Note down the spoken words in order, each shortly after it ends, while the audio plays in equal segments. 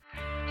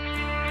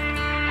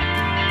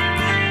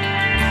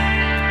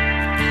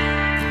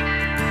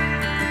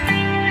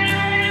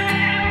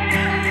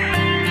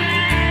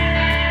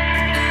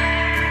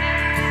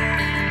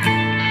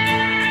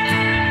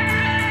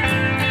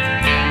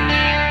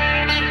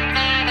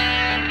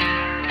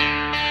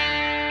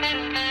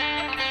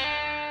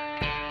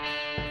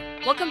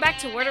Welcome back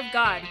to Word of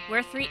God.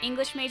 We're three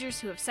English majors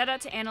who have set out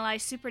to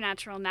analyze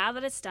Supernatural now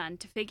that it's done,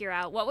 to figure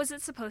out what was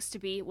it supposed to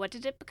be, what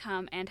did it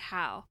become, and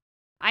how.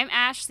 I'm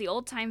Ash, the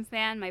old-time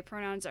fan. My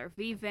pronouns are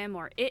VVim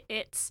or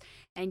its,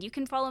 and you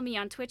can follow me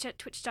on Twitch at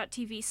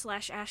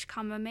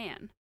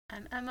twitch.tv/ash_man.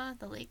 I'm Emma,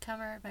 the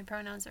latecomer. My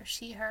pronouns are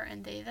she, her,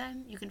 and they,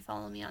 them. You can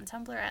follow me on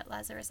Tumblr at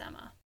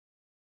LazarusEmma.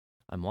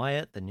 I'm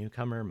Wyatt, the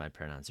newcomer. My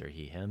pronouns are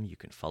he, him. You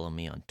can follow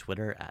me on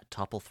Twitter at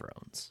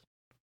ToppleThrones.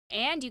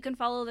 And you can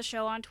follow the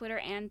show on Twitter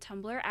and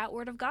Tumblr at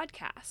Word of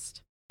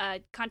Godcast.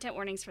 Content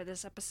warnings for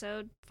this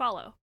episode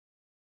follow.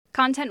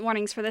 Content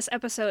warnings for this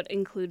episode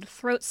include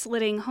throat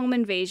slitting, home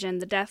invasion,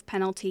 the death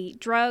penalty,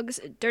 drugs,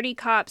 dirty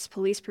cops,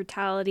 police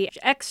brutality,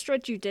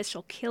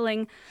 extrajudicial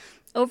killing,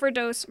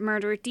 overdose,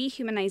 murder,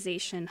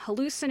 dehumanization,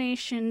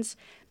 hallucinations,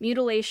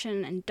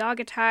 mutilation and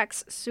dog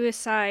attacks,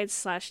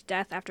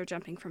 suicides/death after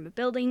jumping from a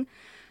building,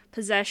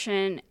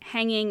 possession,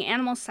 hanging,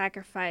 animal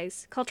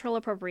sacrifice, cultural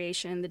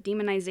appropriation, the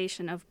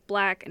demonization of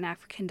Black and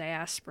African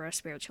diaspora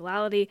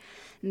spirituality,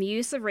 and the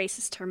use of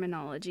racist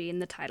terminology in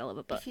the title of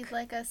a book. If you'd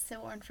like us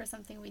to warn for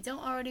something we don't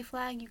already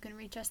flag, you can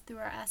reach us through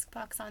our Ask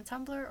box on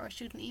Tumblr or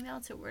shoot an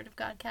email to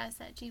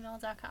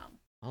wordofgodcast@gmail.com.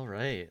 All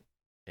right.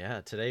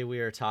 Yeah, today we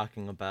are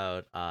talking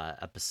about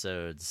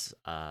episodes,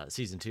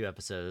 season 2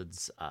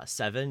 episodes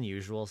 7,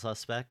 Usual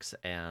Suspects,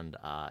 and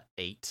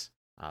 8,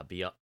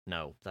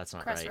 no, that's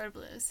not right. Crossroad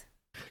Blues.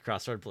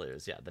 Crossroad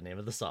Blues, yeah, the name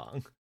of the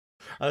song.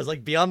 I was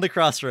like, Beyond the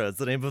Crossroads,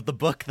 the name of the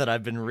book that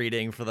I've been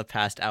reading for the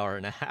past hour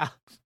and a half.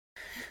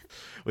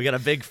 We got a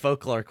big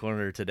folklore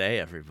corner today,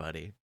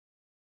 everybody.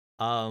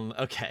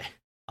 Okay.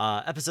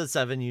 Episode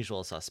 7,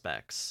 Usual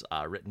Suspects,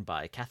 written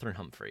by Catherine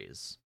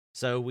Humphreys.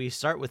 So we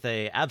start with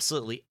a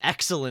absolutely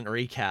excellent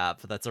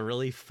recap that's a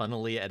really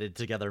funnily edited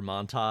together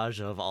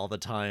montage of all the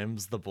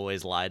times the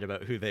boys lied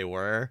about who they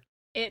were.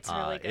 It's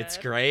really good. It's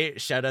great.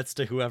 Shoutouts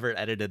to whoever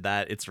edited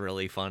that. It's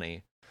really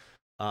funny.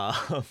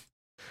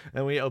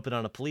 And we open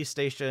on a police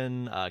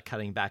station,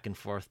 cutting back and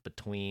forth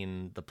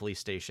between the police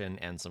station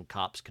and some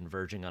cops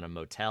converging on a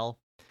motel.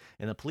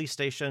 In the police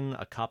station,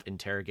 a cop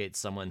interrogates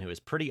someone who is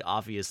pretty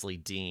obviously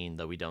Dean,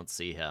 though we don't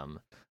see him.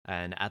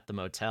 And at the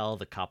motel,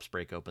 the cops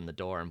break open the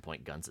door and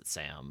point guns at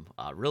Sam.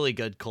 Really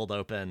good cold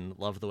open.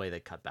 Love the way they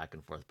cut back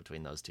and forth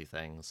between those two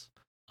things.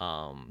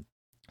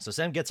 So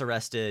Sam gets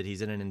arrested.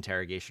 He's in an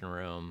interrogation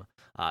room,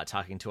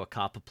 talking to a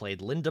cop who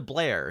played Linda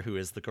Blair, who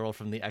is the girl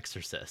from The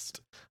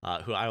Exorcist,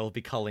 who I will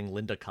be calling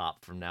Linda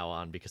Cop from now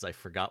on because I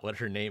forgot what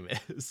her name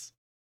is.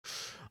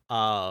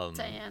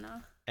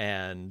 Diana.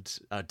 And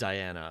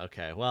Diana.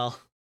 Okay, well,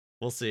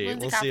 we'll see.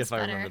 Linda We'll see Cop's if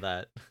I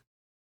remember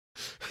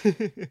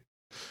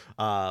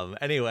that.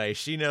 Anyway,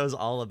 she knows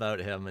all about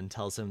him and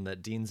tells him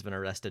that Dean's been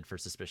arrested for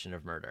suspicion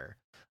of murder.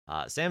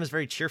 Sam is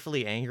very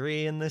cheerfully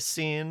angry in this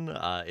scene.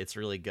 It's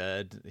really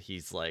good.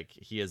 He's like,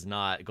 he is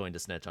not going to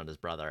snitch on his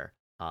brother.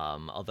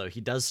 Although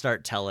he does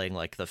start telling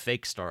like the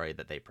fake story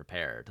that they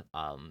prepared.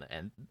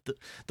 And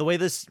the way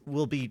this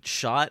will be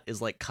shot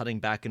is like cutting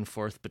back and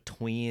forth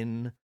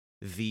between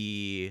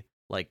the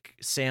like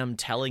Sam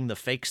telling the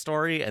fake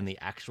story and the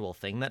actual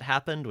thing that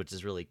happened, which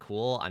is really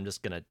cool. I'm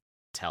just gonna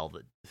tell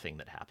the thing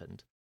that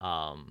happened.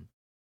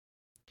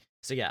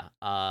 So yeah,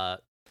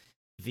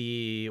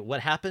 what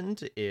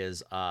happened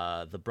is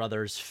the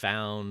brothers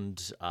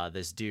found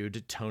this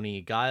dude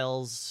Tony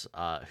Giles,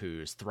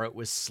 whose throat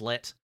was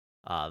slit.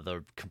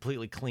 The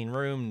completely clean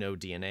room, no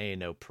DNA,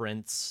 no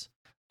prints.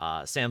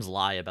 Sam's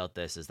lie about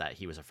this is that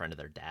he was a friend of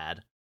their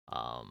dad.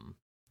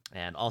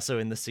 And also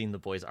in the scene, the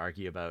boys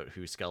argue about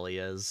who Scully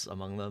is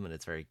among them, and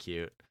it's very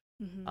cute.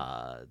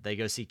 Mm-hmm. They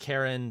go see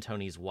Karen,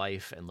 Tony's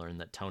wife, and learn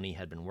that Tony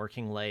had been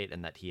working late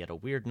and that he had a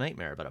weird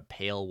nightmare about a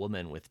pale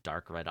woman with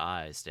dark red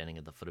eyes standing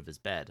at the foot of his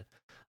bed.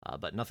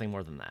 But nothing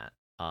more than that.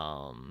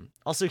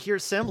 Also here,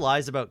 Sam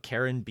lies about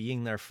Karen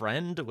being their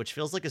friend, which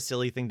feels like a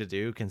silly thing to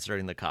do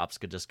considering the cops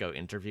could just go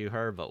interview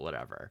her, but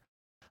whatever.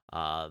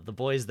 The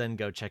boys then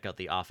go check out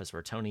the office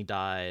where Tony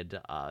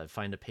died,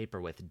 find a paper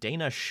with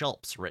Dana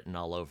Schultz written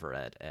all over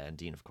it, and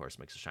Dean, of course,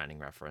 makes a Shining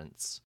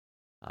reference.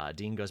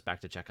 Dean goes back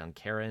to check on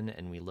Karen,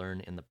 and we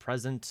learn in the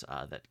present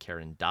that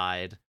Karen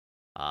died.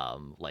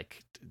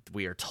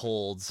 We are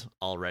told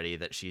already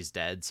that she's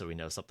dead, so we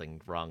know something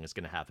wrong is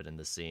going to happen in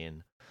the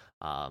scene.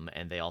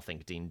 And they all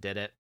think Dean did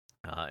it.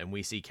 And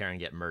we see Karen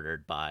get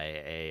murdered by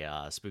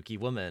a spooky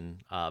woman,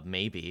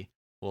 maybe.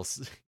 We'll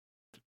see.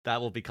 That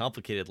will be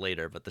complicated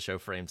later, but the show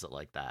frames it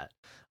like that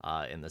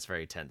in this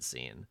very tense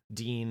scene.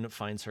 Dean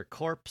finds her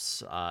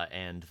corpse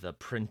and the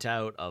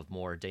printout of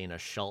more Dana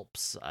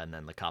Schultz, and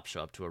then the cops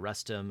show up to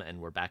arrest him, and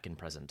we're back in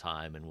present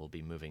time, and we'll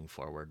be moving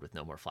forward with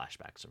no more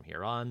flashbacks from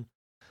here on.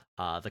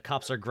 The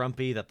cops are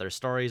grumpy that their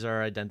stories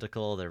are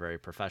identical. They're very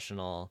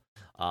professional.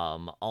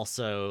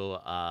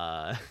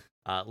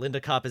 Linda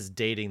Cop is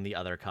dating the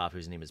other cop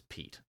whose name is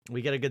Pete.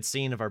 We get a good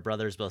scene of our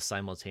brothers both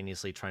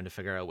simultaneously trying to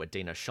figure out what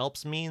Dana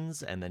Schultz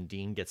means, and then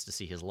Dean gets to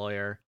see his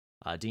lawyer.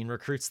 Dean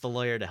recruits the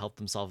lawyer to help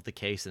them solve the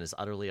case and is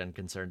utterly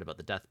unconcerned about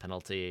the death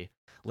penalty.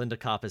 Linda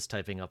Cop is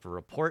typing up a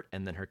report,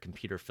 and then her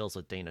computer fills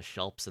with Dana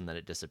Schultz, and then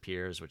it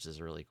disappears, which is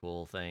a really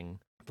cool thing.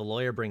 The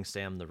lawyer brings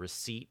Sam the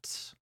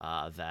receipt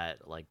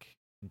that like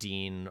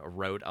Dean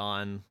wrote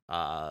on,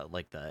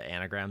 like the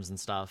anagrams and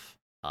stuff,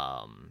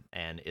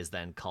 and is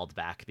then called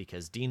back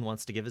because Dean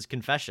wants to give his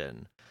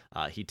confession.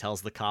 He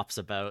tells the cops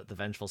about the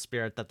vengeful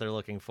spirit that they're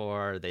looking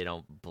for. They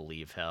don't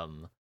believe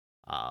him.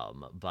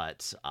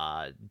 But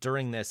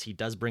during this, he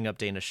does bring up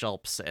Dana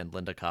Schultz, and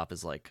Linda Kopp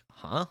is like,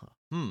 huh?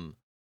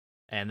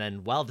 And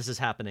then while this is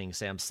happening,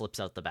 Sam slips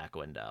out the back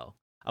window.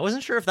 I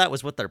wasn't sure if that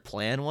was what their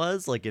plan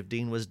was, like if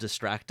Dean was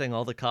distracting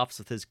all the cops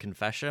with his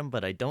confession,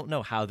 but I don't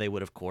know how they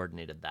would have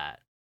coordinated that.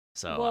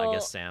 So I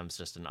guess Sam's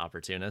just an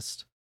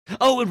opportunist.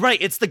 Oh, right,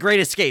 it's the Great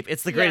Escape.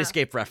 It's the Great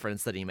Escape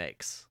reference that he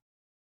makes.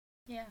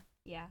 Yeah.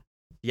 Yeah.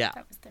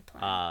 That was their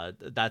plan.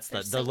 That's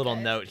the little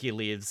note he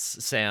leaves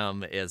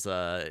Sam is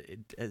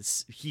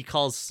he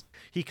calls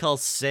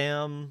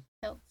Sam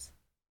Hiltz.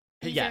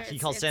 He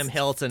calls Sam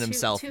Hiltz and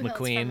himself two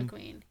McQueen.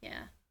 McQueen.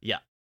 Yeah.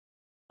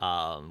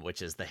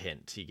 Which is the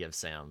hint he gives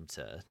Sam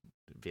to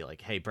be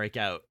like, hey, break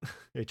out.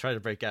 Hey, try to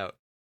break out.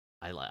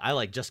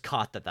 I just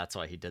caught that's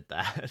why he did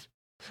that.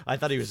 I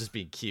thought he was just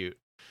being cute.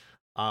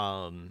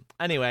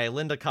 Anyway,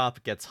 Linda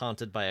Kopp gets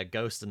haunted by a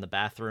ghost in the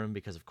bathroom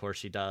because of course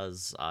she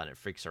does, and it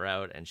freaks her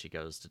out, and she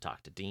goes to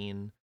talk to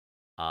Dean.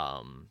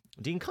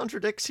 Dean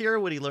contradicts here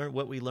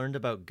what we learned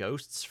about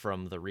ghosts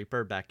from the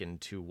Reaper back in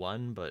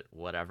 2-1, but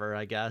whatever,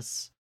 I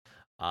guess.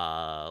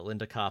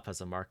 Linda Kopp has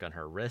a mark on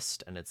her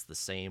wrist, and it's the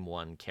same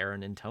one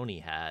Karen and Tony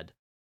had.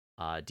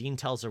 Dean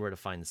tells her where to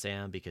find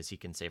Sam because he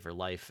can save her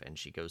life, and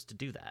she goes to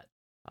do that.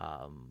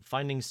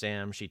 Finding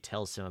Sam, she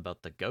tells him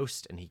about the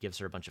ghost, and he gives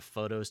her a bunch of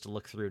photos to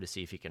look through to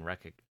see if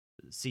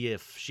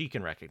she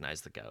can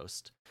recognize the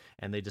ghost.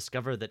 And they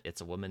discover that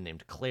it's a woman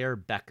named Claire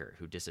Becker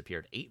who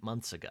disappeared 8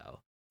 months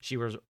ago. She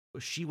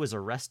was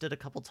arrested a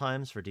couple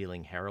times for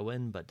dealing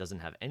heroin, but doesn't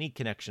have any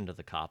connection to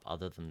the cop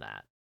other than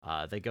that.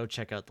 They go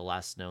check out the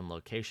last known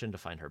location to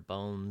find her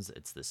bones.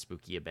 It's this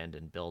spooky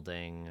abandoned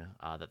building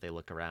that they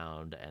look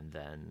around, and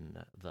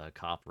then the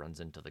cop runs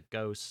into the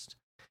ghost.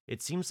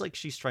 It seems like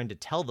she's trying to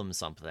tell them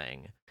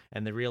something,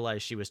 and they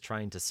realize she was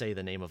trying to say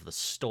the name of the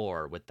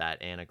store with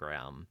that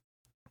anagram.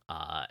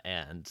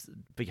 And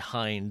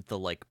behind the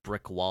like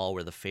brick wall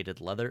where the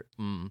faded letters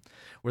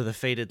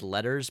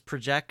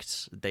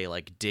project, they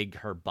like dig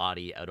her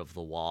body out of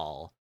the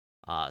wall.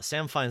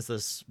 Sam finds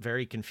this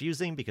very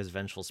confusing because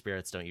vengeful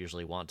spirits don't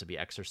usually want to be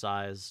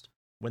exorcised.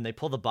 When they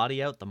pull the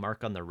body out, the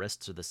mark on the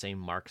wrists are the same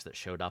marks that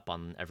showed up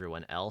on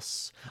everyone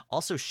else.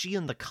 Also, she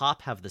and the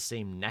cop have the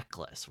same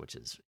necklace, which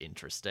is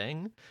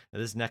interesting.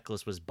 This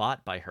necklace was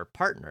bought by her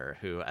partner,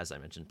 who, as I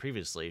mentioned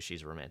previously,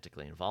 she's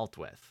romantically involved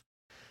with.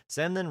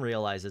 Sam then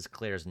realizes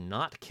Claire's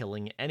not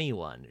killing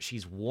anyone.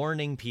 She's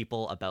warning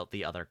people about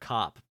the other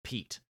cop,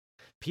 Pete.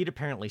 Pete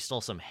apparently stole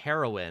some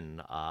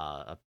heroin,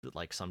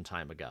 like some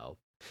time ago.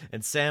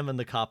 And Sam and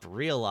the cop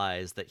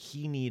realize that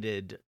he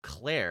needed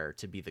Claire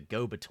to be the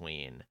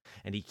go-between,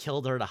 and he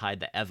killed her to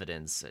hide the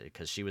evidence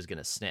because she was going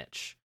to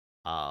snitch.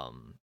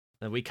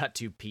 Then we cut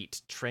to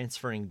Pete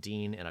transferring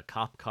Dean in a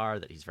cop car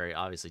that he's very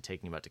obviously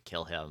taking about to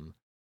kill him.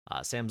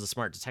 Sam's a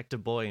smart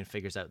detective boy and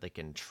figures out they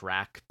can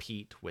track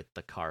Pete with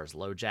the car's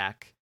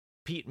LoJack.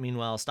 Pete,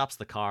 meanwhile, stops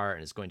the car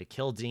and is going to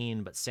kill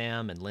Dean, but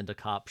Sam and Linda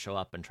Kopp show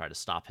up and try to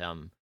stop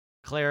him.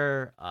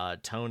 Claire,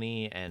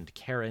 Tony, and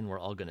Karen were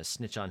all going to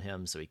snitch on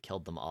him, so he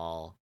killed them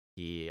all.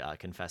 He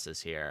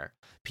confesses here.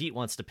 Pete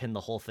wants to pin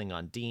the whole thing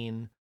on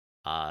Dean.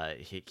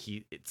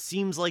 It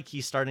seems like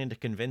he's starting to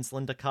convince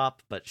Linda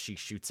Kopp, but she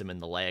shoots him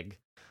in the leg.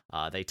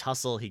 They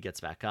tussle, he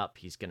gets back up,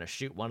 he's going to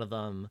shoot one of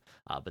them,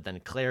 but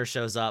then Claire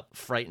shows up,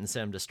 frightens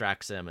him,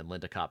 distracts him, and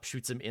Linda Kopp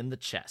shoots him in the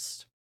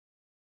chest.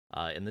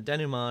 In the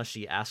denouement,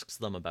 she asks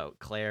them about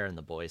Claire, and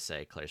the boys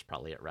say Claire's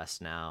probably at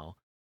rest now.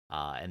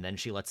 And then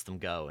she lets them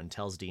go and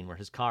tells Dean where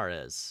his car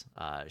is.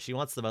 She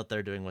wants them out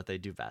there doing what they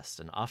do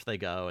best, and off they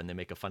go, and they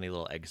make a funny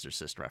little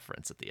Exorcist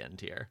reference at the end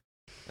here.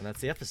 And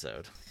that's the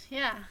episode.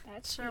 Yeah,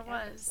 that sure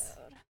was.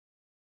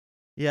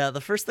 Yeah,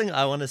 the first thing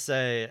I want to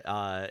say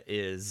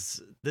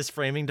is this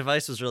framing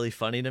device was really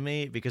funny to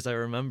me because I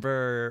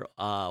remember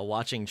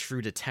watching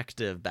True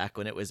Detective back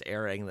when it was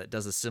airing that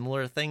does a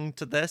similar thing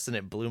to this, and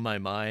it blew my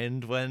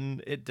mind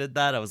when it did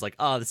that. I was like,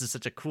 oh, this is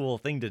such a cool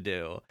thing to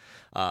do.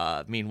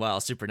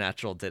 Meanwhile,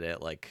 Supernatural did it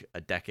like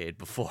a decade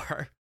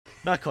before.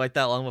 Not quite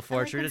that long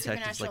before. True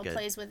Detective's like a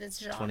plays with its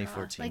genre.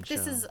 2014 like show.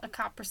 This is a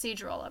cop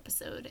procedural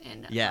episode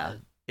in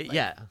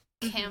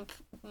camp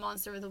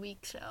Monster of the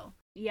Week show.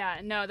 Yeah,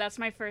 no, that's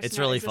my first. It's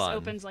really fun. This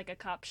opens like a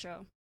cop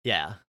show.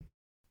 Yeah.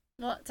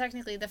 Well,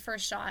 technically, the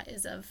first shot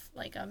is of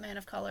like a man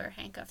of color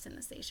handcuffed in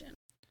the station,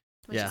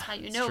 which is how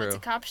you know it's a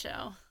cop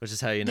show. Which is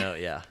how you know,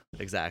 yeah,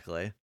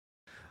 exactly.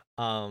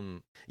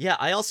 Yeah,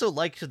 I also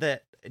liked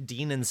that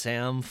Dean and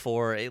Sam,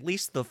 for at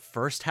least the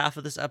first half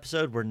of this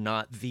episode, were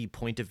not the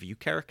point of view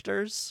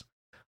characters.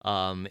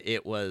 I'm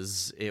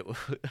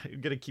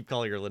gonna keep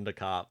calling her Linda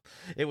Kopp.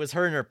 It was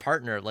her and her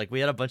partner. Like, we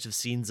had a bunch of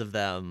scenes of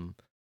them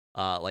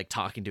like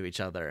talking to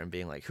each other and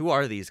being like, who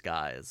are these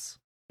guys?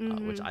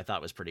 Which I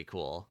thought was pretty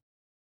cool.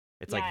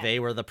 It's like they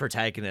were the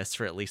protagonists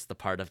for at least the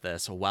part of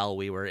this, while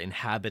we were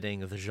inhabiting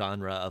the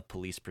genre of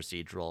police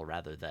procedural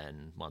rather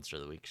than Monster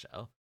of the Week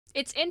show.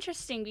 It's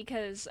interesting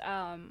because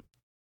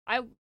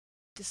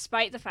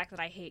despite the fact that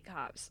I hate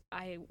cops,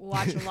 I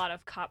watch a lot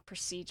of cop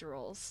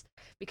procedurals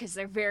because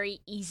they're very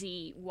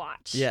easy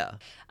watch. Yeah.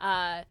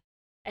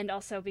 And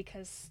also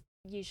because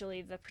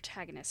usually the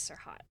protagonists are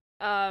hot.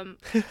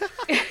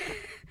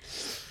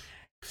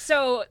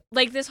 So,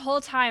 like, this whole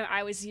time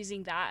I was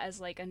using that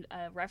as, like,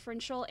 a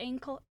referential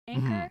anchor.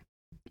 And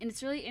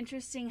it's really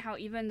interesting how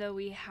even though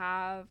we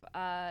have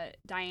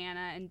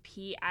Diana and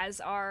Pete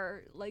as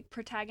our, like,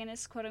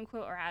 protagonists,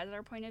 quote-unquote, or as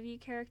our point-of-view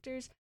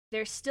characters,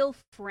 they're still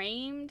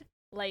framed,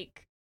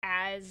 like,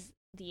 as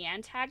the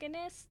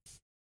antagonists.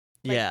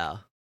 Like, yeah.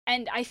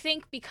 And I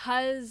think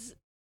because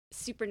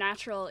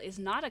Supernatural is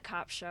not a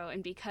cop show,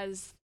 and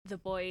because the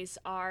boys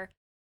are,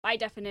 by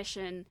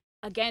definition,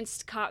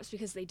 against cops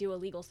because they do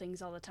illegal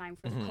things all the time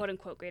for the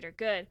quote-unquote greater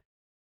good,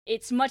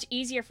 it's much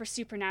easier for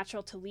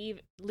Supernatural to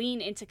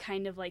lean into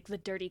kind of like the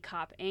dirty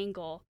cop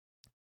angle.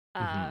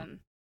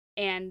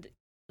 And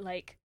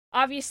like,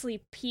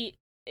 obviously Pete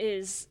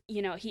is,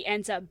 you know, he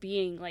ends up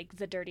being like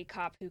the dirty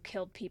cop who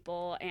killed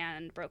people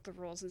and broke the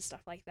rules and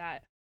stuff like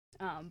that.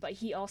 But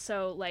he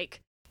also,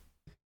 like,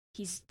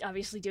 he's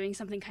obviously doing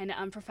something kind of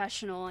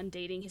unprofessional and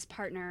dating his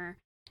partner,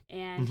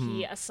 and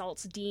he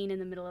assaults Dean in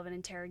the middle of an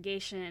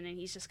interrogation, and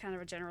he's just kind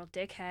of a general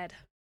dickhead.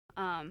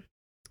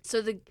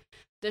 So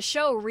the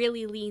show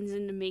really leans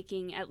into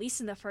making, at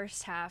least in the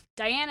first half,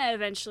 Diana,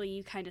 eventually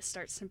you kind of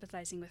start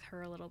sympathizing with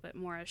her a little bit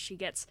more as she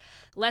gets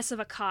less of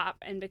a cop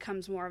and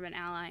becomes more of an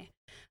ally.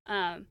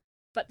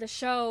 But the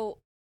show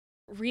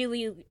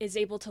really is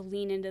able to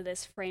lean into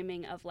this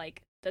framing of,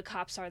 like, the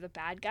cops are the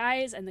bad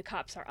guys and the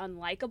cops are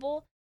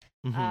unlikable.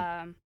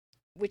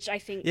 Which I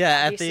think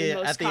at most the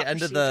cop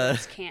end of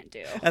procedurals can't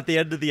do. At the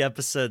end of the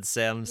episode,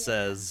 Sam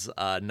says,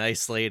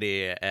 "Nice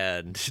lady,"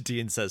 and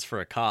Dean says,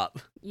 "For a cop."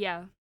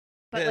 Yeah,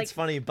 but it's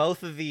funny.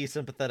 Both of the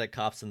sympathetic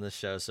cops in this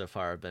show so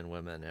far have been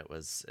women.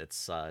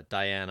 It's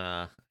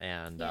Diana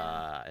and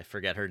I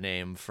forget her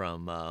name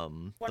from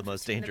the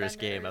Most Dangerous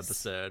Game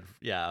episode.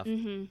 Yeah,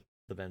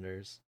 the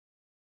Benders.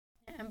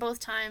 And both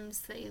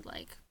times they,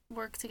 like,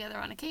 work together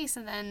on a case,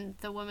 and then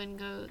the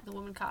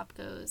woman cop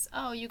goes,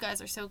 "Oh, you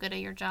guys are so good at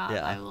your job.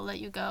 I will let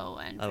you go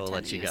and pretend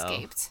that you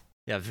escaped."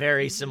 Yeah,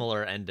 very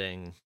similar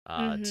ending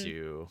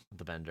to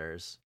the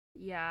Benders.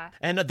 Yeah.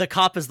 And the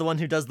cop is the one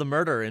who does the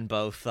murder in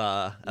both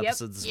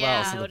episodes as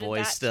well. So the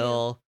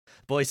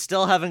boys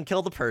still haven't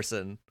killed a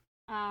person.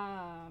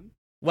 By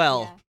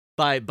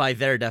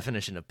their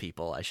definition of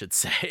people, I should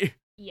say.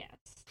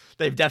 Yes.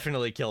 They've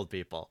definitely killed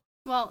people.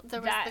 Well,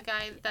 there was the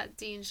guy that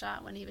Dean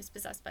shot when he was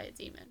possessed by a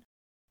demon.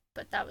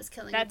 But that was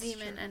killing a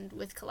demon and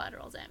with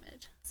collateral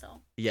damage.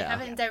 So they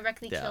haven't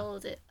directly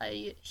killed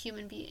a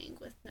human being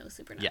with no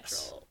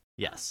supernatural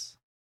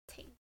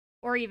taint.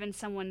 Or even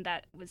someone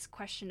that was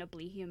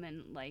questionably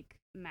human, like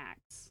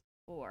Max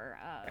or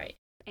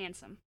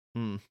Ansem.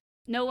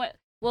 No,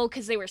 well,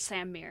 because they were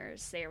Sam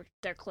mirrors.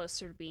 They're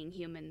closer to being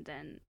human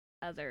than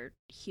other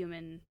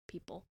human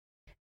people.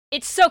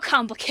 It's so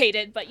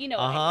complicated, but you know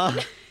what I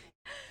mean.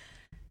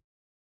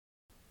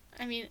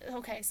 I mean,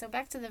 okay, so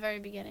back to the very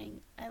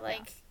beginning. I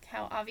like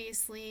how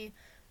obviously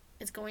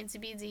it's going to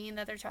be Dean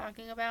that they're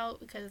talking about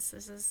because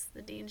this is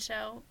the Dean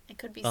show. It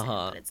could be Sam,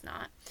 but it's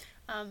not.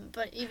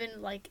 But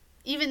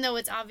even though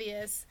it's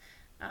obvious,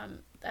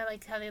 I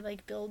like how they,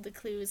 like, build the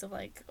clues of,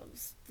 like,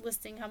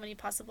 listing how many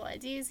possible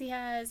ideas he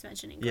has,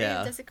 mentioning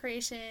grave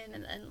desecration,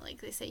 and then, like,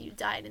 they say you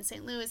died in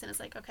St. Louis, and it's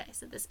like, okay,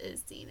 so this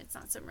is Dean. It's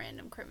not some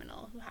random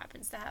criminal who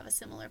happens to have a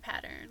similar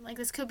pattern. Like,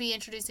 this could be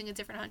introducing a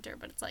different hunter,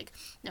 but it's like,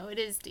 no, it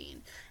is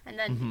Dean. And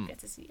then you get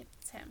to see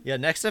it's him. Yeah,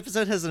 next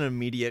episode has an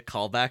immediate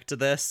callback to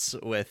this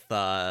with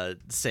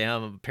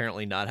Sam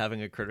apparently not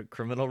having a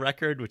criminal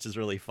record, which is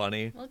really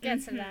funny. We'll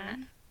get to that.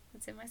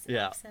 It's in my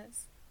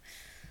synopsis.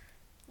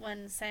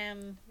 When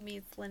Sam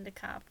meets Linda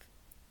Kopp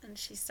and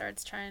she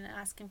starts trying to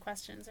ask him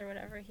questions or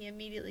whatever, he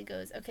immediately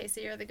goes, "Okay, so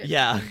you're the good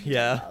guy."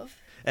 Love.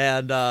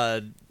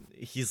 And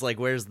he's like,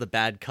 "Where's the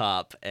bad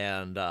cop?"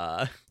 And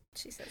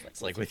she says, like,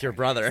 "It's like with your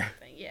brother."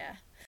 Yeah.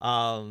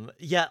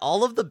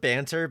 All of the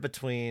banter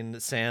between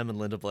Sam and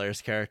Linda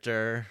Blair's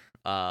character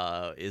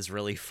is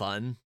really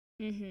fun.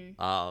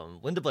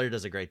 Linda Blair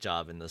does a great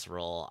job in this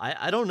role.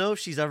 I don't know if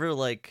she's ever,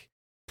 like,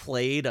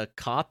 played a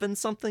cop in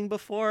something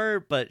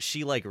before, but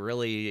she, like,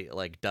 really,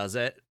 like, does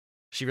it.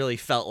 She really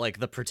felt like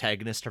the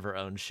protagonist of her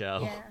own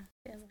show.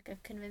 Yeah, like a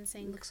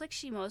convincing. Looks like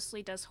she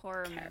mostly does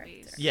horror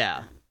movies.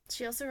 Yeah.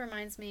 She also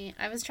reminds me,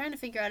 I was trying to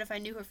figure out if I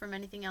knew her from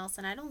anything else,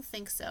 and I don't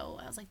think so.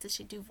 I was like, does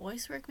she do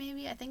voice work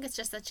maybe? I think it's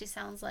just that she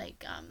sounds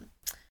like,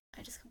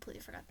 I just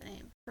completely forgot the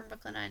name, from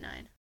Brooklyn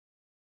Nine-Nine.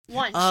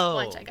 Wunsch,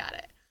 I got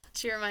it.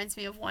 She reminds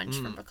me of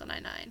Wunsch from Brooklyn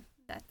Nine-Nine.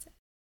 That's it.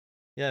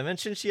 Yeah, I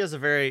mentioned she's a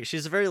very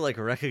like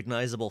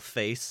recognizable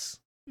face,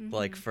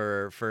 like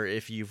for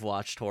if you've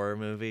watched horror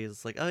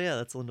movies, like, oh yeah,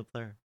 that's Linda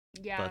Blair.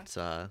 Yeah. But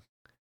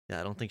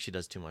I don't think she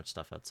does too much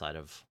stuff outside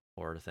of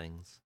horror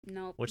things.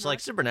 No. Which, like,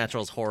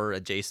 Supernatural's horror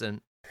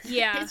adjacent.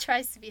 Yeah. It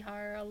tries to be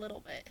horror a little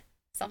bit.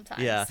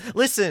 sometimes. Yeah.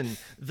 Listen,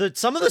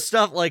 some of the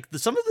stuff, like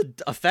some of the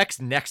effects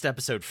next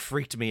episode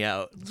freaked me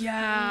out.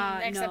 Yeah,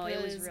 Next no, it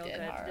episode was is real good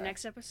good. horror. The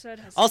next episode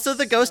has Also,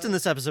 the ghost so- in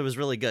this episode was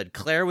really good.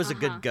 Claire was a Uh-huh.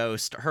 good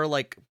ghost. Her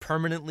like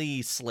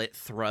permanently slit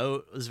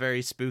throat was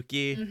very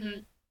spooky.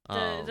 Mhm.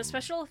 The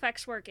special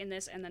effects work in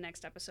this and the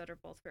next episode are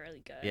both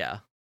really good. Yeah.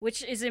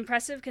 Which is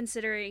impressive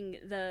considering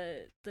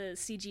the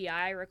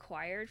CGI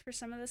required for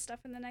some of the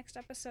stuff in the next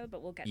episode,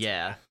 but we'll get to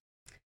Yeah. that.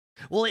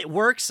 Well, it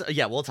works.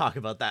 Yeah, we'll talk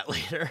about that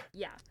later.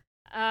 Yeah.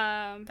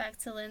 Back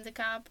to Linda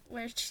Cop,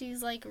 where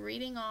she's like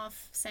reading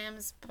off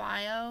Sam's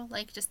bio,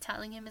 like just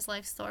telling him his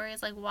life story.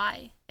 It's like,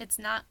 why? It's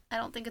not, I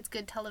don't think it's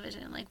good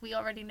television. Like, we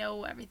already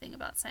know everything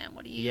about Sam.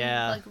 What are you,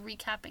 like,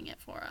 recapping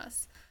it for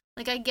us?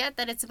 Like, I get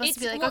that it's supposed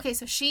to be like, okay,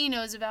 so she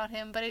knows about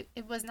him, but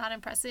it was not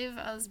impressive.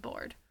 I was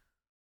bored.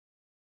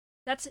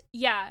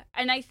 Yeah,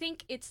 and I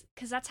think it's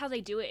because that's how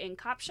they do it in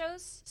cop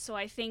shows. So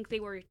I think they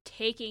were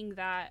taking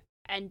that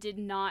and did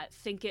not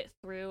think it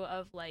through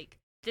of like,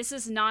 this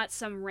is not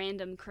some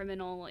random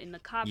criminal in the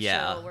cop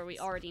show where we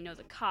already know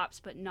the cops,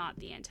 but not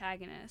the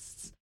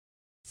antagonists.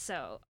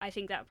 So I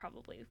think that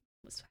probably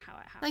was how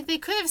it happened. Like, they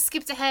could have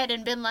skipped ahead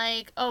and been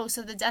like, oh,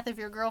 so the death of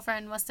your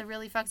girlfriend must have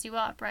really fucked you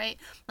up, right?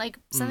 Like,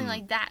 something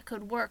like that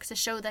could work to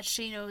show that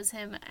she knows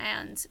him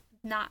and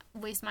not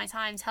waste my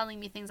time telling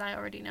me things I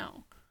already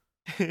know.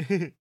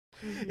 It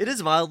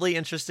is mildly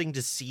interesting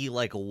to see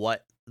like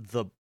what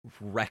the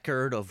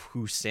record of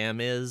who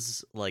Sam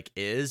is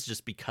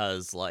just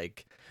because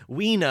like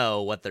we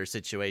know what their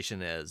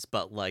situation is,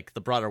 but like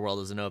the broader world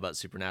doesn't know about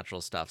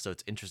supernatural stuff, so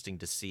it's interesting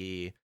to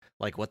see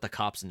like what the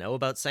cops know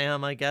about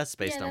Sam, I guess,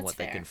 based on what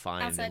they can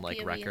find Outside in like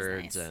POV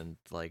records is nice. and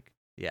like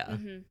yeah.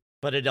 Mm-hmm.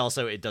 But it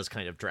does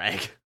kind of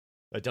drag.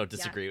 I don't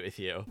disagree with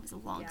you. It was a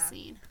long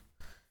scene.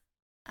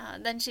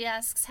 Then she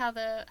asks how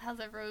the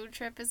road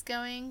trip is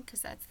going,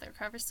 because that's their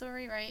cover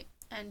story, right?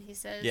 And he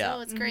says, oh,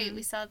 it's great.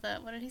 We saw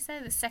what did he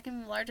say? The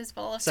second largest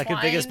ball of twine.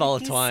 Second biggest ball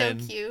of twine.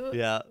 He's so cute.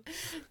 Yeah.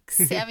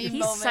 Sammy He's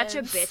moments. such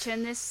a bitch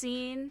in this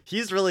scene.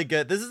 He's really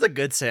good. This is a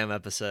good Sam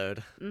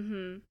episode.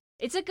 Mm-hmm.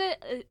 It's a good...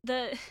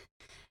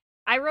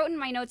 I wrote in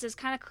my notes, it's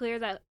kind of clear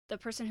that the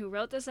person who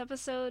wrote this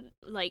episode,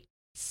 like,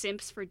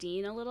 simps for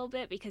Dean a little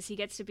bit because he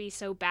gets to be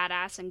so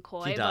badass and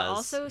coy, He does. but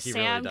also He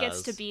Sam really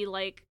gets to be,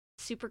 like,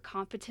 super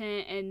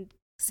competent and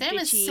Sam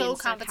is bitchy so and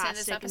competent in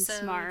this sarcastic and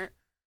episode. smart.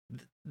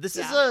 This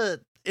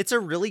is a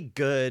really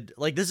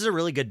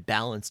good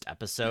balanced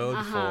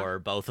episode for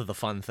both of the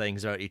fun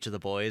things about each of the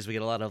boys. We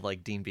get a lot of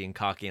like Dean being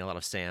cocky and a lot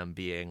of Sam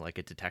being like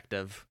a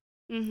detective.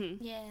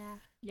 Mm-hmm.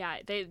 Yeah.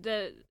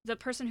 The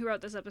person who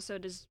wrote this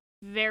episode is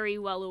very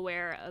well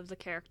aware of the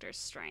characters'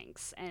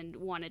 strengths and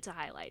wanted to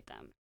highlight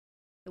them.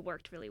 It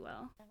worked really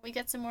well. We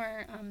get some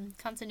more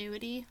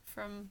continuity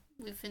from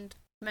we've been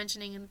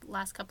mentioning in the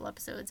last couple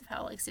episodes of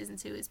how like season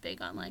 2 is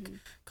big on like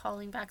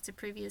calling back to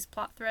previous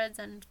plot threads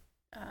and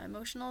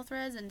emotional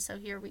threads, and so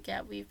here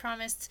we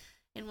promised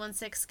in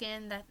 1/6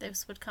 skin that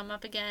this would come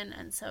up again,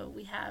 and so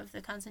we have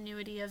the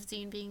continuity of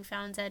Dean being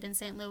found dead in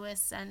St.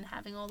 Louis and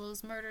having all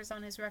those murders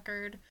on his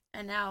record,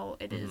 and now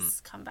it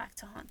is come back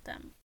to haunt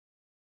them,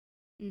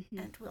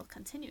 and will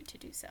continue to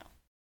do so.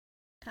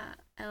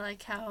 I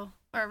like how,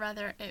 or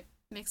rather it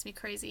makes me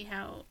crazy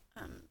how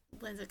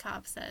Linda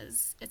Cobb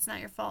says, it's not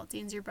your fault,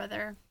 Dean's your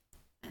brother,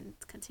 and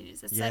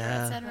continues, etc.,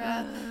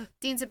 etc.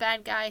 Dean's a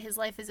bad guy, his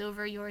life is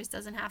over, yours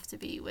doesn't have to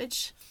be,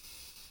 which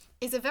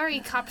is a very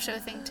cop show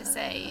thing to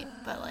say,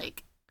 but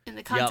like in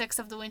the context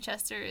of the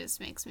Winchesters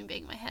makes me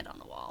bang my head on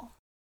the wall.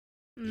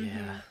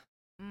 Yeah.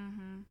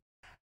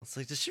 It's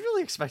like, does she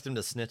really expect him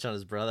to snitch on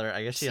his brother?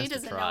 I guess she has to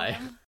try. Know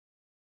him.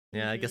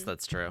 Yeah, I guess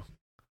that's true.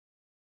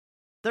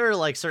 There are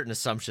like certain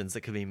assumptions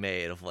that can be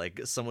made of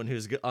like someone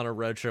who's on a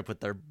road trip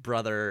with their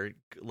brother,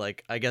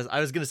 like I guess I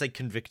was gonna say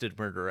convicted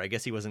murderer. I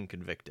guess he wasn't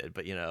convicted,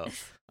 but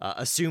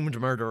assumed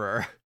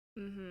murderer.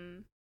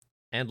 And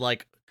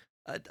like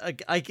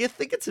I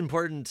think it's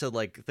important to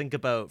like think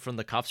about from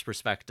the cops'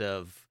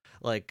 perspective,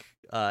 like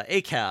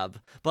ACAB,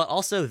 but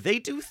also they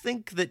do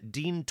think that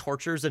Dean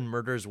tortures and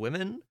murders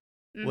women,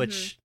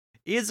 which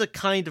is a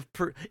kind of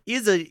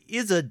is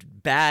a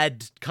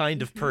bad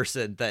kind of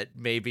person that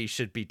maybe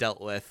should be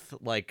dealt with,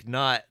 like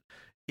not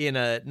in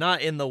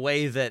the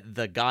way that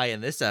the guy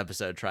in this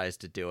episode tries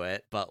to do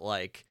it, but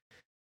like,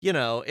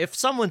 if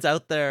someone's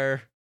out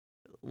there,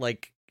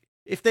 like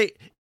if they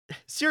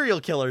serial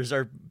killers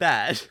are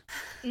bad,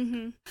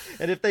 and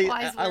if they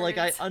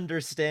I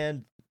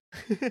understand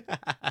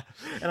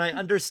and I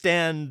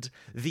understand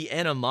the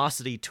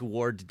animosity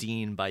toward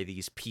Dean by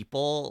these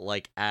people,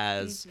 like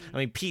as I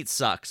mean Pete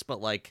sucks, but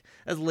like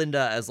as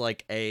Linda, as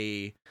like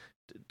a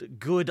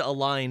good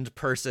aligned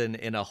person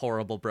in a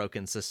horrible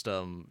broken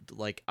system,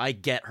 like I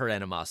get her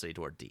animosity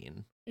toward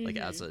Dean, like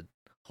as an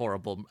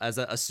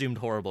assumed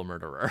horrible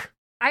murderer.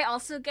 I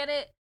also get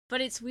it,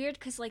 but it's weird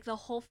because like the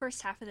whole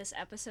first half of this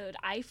episode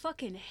I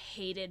fucking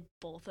hated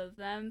both of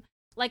them.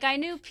 Like, I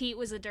knew Pete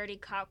was a dirty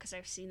cop because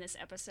I've seen this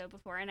episode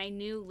before, and I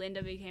knew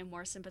Linda became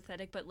more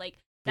sympathetic, but, like,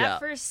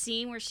 that first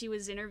scene where she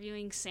was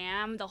interviewing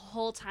Sam, the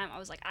whole time I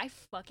was like, I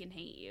fucking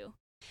hate you.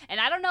 And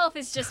I don't know if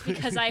it's just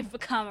because I've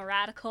become a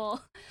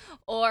radical,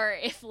 or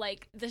if,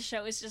 like, the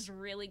show is just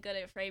really good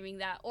at framing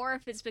that, or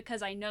if it's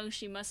because I know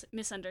she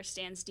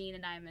misunderstands Dean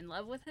and I'm in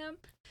love with him.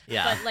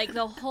 Yeah. But, like,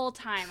 the whole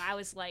time I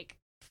was like,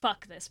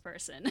 fuck this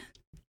person.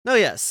 No,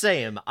 yeah,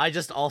 same. I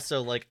just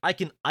also, like, I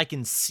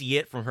can see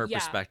it from her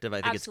perspective.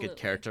 I think absolutely. it's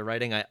good character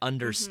writing. I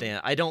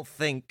understand. I don't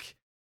think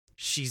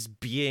she's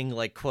being,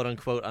 like,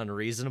 quote-unquote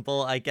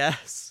unreasonable, I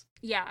guess.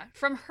 Yeah,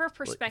 from her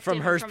perspective.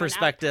 From her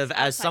perspective, as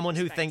outside someone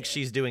who thinks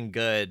she's doing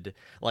good,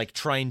 like,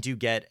 trying to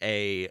get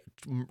a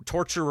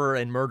torturer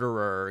and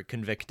murderer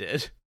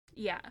convicted.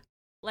 Yeah.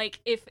 Like,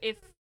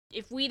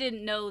 if we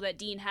didn't know that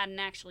Dean hadn't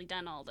actually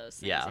done all those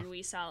things, and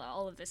we saw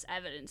all of this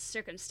evidence,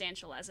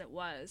 circumstantial as it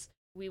was,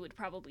 we would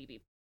probably be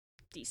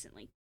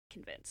decently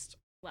convinced.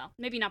 Well,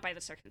 maybe not by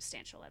the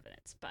circumstantial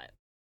evidence, but...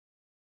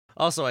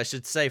 Also, I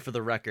should say, for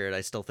the record,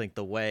 I still think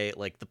the way,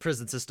 like, the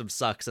prison system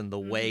sucks, and the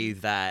way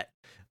that,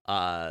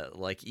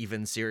 like,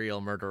 even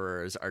serial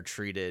murderers are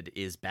treated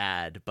is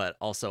bad, but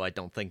also I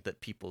don't think that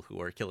people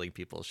who are killing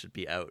people should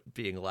be out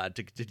being allowed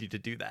to continue to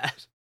do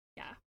that.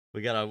 Yeah.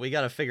 We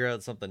gotta figure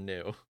out something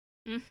new.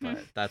 But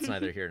that's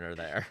neither here nor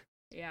there.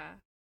 Yeah.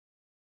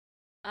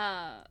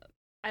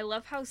 I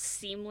love how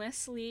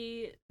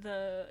seamlessly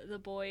the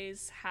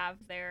boys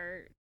have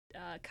their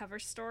cover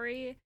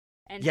story,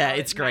 and how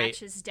it's great.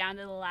 Matches down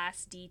to the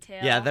last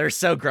detail. Yeah, they're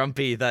so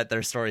grumpy that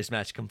their stories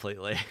match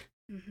completely.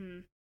 Mm-hmm.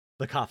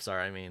 The cops are,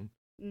 I mean.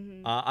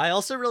 Mm-hmm. I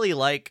also really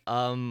like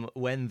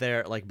when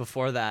they're, like,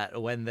 before that,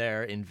 when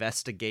they're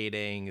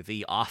investigating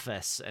the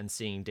office and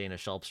seeing Dana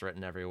Schultz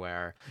written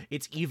everywhere.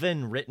 It's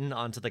even written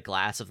onto the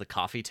glass of the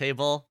coffee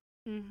table.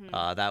 Mm-hmm.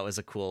 That was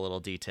a cool little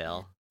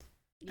detail.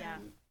 Yeah.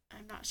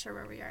 I'm not sure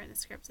where we are in the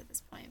script at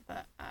this point,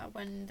 but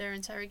when they're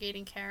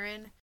interrogating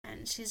Karen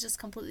and she's just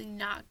completely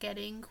not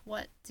getting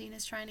what Dean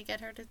is trying to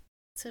get her to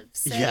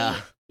say.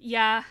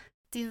 Yeah.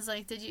 Dean's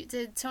like,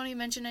 did Tony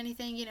mention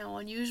anything,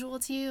 unusual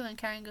to you? And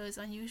Karen goes,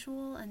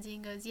 unusual? And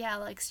Dean goes, yeah,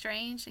 like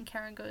strange. And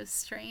Karen goes,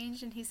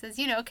 strange. And he says,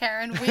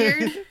 Karen,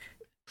 weird.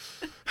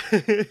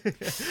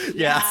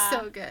 Yeah.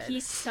 So good.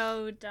 He's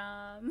so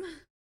dumb.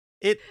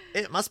 It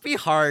must be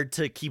hard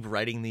to keep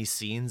writing these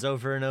scenes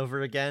over and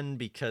over again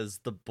because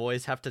the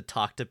boys have to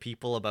talk to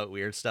people about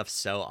weird stuff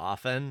so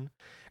often.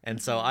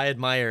 And so I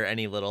admire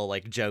any little,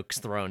 like, jokes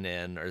thrown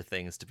in or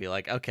things to be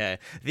like, okay,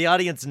 the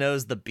audience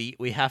knows the beat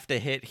we have to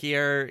hit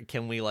here.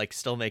 Can we, like,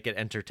 still make it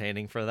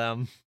entertaining for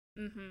them?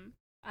 Mm-hmm.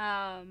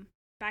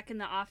 Back in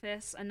the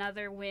office,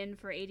 another win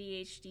for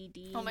ADHD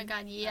Dean. Oh my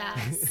god,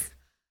 yes.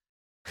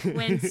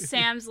 When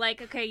Sam's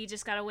like, okay, you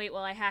just gotta wait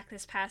while I hack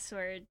this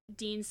password,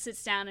 Dean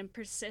sits down and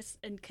persists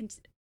and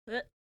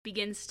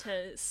begins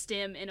to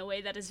stim in a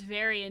way that is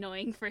very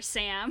annoying for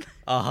Sam.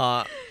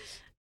 Uh-huh.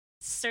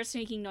 Starts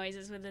making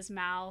noises with his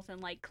mouth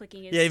and, like,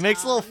 clicking his Yeah, he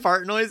makes little tongue.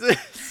 fart noises.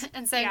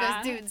 And Sam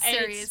goes, dude,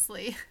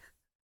 seriously.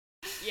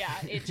 Yeah,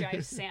 it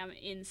drives Sam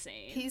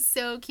insane. He's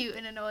so cute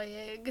and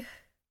annoying.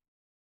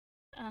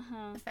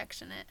 Uh-huh.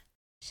 Affectionate.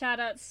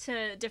 Shoutouts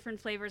to different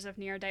flavors of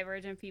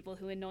neurodivergent people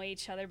who annoy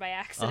each other by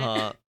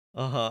accident.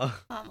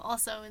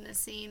 Also in this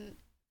scene,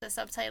 the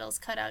subtitles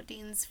cut out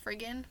Dean's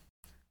friggin',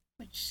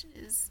 which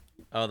is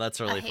that's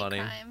really a hate funny.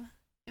 crime.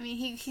 I mean,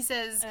 he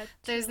says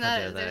there's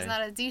not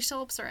a D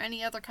Schulps or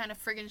any other kind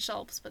of friggin'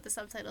 Schulps, but the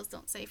subtitles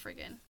don't say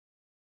friggin'.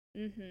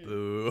 Mm-hmm.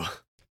 Boo.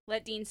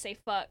 Let Dean say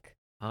fuck.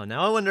 Oh,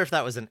 now I wonder if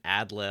that was an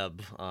ad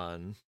lib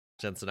on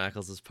Jensen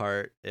Ackles'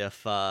 part.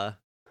 If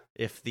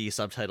the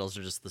subtitles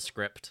are just the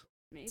script.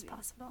 Maybe. It's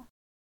possible.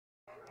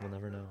 We'll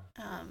never know.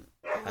 A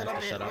little I have to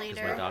bit shut up because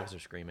later, my dogs are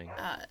screaming.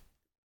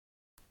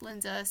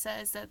 Linda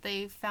says that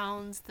they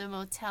found the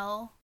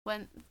motel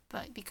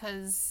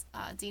because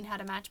Dean had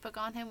a matchbook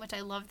on him, which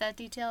I love that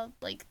detail.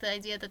 Like, the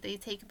idea that they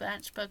take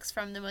matchbooks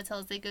from the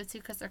motels they go to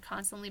because they're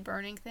constantly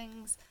burning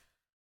things.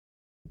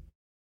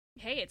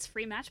 Hey, it's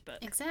free matchbook.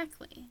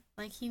 Exactly.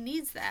 Like, he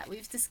needs that.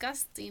 We've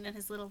discussed Dean and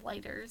his little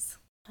lighters.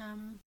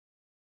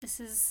 This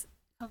is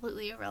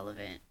completely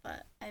irrelevant,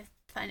 but I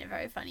find it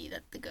very funny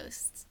that the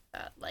ghost,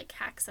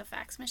 hacks a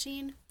fax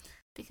machine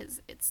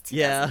because it's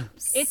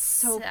 2007. It's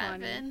so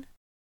funny.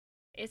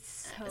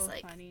 It's so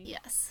funny.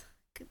 Yes.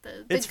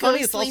 It's funny,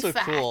 it's also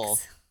fax. cool.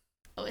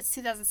 Oh, it's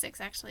 2006,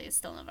 actually. It's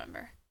still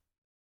November.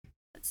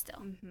 But still.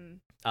 Mm-hmm.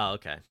 Oh,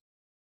 okay.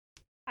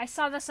 I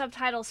saw the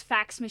subtitles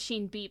fax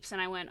machine beeps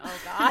and I went, oh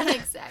god.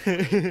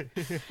 Exactly.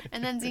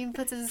 And then Dean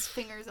puts his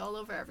fingers all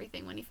over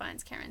everything when he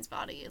finds Karen's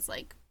body. It's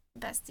like,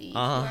 bestie,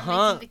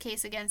 we're making the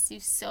case against you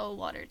so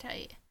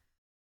watertight.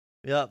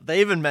 Yeah, they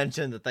even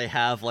mentioned that they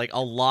have, like,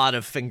 a lot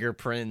of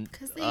fingerprint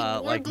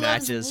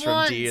matches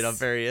from Dean on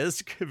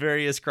various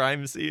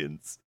crime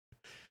scenes.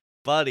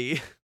 Buddy.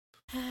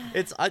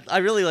 I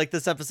really like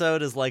this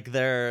episode is, like,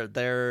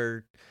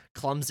 their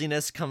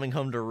clumsiness coming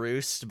home to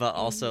roost, but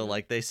also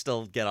like they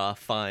still get off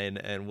fine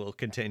and will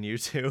continue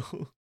to.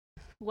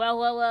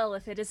 Well,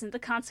 if it isn't the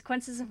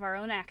consequences of our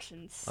own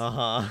actions.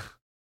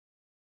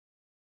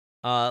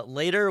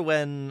 Later,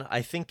 when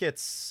I think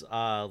it's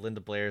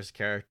Linda Blair's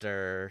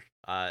character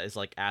is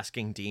like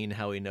asking Dean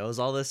how he knows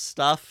all this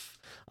stuff,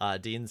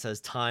 Dean says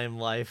time,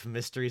 life,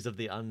 mysteries of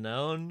the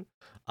unknown,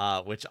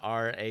 which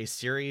are a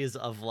series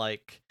of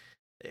like,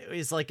 it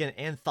was like an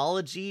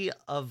anthology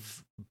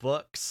of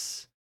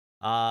books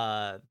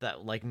that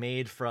like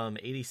made from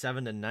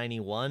 87 to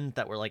 91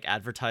 that were like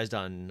advertised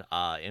on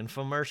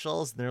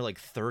infomercials, and there are like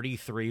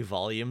 33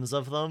 volumes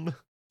of them.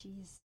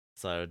 Jeez.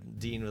 So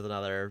Dean with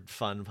another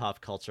fun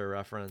pop culture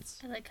reference.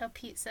 I like how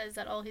Pete says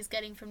that all he's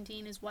getting from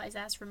Dean is wise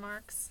ass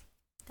remarks.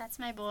 That's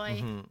my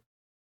boy.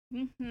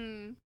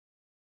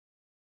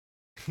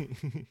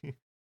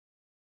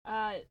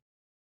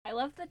 I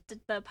love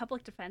the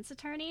public defense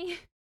attorney.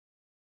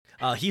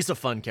 He's a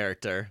fun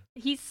character.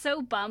 He's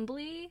so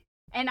bumbly,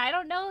 and I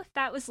don't know if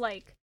that was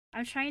like,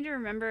 I'm trying to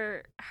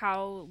remember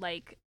how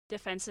like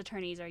defense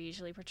attorneys are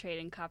usually portrayed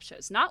in cop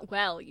shows. Not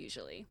well,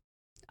 usually.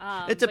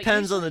 It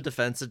depends on the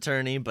defense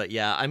attorney, but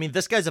yeah, I mean,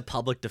 this guy's a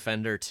public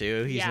defender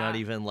too. He's not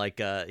even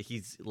like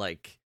he's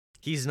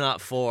not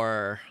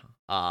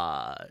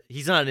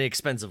an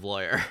expensive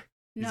lawyer.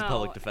 He's a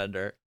public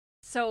defender.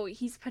 So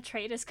he's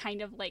portrayed as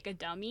kind of like a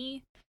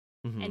dummy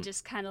and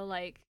just kind of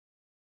like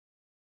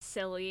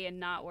silly and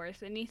not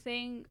worth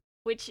anything,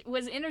 which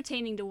was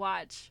entertaining to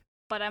watch,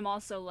 but I'm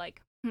also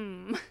like,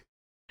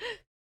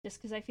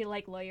 just because I feel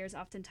like lawyers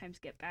oftentimes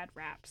get bad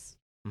raps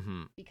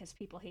because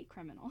people hate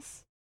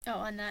criminals. Oh,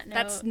 on that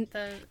note,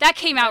 that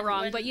came out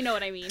wrong, but you know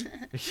what I mean.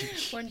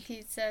 When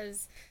he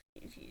says,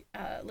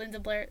 Linda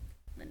Blair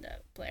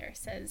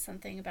says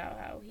something about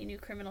how he knew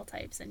criminal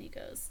types, and he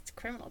goes,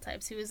 criminal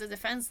types? Who is a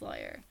defense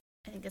lawyer?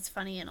 I think it's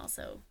funny, and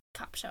also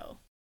cop show.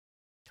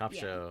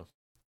 Show.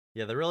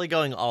 Yeah, they're really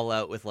going all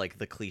out with like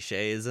the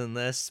cliches in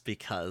this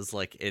because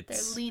like they're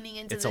leaning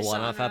into it's a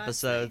one-off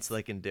episode, so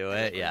they can do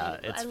it.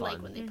 It's fun. I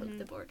like when they poke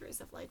the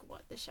borders of like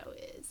what the show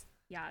is.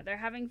 Yeah, they're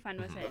having fun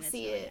with it. And it's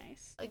really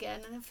nice. Again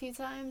a few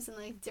times in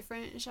like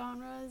different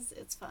genres.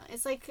 It's fun.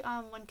 It's like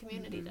when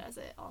Community does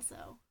it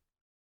also.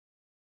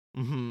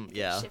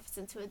 Yeah. It shifts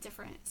into a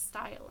different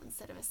style.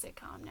 Instead of a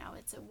sitcom, now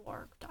it's a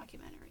war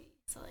documentary.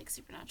 So like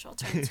Supernatural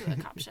turned to a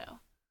cop show.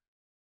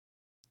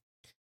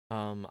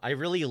 I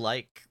really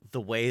like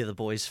the way the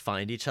boys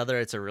find each other.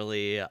 It's a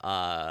really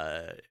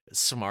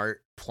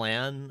smart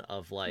plan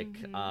of like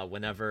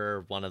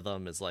whenever one of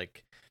them is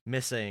like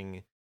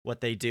missing, what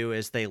they do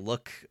is they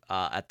look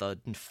at the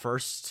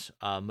first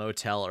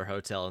motel or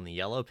hotel in the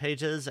yellow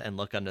pages and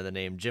look under the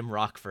name Jim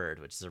Rockford,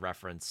 which is a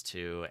reference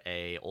to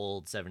a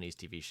old 70s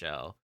TV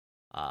show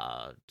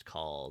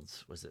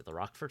called, was it The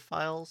Rockford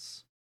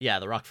Files? Yeah,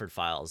 The Rockford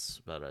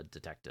Files, about a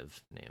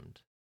detective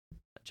named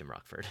Jim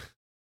Rockford.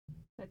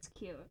 That's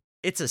cute.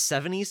 It's a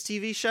 70s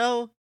TV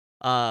show,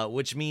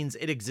 which means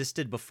it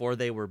existed before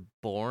they were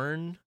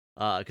born.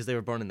 Because they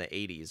were born in the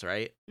 80s,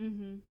 right?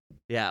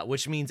 Yeah,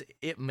 which means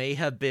it may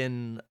have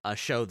been a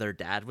show their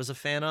dad was a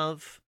fan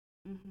of,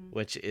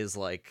 which is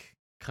like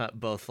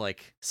both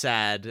like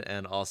sad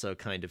and also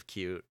kind of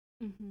cute.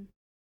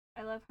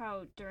 I love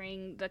how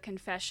during the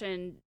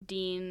confession,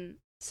 Dean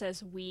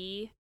says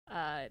 "we,"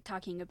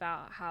 talking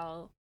about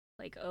how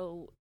like,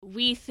 oh,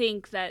 we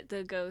think that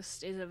the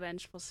ghost is a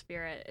vengeful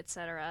spirit,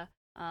 etc.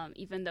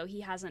 Even though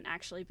he hasn't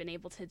actually been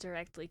able to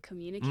directly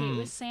communicate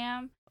with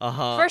Sam.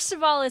 First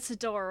of all, it's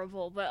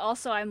adorable, but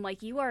also I'm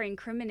like, you are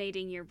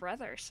incriminating your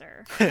brother,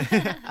 sir. Shut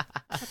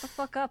the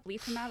fuck up.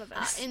 Leave him out of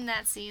this. In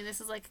that scene,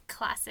 this is like a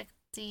classic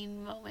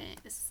Dean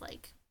moment. This is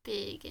like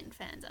big in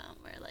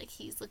fandom, where like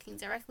he's looking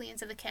directly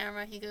into the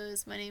camera. He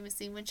goes, "My name is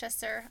Dean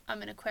Winchester.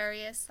 I'm an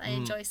Aquarius. I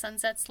enjoy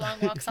sunsets, long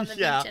walks on the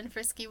beach, and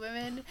frisky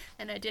women,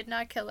 and I did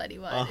not kill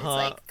anyone." It's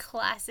like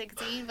classic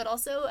Dean, but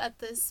also at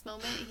this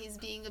moment he's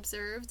being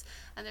observed,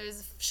 and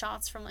there's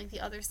shots from like the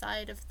other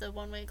side of the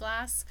one-way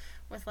glass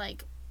with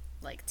like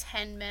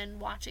 10 men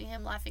watching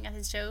him, laughing at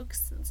his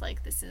jokes. It's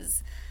like, this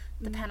is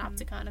the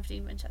panopticon of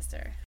Dean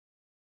Winchester.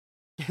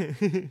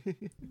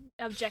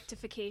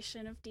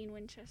 Objectification of Dean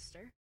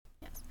Winchester.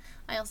 Yes.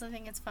 I also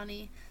think it's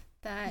funny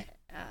that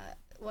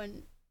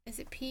when, is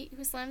it Pete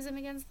who slams him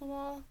against the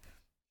wall?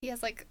 He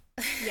has like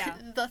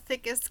the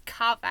thickest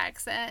cop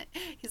accent.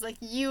 He's like,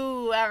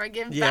 "You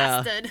arrogant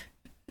bastard."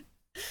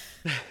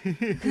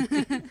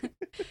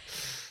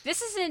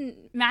 This is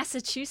in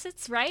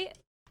Massachusetts, right?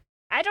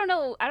 I don't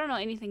know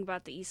anything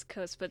about the East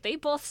Coast, but they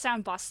both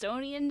sound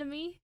Bostonian to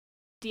me.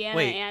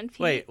 Deanna and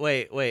Pete.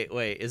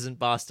 Wait. Isn't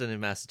Boston in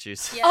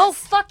Massachusetts? Yes. Oh,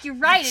 fuck, you're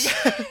right.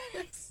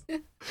 We're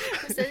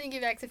sending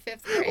you back to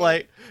 5th grade.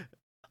 Like,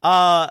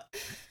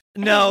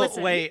 no,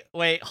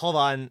 wait, hold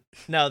on.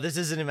 No, this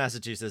isn't in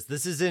Massachusetts.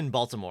 This is in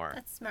Baltimore.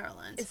 That's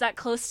Maryland. Is that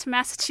close to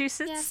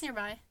Massachusetts? Yeah, it's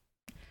nearby.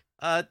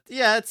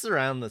 Yeah, it's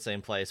around the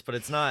same place, but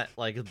it's not,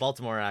 like, the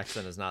Baltimore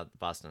accent is not the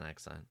Boston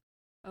accent.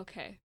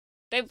 Okay.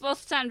 They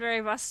both sound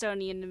very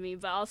Bostonian to me,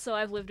 but also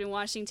I've lived in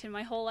Washington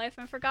my whole life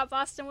and forgot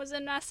Boston was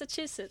in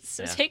Massachusetts,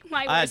 so take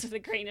my words with a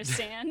grain of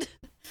sand.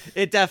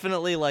 It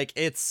definitely, like,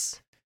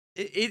 it's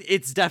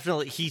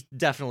definitely, he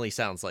definitely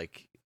sounds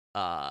like,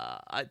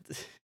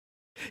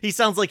 He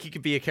sounds like he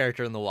could be a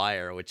character in The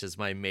Wire, which is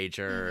my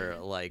major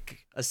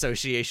like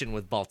association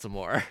with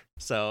Baltimore.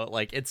 So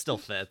like it still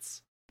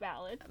fits.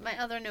 Valid. My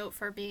other note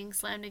for being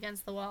slammed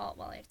against the wall,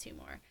 well, I have two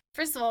more.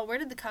 First of all, where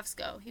did the cuffs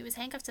go? He was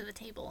handcuffed to the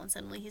table and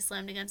suddenly he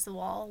slammed against the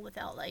wall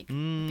without like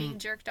being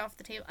jerked off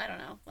the table. I don't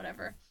know,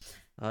 whatever.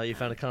 Oh, you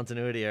found a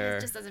continuity error.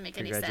 It just doesn't make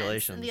any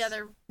sense. And the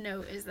other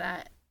note is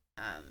that,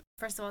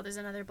 first of all, there's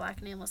another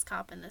black nameless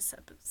cop in this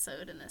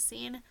episode, in this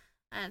scene.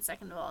 And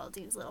second of all,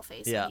 Dean's little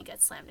face when he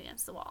gets slammed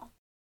against the wall.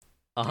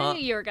 I knew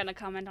you were going to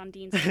comment on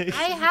Dean's face.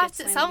 I have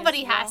to.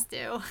 Somebody has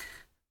to.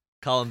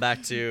 Calling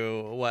back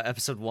to, what,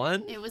 episode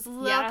 1? It was the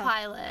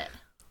pilot.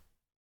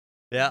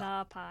 Yeah.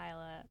 The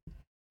pilot.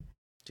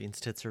 Dean's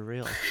tits are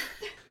real.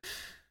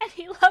 And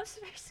he loves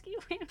risky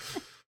women.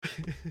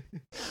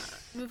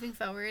 Moving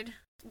forward,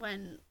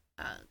 when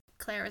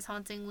Claire is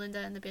haunting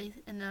Linda in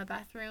the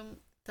bathroom,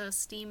 the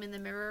steam in the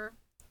mirror,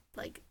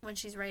 like when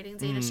she's writing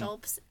Dana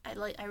Schultz,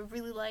 I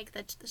really like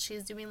that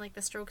she's doing like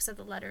the strokes of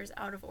the letters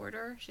out of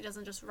order. She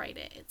doesn't just write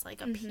it; it's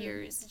like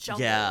appears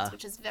jumbled,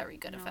 which is very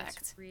good effect.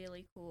 It's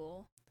really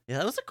cool. Yeah,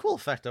 that was a cool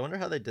effect. I wonder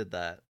how they did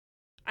that.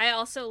 I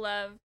also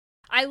love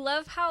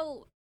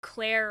how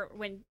Claire,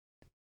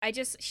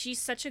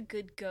 she's such a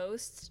good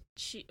ghost.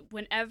 She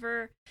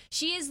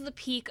is the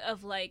peak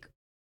of like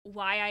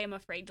why I am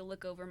afraid to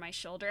look over my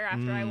shoulder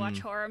after I watch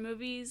horror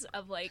movies,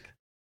 of like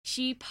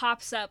she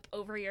pops up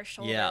over your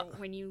shoulder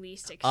when you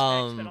least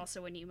expect, but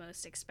also when you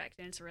most expect,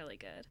 and it's really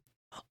good.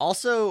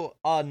 Also,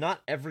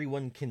 not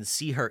everyone can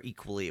see her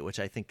equally, which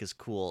I think is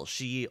cool.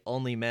 She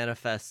only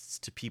manifests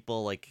to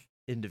people like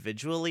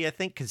individually, I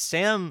think, because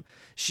Sam,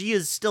 she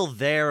is still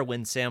there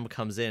when Sam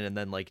comes in and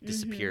then like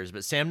disappears,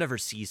 but Sam never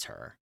sees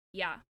her.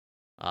 Yeah.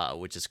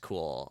 Which is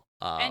cool.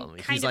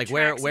 He's like,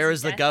 where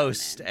is the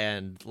ghost?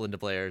 And Linda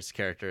Blair's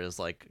character is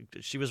like,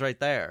 she was right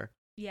there.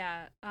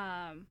 Yeah.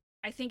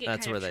 I think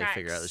that's where tracks,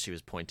 they figure out that she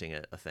was pointing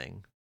at a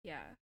thing.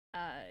 Yeah.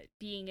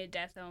 Being a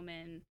death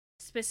omen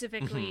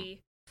specifically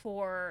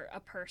for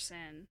a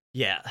person.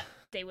 Yeah.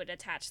 They would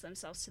attach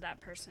themselves to that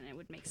person. It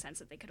would make sense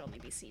that they could only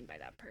be seen by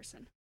that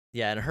person.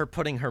 Yeah, and her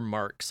putting her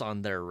marks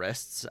on their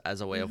wrists as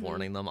a way of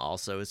warning them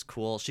also is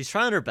cool. She's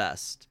trying her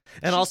best.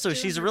 And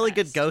she's a really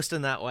good ghost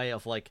in that way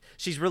of like,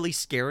 she's really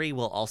scary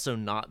while also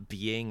not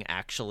being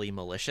actually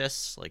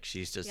malicious. Like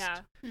she's just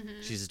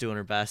she's just doing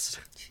her best.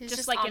 She's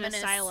just like ominous. In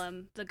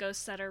Asylum, the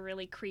ghosts that are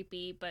really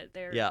creepy, but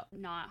they're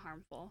not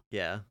harmful.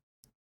 Yeah.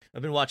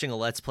 I've been watching a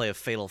Let's Play of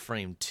Fatal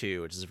Frame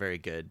 2, which is a very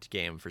good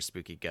game for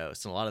spooky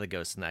ghosts. And a lot of the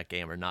ghosts in that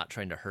game are not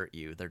trying to hurt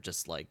you. They're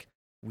just like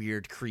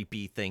weird,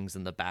 creepy things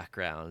in the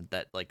background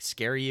that like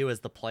scare you as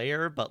the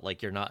player, but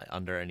like you're not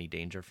under any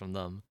danger from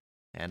them.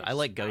 And I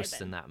like ghosts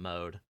in that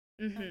mode.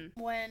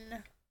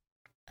 When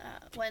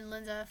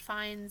Linda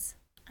finds,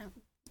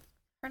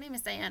 her name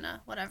is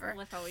Diana, whatever.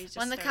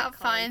 When the cop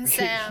finds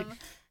Sam,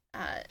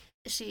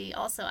 she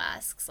also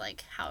asks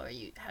like, how do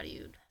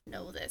you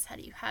know this? How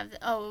do you have it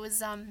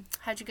was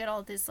how'd you get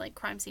all this like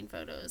crime scene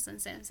photos?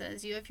 And Sam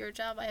says, you have your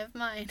job, I have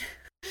mine.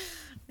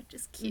 Which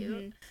is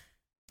cute.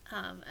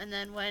 And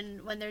then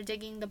when they're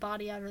digging the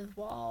body out of the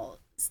wall,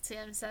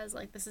 Sam says,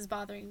 like, this is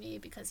bothering me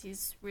because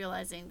he's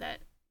realizing that,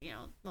 you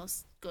know,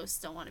 most ghosts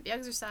don't want to be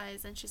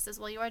exorcised. And she says,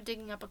 well, you are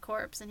digging up a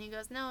corpse. And he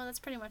goes, no, that's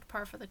pretty much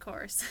par for the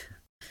course.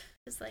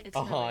 Just like,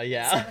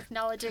 Sam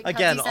acknowledging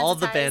again, how all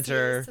the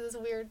banter to this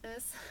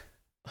weirdness.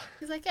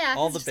 He's like, yeah,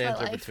 all the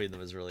banter between them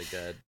is really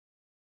good.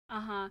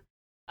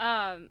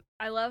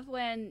 I love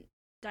when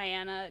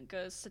Diana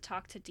goes to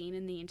talk to Dean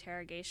in the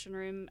interrogation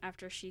room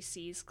after she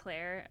sees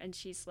Claire, and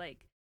she's like,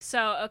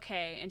 so,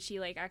 okay, and she,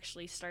 like,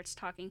 actually starts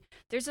talking.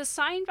 There's a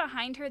sign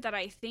behind her that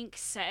I think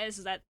says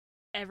that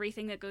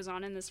everything that goes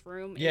on in this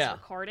room is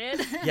recorded.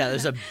 Yeah,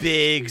 there's a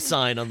big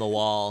sign on the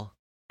wall.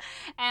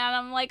 And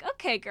I'm like,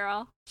 okay,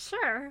 girl,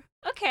 sure,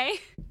 okay.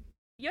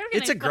 You're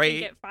gonna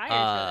get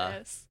fired for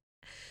this.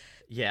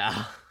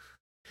 Yeah.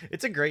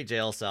 It's a great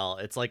jail cell.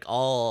 It's, like,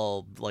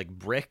 all, like,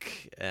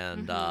 brick,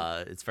 and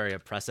it's very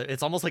oppressive.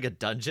 It's almost like a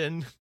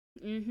dungeon.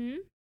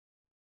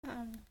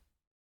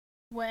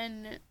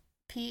 When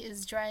Pete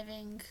is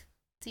driving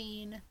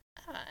Dean,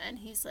 and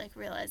he's like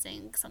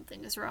realizing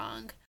something is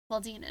wrong.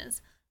 Well, Dean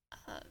is.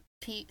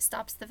 Pete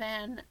stops the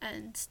van,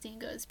 and Dean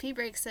goes, "Pee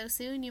breaks so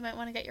soon, you might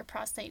want to get your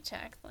prostate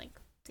checked." Like,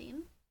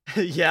 Dean?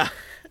 Yeah.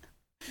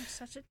 You're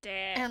such a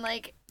dick. And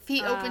like,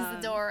 Pete opens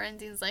the door, and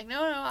Dean's like,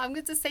 no, I'm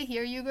good to stay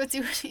here. You go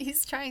do it.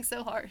 He's trying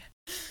so hard.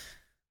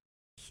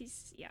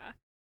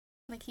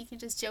 Like, he can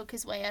just joke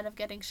his way out of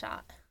getting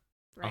shot.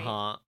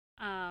 Right.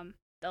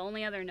 The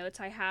only other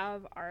notes I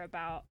have are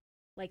about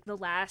like the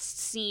last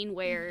scene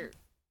where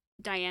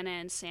Diana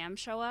and Sam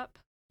show up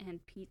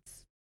and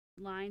Pete's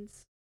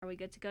lines. Are we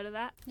good to go to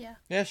that? Yeah.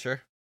 Yeah,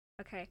 sure.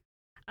 Okay.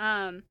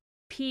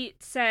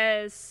 Pete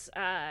says,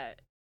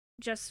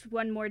 just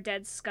one more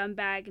dead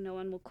scumbag, no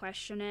one will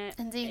question it.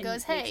 And Dean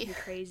goes, hey.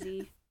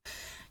 Crazy.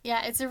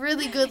 Yeah, it's a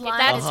really good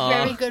line. It's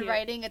very good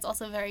writing. It's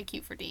also very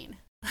cute for Dean.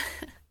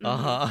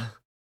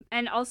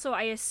 And also,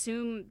 I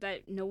assume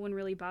that no one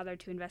really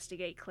bothered to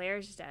investigate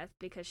Claire's death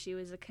because she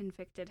was a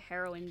convicted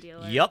heroin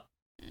dealer. Yep.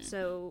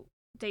 So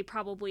they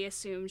probably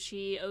assumed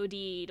she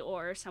OD'd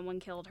or someone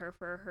killed her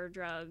for her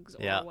drugs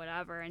or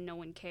whatever, and no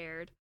one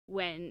cared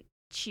when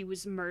she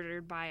was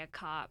murdered by a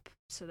cop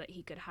so that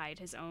he could hide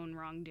his own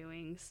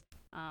wrongdoings.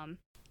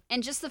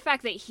 And just the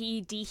fact that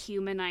he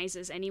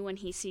dehumanizes anyone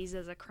he sees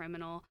as a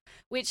criminal,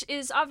 which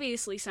is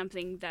obviously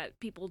something that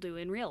people do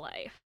in real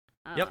life.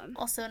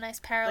 Also a nice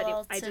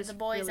parallel to The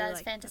Boys really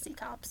as fantasy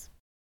cops.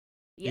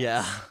 Yes.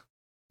 Yeah.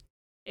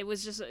 It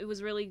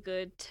was really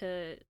good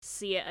to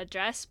see it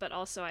addressed, but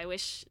also I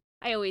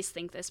always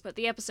think this, but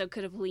the episode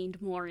could have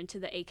leaned more into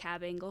the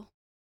ACAB angle.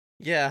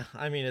 Yeah,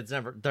 I mean, it's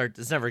never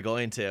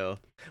going to.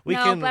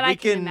 I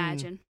can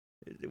imagine.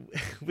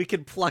 We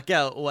can pluck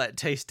out what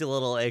tasty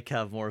little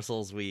ACAB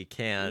morsels we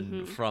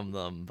can from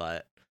them,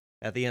 but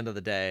at the end of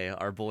the day,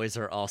 our boys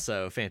are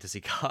also fantasy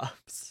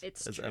cops.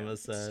 It's as true. Emma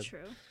said. It's true.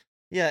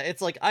 Yeah,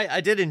 it's like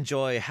I did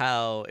enjoy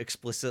how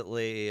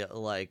explicitly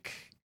like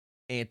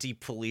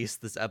anti-police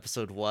this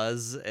episode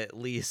was, at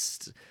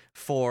least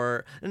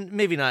for, and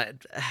maybe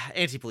not,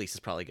 anti-police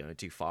is probably going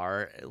too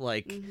far,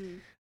 like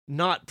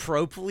not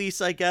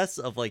pro-police, I guess,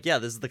 of like, yeah,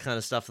 this is the kind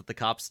of stuff that the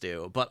cops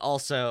do, but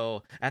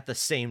also at the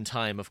same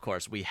time, of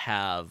course, we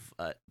have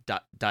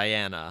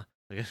Diana,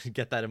 I gotta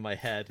get that in my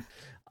head,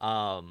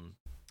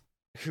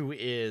 who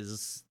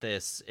is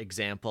this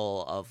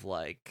example of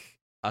like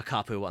a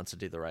cop who wants to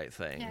do the right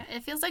thing. Yeah,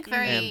 it feels like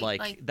very and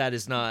like that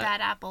is not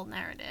bad apple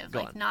narrative.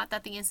 Like not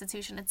that the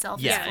institution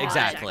itself is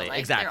exactly, like,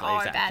 exactly. There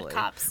are bad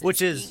cops,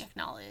 which is being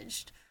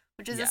acknowledged,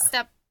 which is a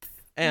step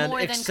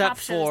more than cop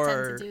shows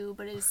tend to do,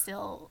 but is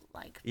still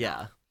like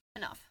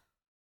enough.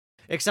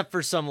 Except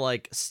for some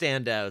like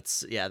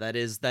standouts,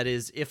 that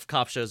is if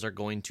cop shows are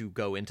going to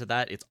go into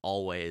that, it's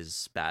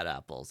always bad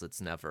apples. It's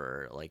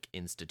never like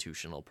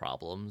institutional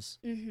problems.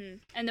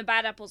 And the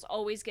bad apples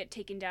always get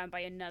taken down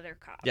by another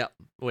cop. Yep,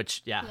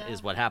 which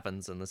is what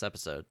happens in this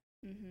episode.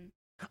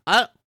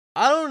 I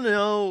don't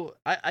know.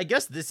 I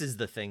guess this is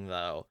the thing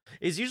though.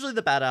 Is usually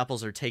the bad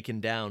apples are taken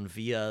down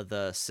via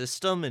the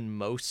system in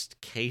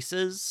most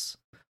cases.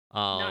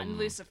 Not in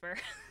Lucifer.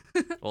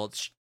 Well,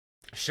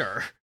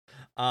 sure.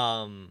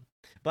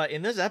 But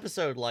in this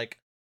episode, like,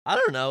 I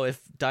don't know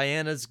if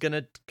Diana's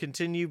gonna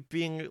continue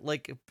being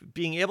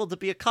able to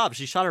be a cop.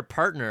 She shot her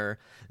partner.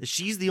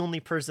 She's the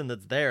only person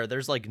that's there.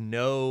 There's like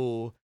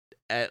no,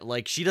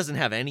 she doesn't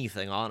have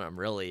anything on him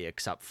really,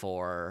 except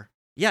for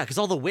because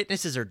all the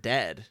witnesses are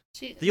dead.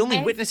 The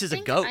only witness is a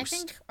ghost. I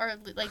think, or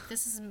like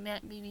this is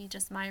maybe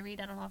just my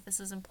read. I don't know if this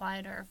is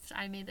implied or if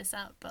I made this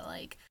up, but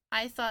like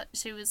I thought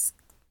she was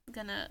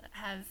gonna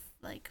have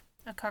like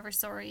a cover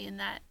story in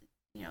that,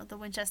 you know, the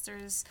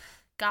Winchesters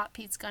got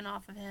Pete's gun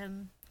off of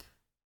him,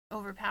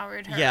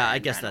 overpowered her. Yeah, I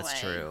guess that's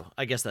true.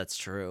 I guess that's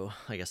true.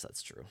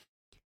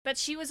 But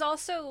she was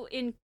also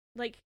in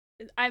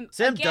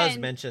Sam does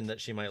mention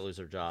that she might lose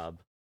her job.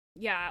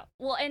 Yeah,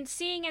 well, and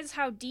seeing as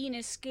how Dean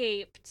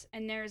escaped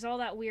and there's all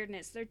that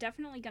weirdness, they're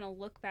definitely gonna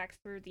look back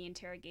through the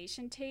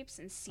interrogation tapes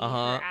and see her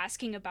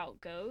asking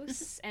about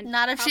ghosts. And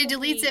not if she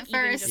deletes it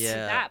first.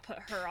 That put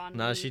her on.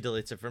 Not if she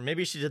deletes it first.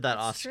 Maybe she did that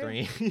off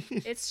screen.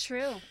 It's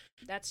true.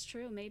 That's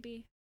true.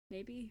 Maybe.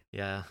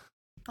 Yeah.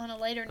 On a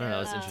lighter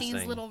note,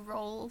 Dean's little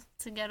roll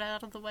to get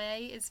out of the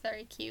way is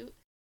very cute.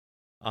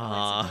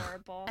 That's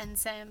adorable. And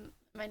Sam,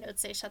 my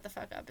notes say, "Shut the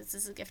fuck up. This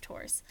is a gift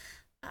horse."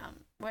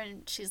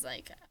 When she's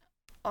like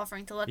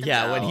offering to let them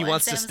go, when he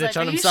wants Sam's to snitch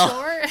like, on himself.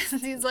 Are you sure?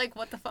 He's like,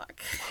 "What the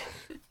fuck?"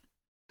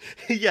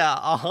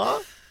 Yeah.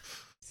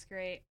 It's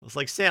great. It's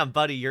like, Sam,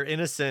 buddy, you're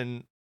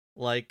innocent.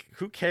 Like,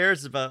 who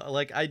cares about?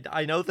 Like,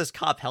 I know this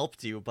cop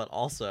helped you, but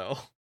also,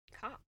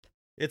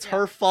 it's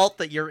her fault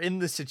that you're in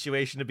this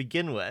situation to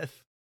begin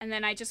with. And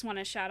then I just want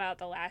to shout out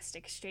the last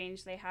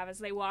exchange they have as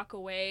they walk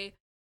away.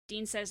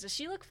 Dean says, "Does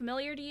she look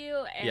familiar to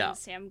you?" And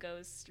Sam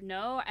goes,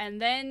 "No."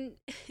 And then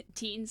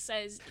Dean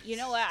says, "You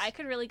know what? I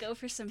could really go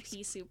for some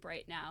pea soup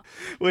right now."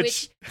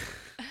 Which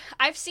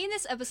I've seen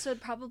this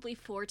episode probably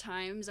 4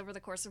 times over the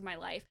course of my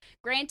life.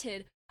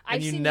 Granted,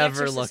 I've seen never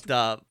The Exorcist. Looked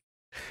up.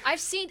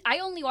 I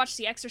only watched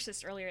The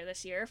Exorcist earlier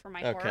this year for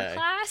my horror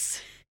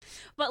class.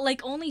 But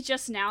like only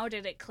just now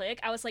did it click.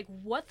 I was like,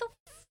 what the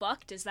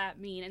fuck does that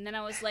mean? And then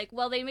I was like,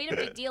 well, they made a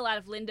big deal out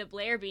of Linda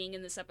Blair being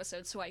in this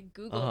episode, so I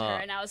Googled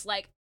her and I was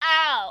like,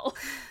 ow!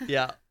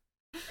 Yeah.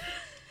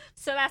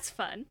 So that's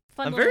fun.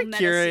 I'm very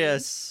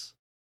curious.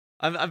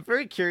 I'm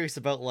very curious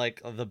about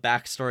like the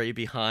backstory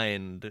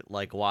behind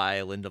like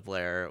why Linda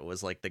Blair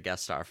was like the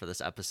guest star for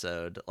this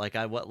episode. Like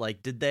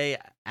did they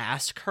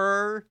ask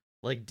her?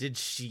 Like, did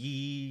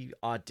she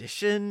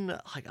audition?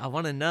 Like, I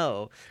want to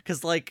know.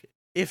 Because, like,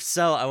 if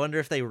so, I wonder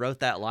if they wrote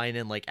that line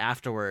in, like,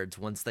 afterwards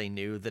once they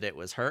knew that it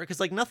was her. Because,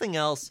 like, nothing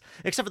else,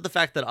 except for the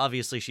fact that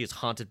obviously she is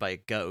haunted by a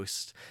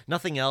ghost,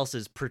 nothing else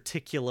is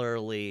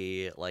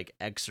particularly, like,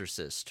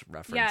 Exorcist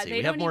referencing. Yeah,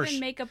 they don't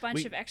even make a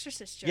bunch of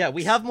Exorcist jokes. Yeah,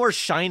 we have more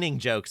Shining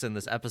jokes in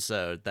this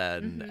episode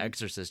than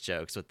Exorcist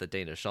jokes, with the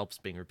Dana Schultz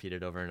being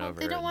repeated over and over.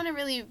 They don't want to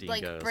really,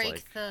 like,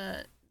 break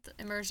the the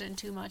immersion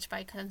too much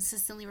by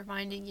consistently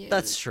reminding you.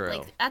 That's true.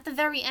 Like, at the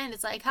very end,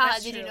 it's like,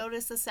 did you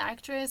notice this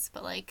actress?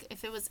 But, like,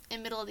 if it was in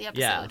the middle of the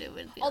episode, it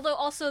would be Although,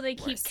 also, they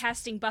worse. keep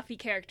casting Buffy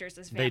characters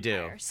as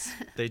vampires.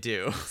 They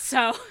do.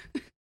 So.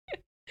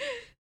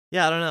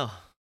 Yeah, I don't know.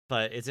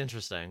 But it's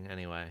interesting,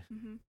 anyway.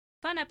 Mm-hmm.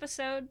 Fun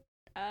episode,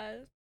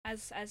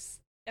 as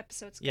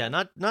episodes go. Yeah,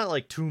 not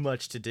like too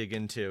much to dig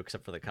into,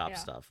 except for the cop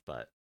stuff,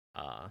 but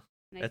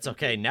it's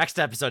okay. Next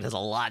episode has a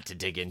lot to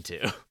dig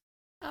into.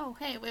 Oh,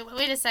 hey,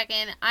 wait a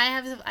second. I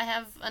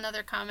have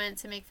another comment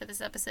to make for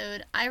this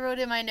episode. I wrote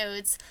in my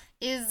notes,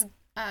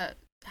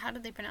 how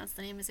did they pronounce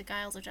the name? Is it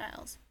Giles or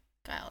Giles?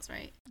 Giles,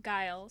 right?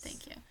 Giles.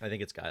 Thank you. I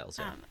think it's Giles,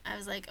 yeah. I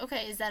was like,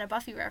 okay, is that a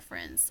Buffy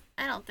reference?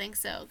 I don't think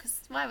so,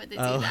 because why would they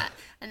do that?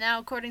 And now,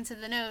 according to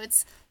the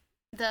notes,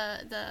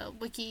 the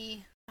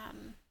wiki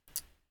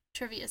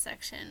trivia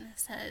section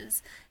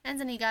says,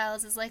 Anthony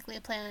Giles is likely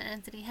a play on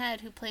Anthony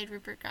Head, who played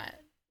Rupert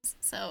Giles.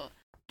 So,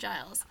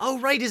 Giles. Oh,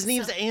 right, his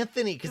name's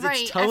Anthony, because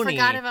it's Tony.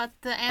 I forgot about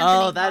the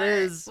Anthony that part,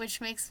 is...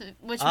 which makes it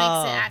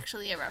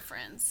actually a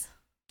reference.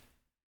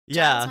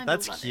 Yeah,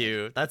 that's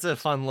cute. That's a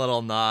fun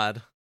little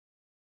nod.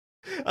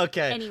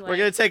 Okay, anyway. We're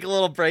going to take a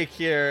little break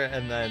here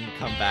and then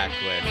come back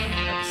with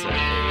episode 8.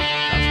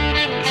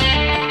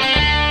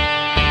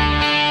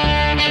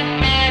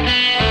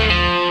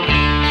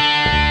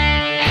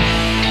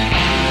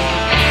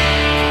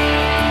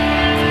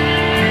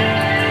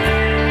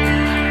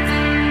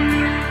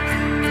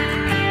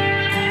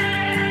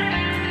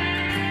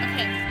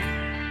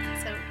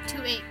 So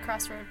 2-8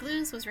 Crossroad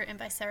Blues was written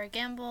by Sarah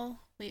Gamble.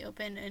 We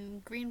open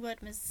in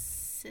Greenwood,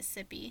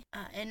 Mississippi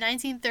in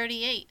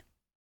 1938.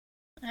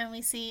 And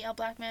we see a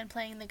black man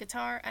playing the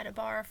guitar at a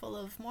bar full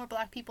of more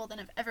black people than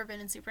have ever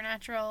been in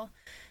Supernatural.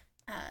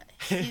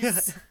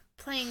 He's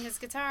playing his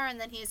guitar, and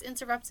then he is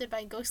interrupted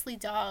by ghostly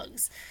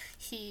dogs.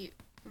 He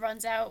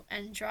runs out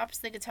and drops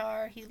the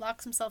guitar. He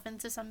locks himself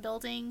into some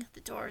building. The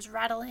door is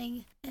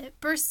rattling. It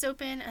bursts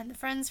open, and the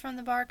friends from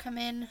the bar come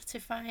in to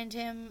find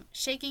him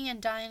shaking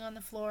and dying on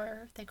the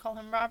floor. They call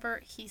him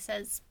Robert. He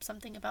says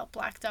something about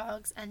black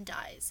dogs and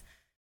dies.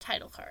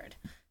 Title card.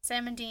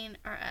 Sam and Dean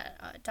are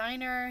at a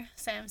diner.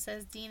 Sam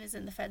says Dean is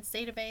in the Fed's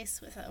database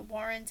with a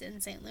warrant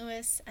in St.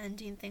 Louis, and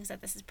Dean thinks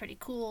that this is pretty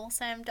cool.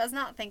 Sam does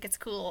not think it's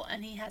cool,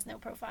 and he has no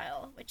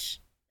profile,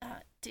 which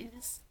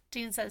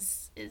Dean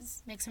says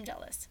makes him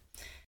jealous.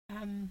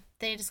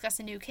 They discuss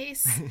a new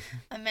case.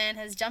 A man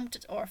has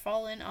jumped or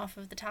fallen off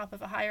of the top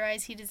of a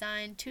high-rise he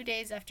designed 2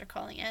 days after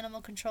calling animal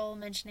control,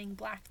 mentioning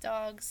black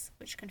dogs,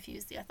 which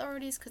confused the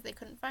authorities because they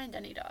couldn't find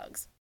any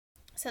dogs.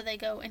 So they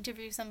go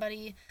interview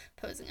somebody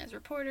posing as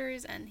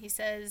reporters, and he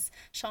says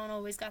Sean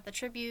always got the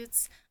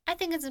tributes. I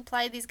think it's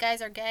implied these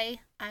guys are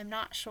gay. I'm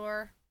not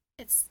sure.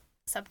 It's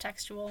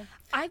subtextual.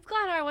 I'm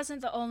glad I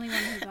wasn't the only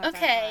one who got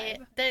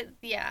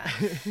that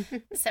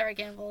vibe. Sarah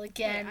Gamble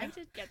again. Yeah, I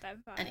did get that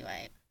vibe.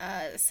 Anyway,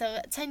 so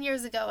 10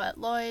 years ago at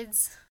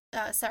Lloyd's,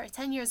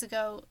 10 years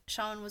ago,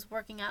 Sean was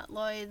working at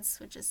Lloyd's,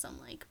 which is some,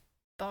 like,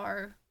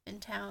 bar in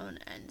town,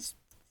 and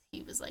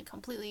he was, like,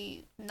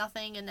 completely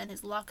nothing, and then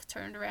his luck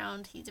turned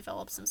around. He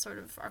developed some sort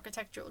of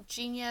architectural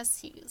genius.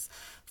 He was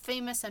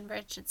famous and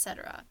rich,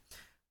 etc.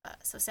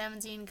 So Sam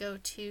and Dean go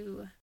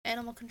to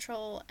animal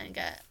control and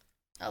get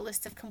a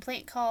list of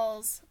complaint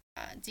calls.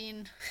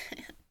 Dean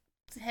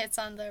hits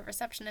on the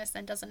receptionist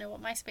and doesn't know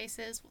what MySpace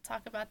is. We'll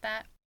talk about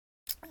that.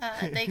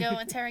 They go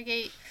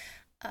interrogate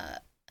a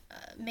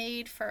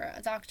maid for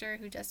a doctor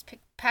who just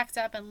packed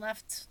up and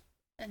left,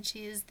 and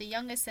she is the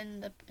youngest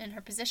in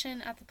her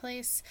position at the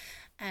place,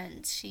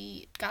 and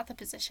she got the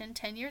position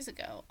 10 years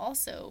ago,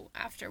 also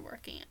after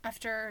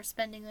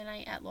spending the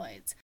night at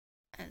Lloyd's.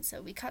 And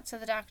so we cut to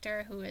the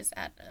doctor, who is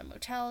at a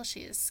motel. She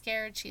is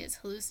scared. She is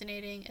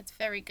hallucinating. It's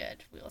very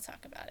good. We will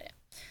talk about it.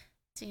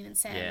 Dean and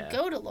Sam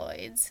go to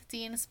Lloyd's.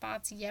 Dean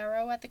spots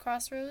Yarrow at the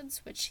crossroads,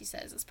 which she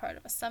says is part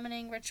of a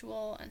summoning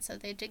ritual, and so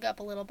they dig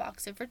up a little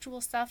box of ritual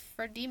stuff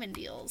for demon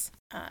deals.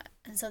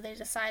 And so they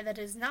decide that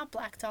it is not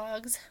black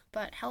dogs,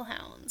 but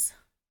hellhounds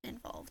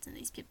involved in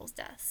these people's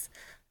deaths.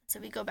 So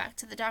we go back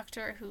to the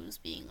doctor, who's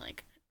being,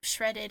 like,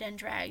 shredded and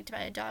dragged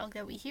by a dog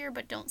that we hear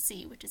but don't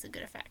see, which is a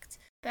good effect.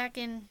 Back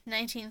in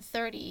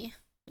 1930,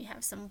 we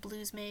have some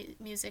blues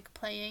music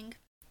playing.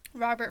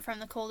 Robert from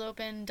the cold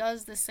open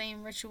does the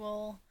same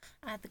ritual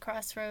at the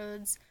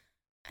crossroads,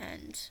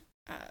 and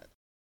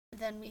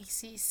then we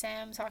see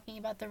Sam talking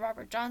about the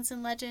Robert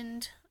Johnson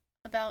legend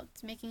about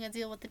making a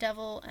deal with the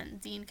devil,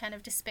 and Dean kind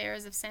of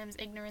despairs of Sam's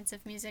ignorance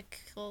of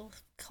musical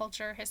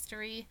culture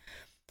history.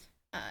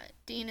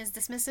 Dean is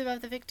dismissive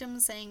of the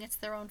victims, saying it's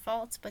their own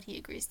fault, but he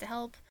agrees to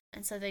help.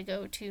 And so they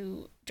go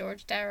to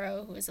George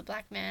Darrow, who is a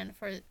black man,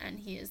 and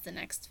he is the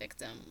next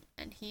victim.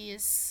 And he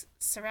is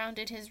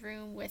surrounded his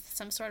room with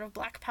some sort of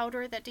black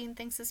powder that Dean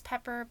thinks is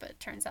pepper, but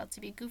turns out to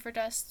be gopher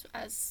dust,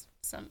 as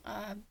some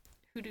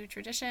hoodoo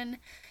tradition.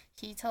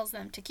 He tells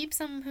them to keep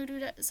some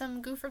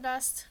gopher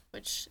dust,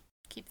 which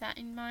keep that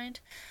in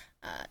mind.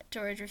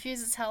 George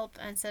refuses help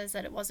and says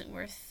that it wasn't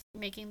worth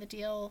making the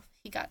deal.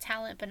 He got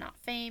talent but not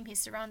fame.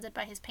 He's surrounded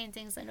by his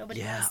paintings that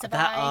nobody wants to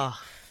buy.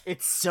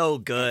 It's so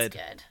good.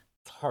 It's good.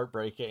 It's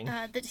heartbreaking.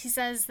 That he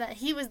says that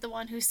he was the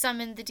one who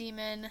summoned the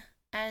demon,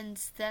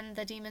 and then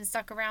the demon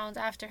stuck around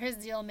after his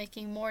deal,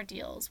 making more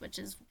deals, which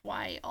is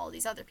why all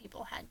these other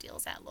people had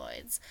deals at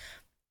Lloyd's.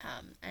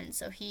 And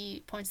so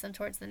he points them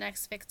towards the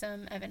next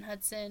victim, Evan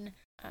Hudson.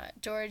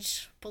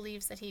 George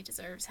believes that he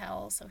deserves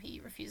hell, so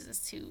he refuses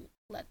to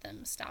let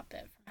them stop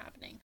it from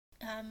happening.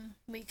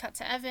 We cut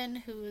to Evan,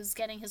 who's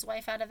getting his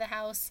wife out of the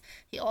house.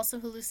 He also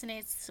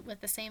hallucinates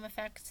with the same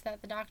effect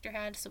that the doctor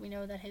had, so we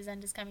know that his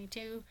end is coming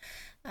too.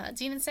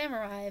 Dean and Sam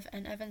arrive,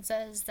 and Evan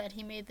says that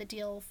he made the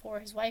deal for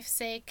his wife's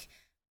sake,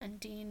 and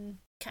Dean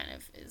kind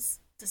of is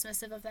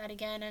dismissive of that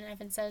again, and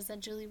Evan says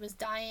that Julie was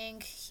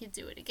dying, he'd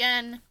do it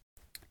again.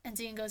 And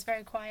Dean goes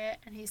very quiet,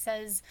 and he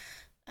says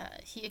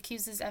he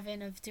accuses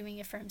Evan of doing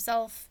it for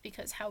himself,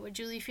 because how would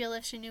Julie feel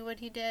if she knew what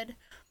he did?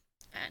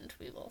 And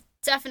we will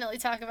definitely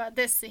talk about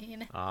this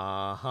scene.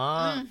 Uh-huh.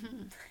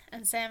 Mm-hmm.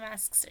 And Sam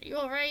asks, "Are you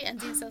all right?" And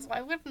Dean says,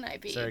 "Why wouldn't I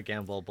be?" Sarah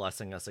Gamble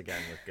blessing us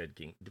again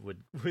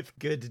with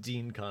good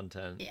Dean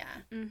content. Yeah.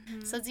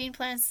 Mm-hmm. So Dean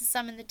plans to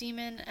summon the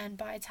demon and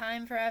buy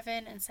time for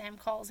Evan, and Sam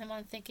calls him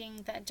on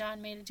thinking that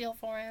John made a deal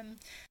for him.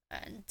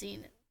 And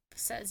Dean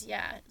says,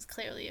 yeah,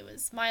 clearly it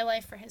was my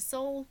life for his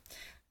soul.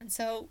 And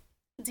so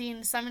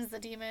Dean summons the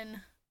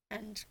demon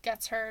and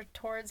gets her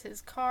towards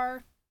his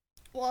car,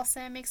 while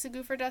Sam makes a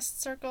Goofer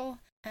Dust circle,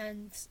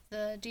 and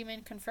the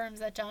demon confirms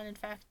that John, in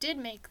fact, did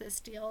make this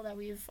deal that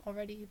we've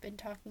already been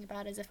talking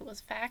about as if it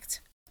was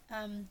fact.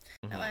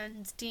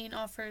 And Dean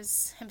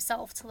offers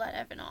himself to let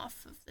Evan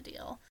off of the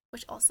deal,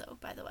 which also,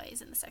 by the way,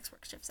 is in the sex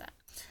work shift set.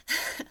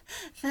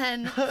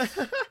 Then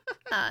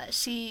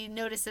she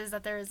notices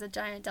that there is a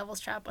giant devil's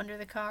trap under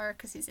the car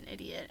because he's an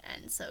idiot,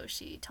 and so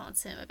she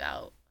taunts him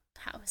about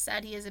how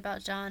sad he is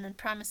about John and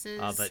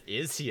promises but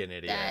is he an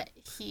idiot?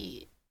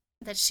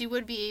 that she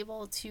would be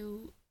able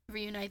to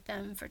reunite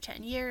them for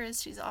 10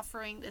 years. She's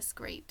offering this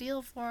great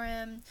deal for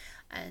him,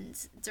 and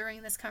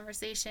during this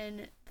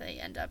conversation they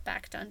end up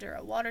backed under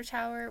a water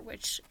tower,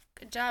 which,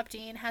 good job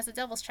Dean, has a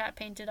devil's trap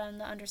painted on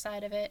the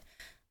underside of it,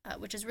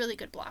 which is really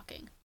good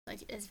blocking.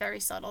 Like, it's very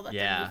subtle that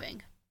they're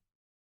moving.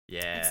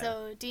 Yeah. And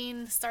so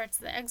Dean starts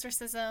the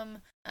exorcism.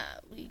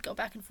 We go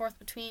back and forth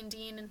between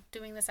Dean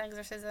doing this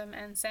exorcism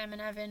and Sam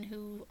and Evan,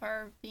 who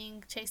are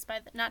being chased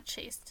by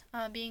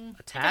being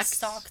attacked,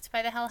 stalked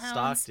by the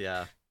hellhounds. Stalked,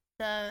 yeah.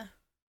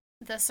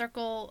 The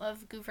circle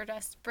of Goofer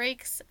Dust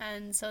breaks,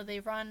 and so they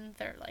run.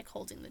 They're like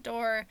holding the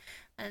door,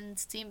 and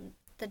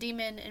the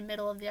demon in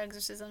middle of the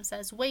exorcism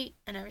says wait,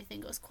 and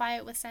everything goes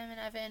quiet with Sam and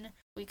Evan.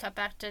 We cut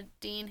back to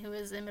Dean, who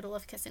is in the middle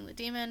of kissing the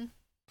demon,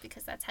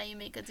 because that's how you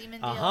make a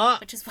demon deal,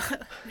 which is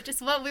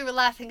what we were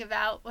laughing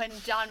about when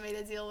John made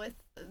a deal with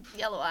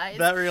Yellow Eyes.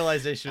 That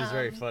realization was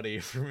very funny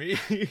for me.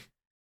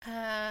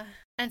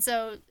 And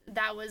so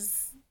that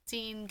was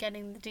Dean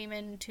getting the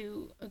demon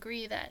to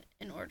agree that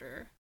in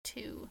order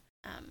to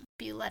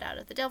be let out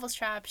of the devil's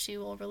trap, she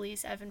will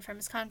release Evan from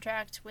his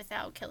contract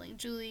without killing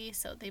Julie,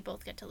 so they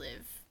both get to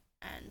live.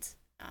 And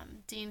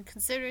Dean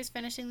considers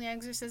finishing the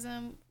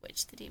exorcism,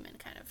 which the demon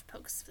kind of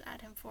pokes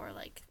at him for,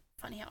 like,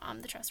 funny how I'm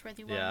the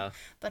trustworthy one. Yeah.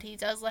 But he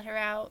does let her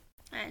out,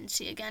 and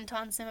she again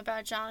taunts him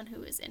about John,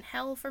 who is in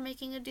hell for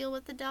making a deal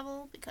with the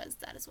devil, because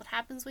that is what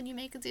happens when you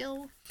make a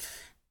deal.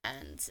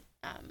 And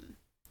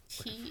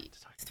he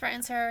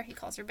threatens her, he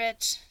calls her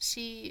bitch,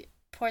 she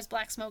pours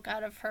black smoke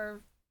out of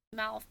her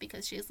mouth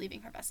because she is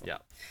leaving her vessel. Yeah.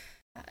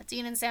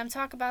 Dean and Sam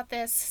talk about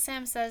this.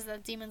 Sam says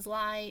that demons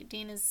lie.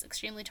 Dean is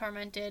extremely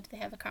tormented. They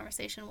have a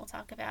conversation we'll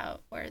talk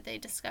about where they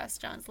discuss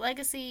John's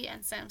legacy,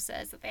 and Sam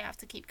says that they have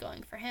to keep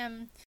going for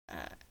him.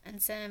 And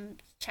Sam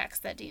checks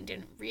that Dean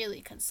didn't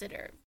really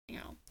consider,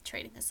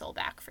 trading his soul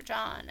back for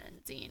John,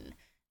 and Dean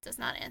does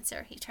not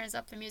answer. He turns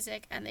up the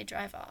music, and they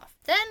drive off.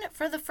 Then,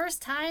 for the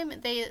first time,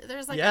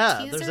 there's like a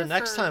teaser there's a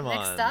next time on.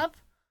 Next Up,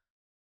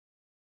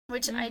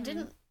 which I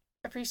didn't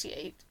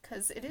appreciate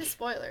because it is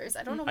spoilers.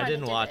 I don't know why I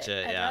didn't watch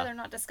it. I'd rather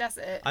not discuss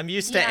it. I'm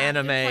used to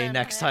anime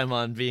next time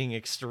on being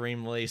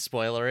extremely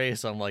spoilery,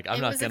 so I'm like, I'm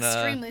not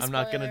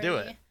gonna do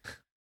it.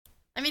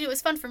 I mean, it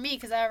was fun for me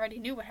because I already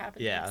knew what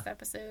happened in the next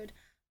episode,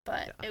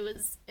 but it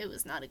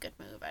was not a good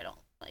move. I don't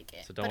like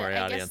it. So don't worry,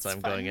 audience.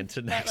 I'm going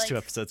into next two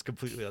episodes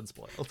completely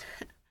unspoiled.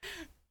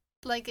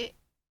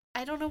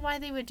 I don't know why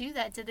they would do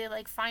that. Did they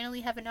finally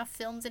have enough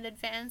films in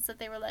advance that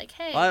they were like,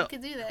 hey, we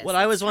could do this? What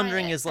I was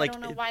wondering is I don't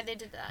know why they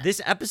did that.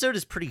 This episode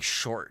is pretty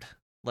short,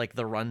 like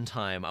the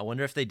runtime. I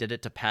wonder if they did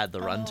it to pad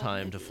the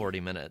runtime to 40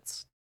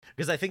 minutes.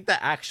 Because I think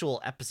the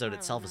actual episode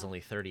itself is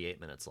only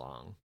 38 minutes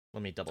long.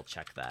 Let me double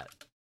check that.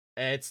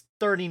 It's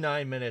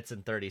 39 minutes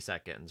and 30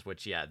 seconds,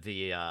 which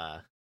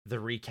the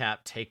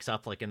recap takes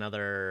up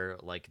another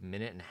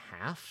minute and a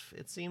half,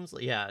 it seems.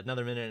 Yeah,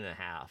 another minute and a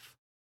half.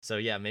 So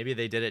yeah, maybe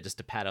they did it just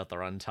to pad out the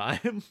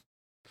runtime.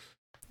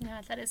 Yeah,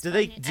 that is. Do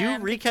they do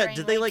recap?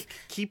 Did they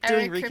keep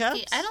doing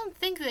recaps? I don't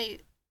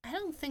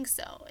think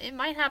so. It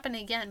might happen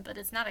again, but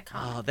it's not a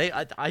common.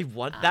 Oh, I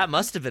want that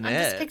must have been I'm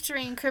just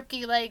picturing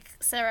Kripke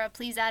Sarah,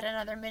 please add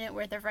another minute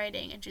worth of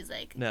writing, and she's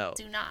like, no,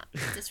 do not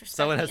disrespect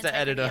someone has to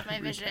edit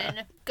my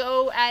vision.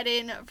 Go add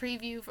in a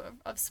preview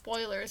of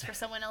spoilers for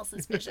someone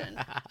else's vision.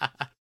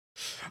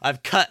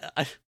 I've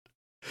cut.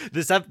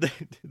 This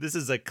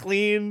is a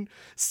clean,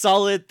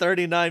 solid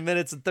 39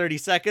 minutes and 30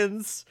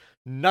 seconds.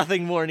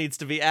 Nothing more needs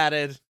to be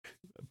added.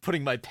 I'm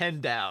putting my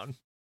pen down.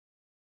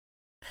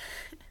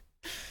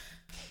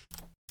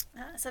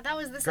 So that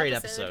was this Great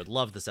episode.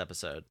 Love this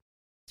episode.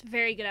 It's a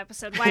very good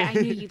episode. Why I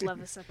knew you'd love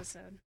this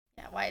episode.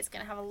 Yeah, Wyatt's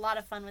going to have a lot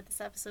of fun with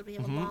this episode. We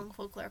have a long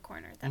folklore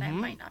corner that I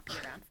might not be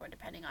around for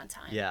depending on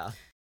time. Yeah.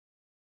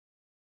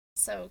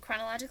 So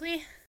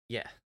chronologically?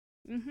 Yeah.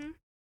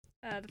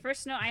 The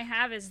first note I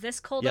have is this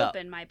cold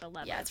open, my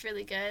beloved. Yeah, it's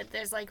really good.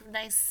 There's like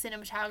nice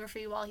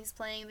cinematography while he's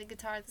playing the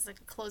guitar. There's like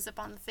a close up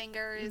on the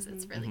fingers.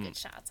 It's really good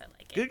shots. I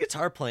like it. Good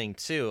guitar playing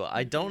too.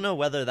 I don't know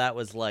whether that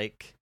was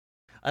like,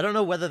 I don't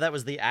know whether that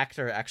was the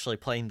actor actually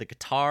playing the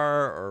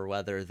guitar or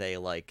whether they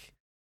like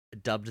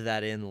dubbed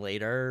that in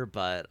later.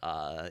 But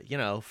you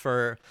know,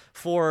 for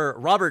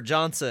Robert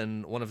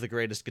Johnson, one of the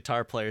greatest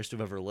guitar players to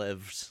have ever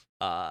lived,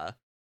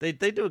 they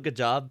do a good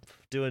job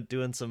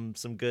doing some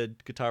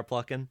good guitar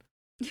plucking.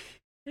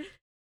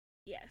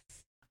 Yes.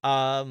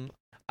 I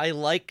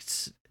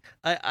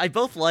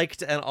both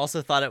liked and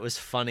also thought it was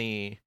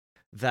funny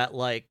that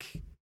like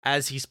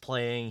as he's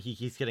playing,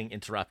 he's getting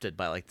interrupted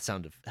by like the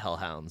sound of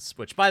Hellhounds,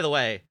 which by the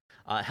way,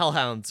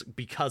 Hellhounds,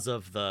 because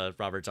of the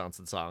Robert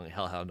Johnson song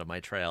Hellhound on My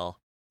Trail,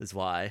 is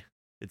why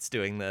it's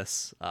doing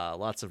this.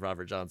 Lots of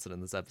Robert Johnson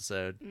in this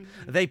episode.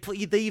 They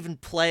even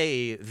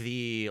play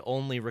the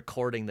only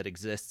recording that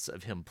exists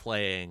of him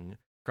playing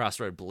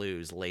Crossroad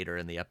Blues later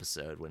in the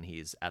episode when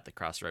he's at the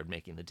crossroad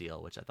making the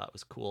deal, which I thought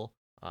was cool.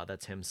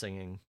 That's him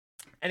singing.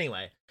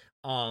 Anyway,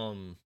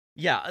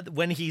 yeah,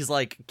 when he's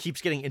like keeps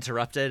getting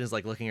interrupted, is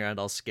like looking around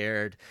all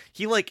scared.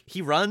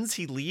 He runs,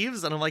 he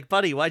leaves, and I'm like,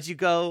 buddy, why'd you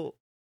go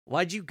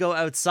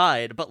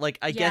outside? But like,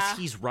 I guess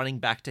he's running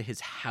back to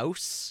his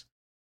house,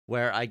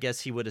 where I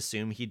guess he would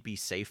assume he'd be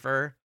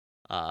safer.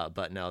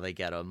 But no, they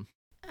get him.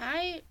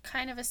 I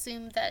kind of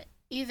assumed that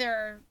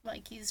either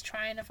like he's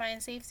trying to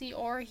find safety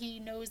or he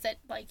knows that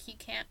like he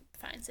can't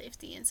find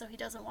safety, and so he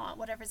doesn't want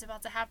whatever's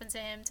about to happen to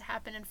him to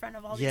happen in front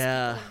of all these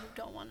people who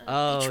don't want to be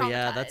traumatized.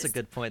 Yeah, that's a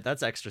good point.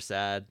 That's extra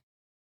sad.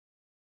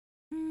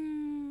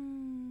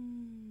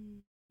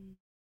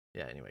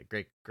 Yeah, anyway,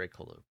 great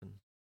cold open.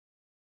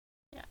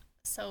 Yeah,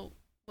 so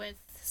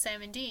with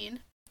Sam and Dean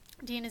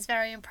is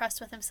very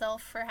impressed with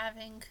himself for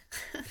having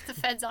the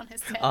feds on his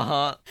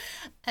tail.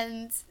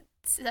 And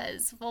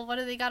says, well, what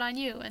do they got on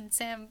you? And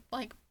Sam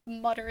like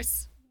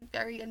mutters,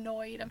 very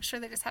annoyed. I'm sure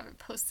they just haven't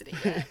posted it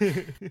yet.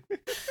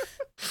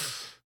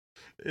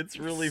 It's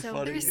really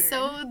funny. They're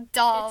so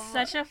dumb. It's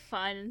such a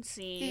fun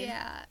scene.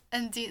 Yeah.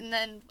 And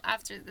then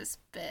after this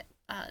bit,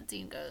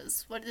 Dean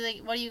goes, what do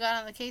you got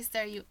on the case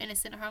there, you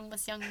innocent,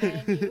 harmless young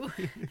man, you?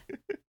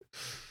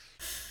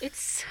 It's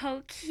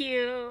so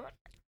cute.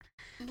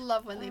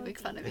 Love when they make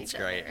fun of each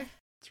other. It's great.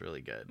 It's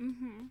really good.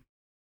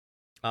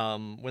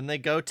 When they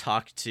go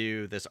talk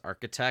to this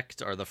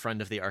architect, or the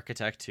friend of the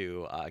architect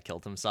who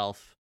killed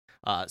himself,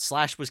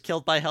 Slash was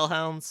killed by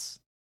Hellhounds.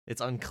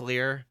 It's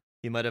unclear.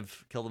 He might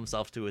have killed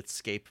himself to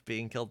escape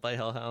being killed by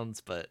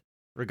Hellhounds, but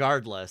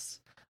regardless,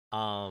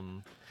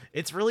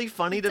 it's really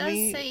funny to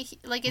me.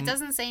 It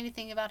doesn't say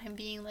anything about him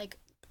being like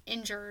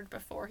injured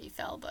before he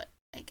fell, but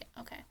like,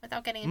 okay,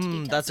 without getting into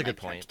details. That's a good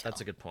point.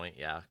 That's a good point.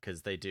 Yeah,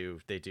 because they do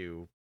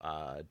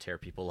tear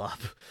people up.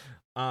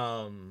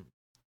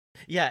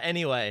 Yeah,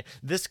 anyway,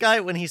 this guy,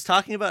 when he's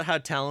talking about how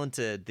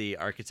talented the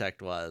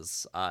architect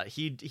was,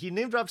 he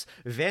name drops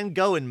Van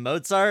Gogh and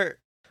Mozart,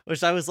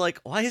 which I was like,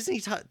 why isn't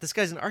he this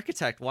guy's an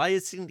architect? Why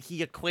isn't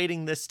he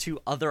equating this to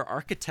other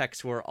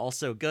architects who are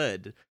also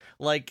good?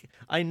 Like,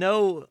 I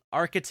know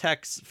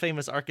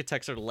famous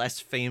architects are less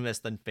famous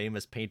than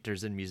famous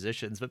painters and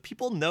musicians, but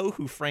people know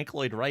who Frank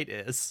Lloyd Wright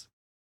is.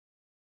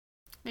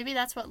 Maybe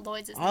that's what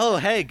Lloyd's is. Oh,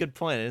 hey, good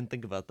point. I didn't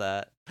think about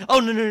that. Oh,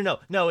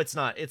 no, it's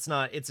not. It's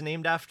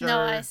named after... No,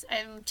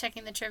 I'm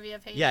checking the trivia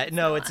page. Yeah,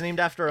 it's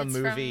named after a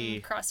movie.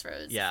 From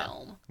Crossroads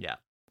film. Yeah,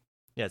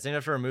 it's named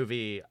after a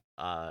movie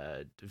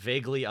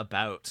vaguely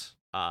about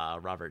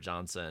Robert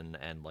Johnson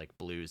and like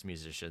blues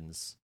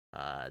musicians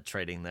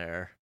trading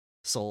their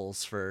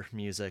souls for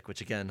music, which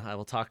again, I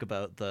will talk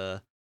about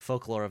the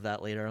folklore of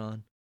that later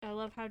on. I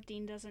love how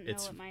Dean doesn't know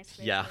what MySpace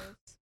is.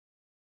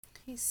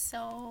 He's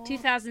so...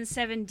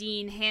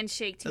 2017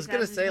 handshake. I was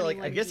gonna say,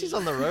 like, I guess he's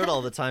on the road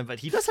all the time, but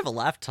he does have a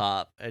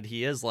laptop, and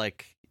he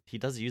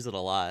does use it a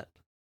lot.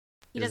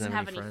 He doesn't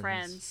have any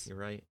friends. You're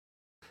right.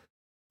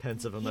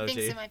 Pensive emoji. He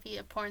thinks it might be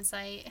a porn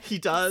site. He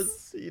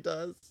does.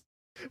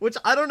 Which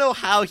I don't know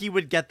how he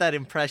would get that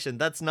impression.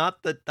 That's not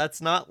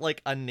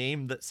like a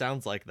name that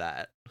sounds like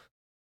that.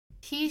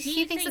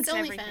 He thinks it's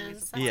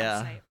OnlyFans.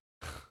 Yeah.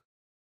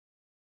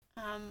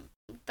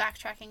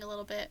 Backtracking a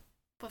little bit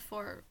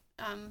before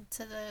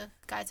to the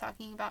guy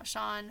talking about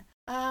Sean.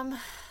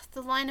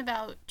 The line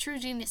about true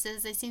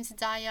geniuses, they seem to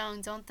die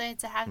young, don't they?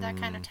 To have that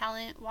kind of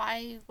talent,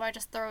 why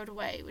just throw it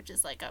away? Which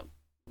is like a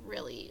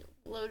really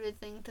loaded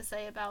thing to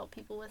say about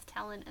people with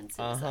talent and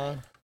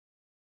suicide.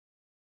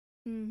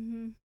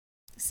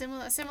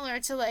 Similar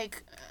to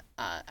like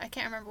I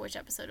can't remember which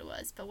episode it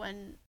was, but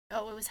when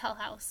it was Hell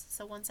House,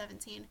 so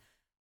 117,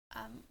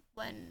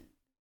 when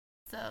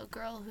the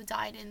girl who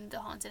died in the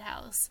haunted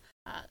house,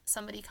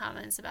 somebody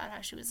comments about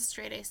how she was a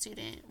straight A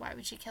student. Why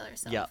would she kill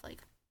herself? Yeah.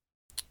 Like,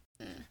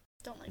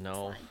 don't like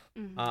No. this line.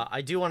 Mm-hmm.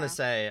 I do want to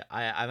say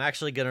I'm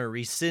actually gonna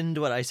rescind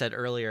what I said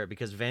earlier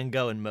because Van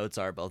Gogh and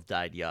Mozart both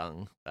died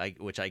young,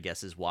 which I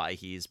guess is why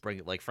he's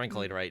bringing, like, Frank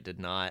Lloyd Wright did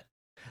not.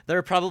 There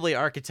are probably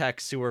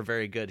architects who were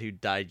very good who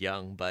died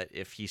young, but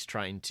if he's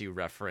trying to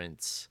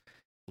reference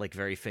like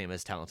very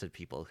famous, talented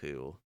people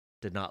who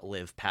did not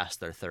live past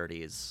their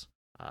 30s,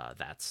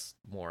 that's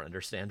more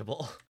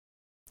understandable.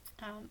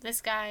 This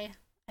guy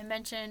I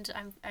mentioned,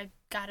 I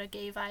got a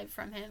gay vibe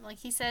from him. Like,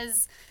 he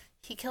says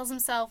he kills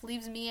himself,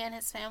 leaves me and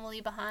his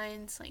family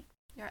behind. Like,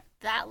 you're at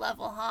that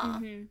level, huh?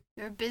 Mm-hmm.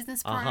 You're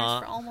business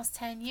partners for almost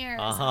 10 years.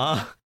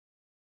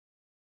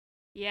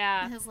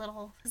 Yeah. His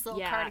little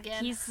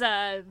cardigan. He's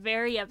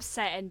very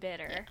upset and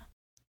bitter. Yeah.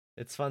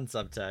 It's fun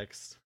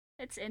subtext.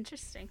 It's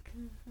interesting.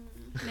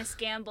 Mm-hmm. Miss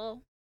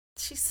Gamble.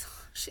 She's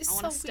I so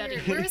wanna study.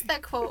 weird. Where is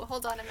that quote?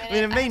 Hold on a minute. I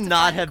mean, it may have to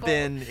not find the have quote.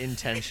 been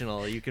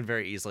intentional. You can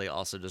very easily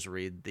also just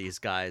read these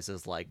guys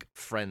as like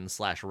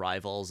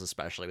friends/rivals,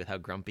 especially with how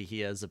grumpy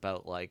he is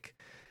about like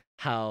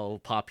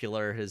how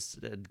popular his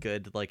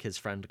good like his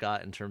friend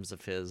got in terms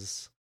of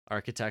his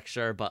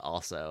architecture, but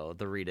also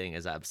the reading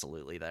is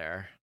absolutely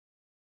there.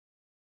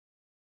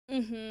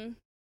 Mm-hmm.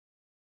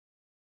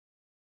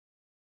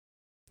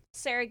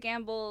 Sarah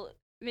Gamble,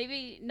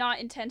 maybe not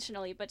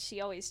intentionally, but she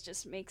always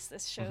just makes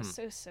this show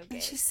so gay.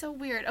 And she's so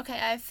weird. Okay,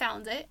 I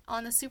found it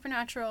on the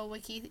Supernatural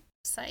wiki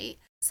site.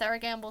 Sarah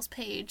Gamble's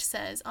page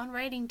says, on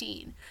writing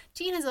Dean.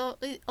 Dean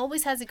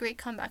always has a great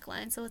comeback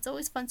line, so it's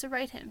always fun to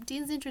write him.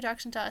 Dean's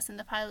introduction to us in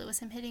the pilot was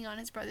him hitting on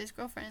his brother's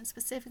girlfriend,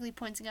 specifically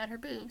pointing out her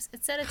boobs.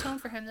 It set a tone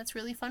for him that's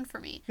really fun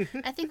for me.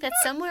 I think that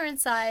somewhere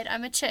inside,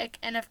 I'm a chick,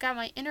 and I've got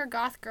my inner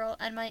goth girl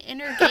and my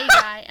inner gay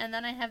guy, and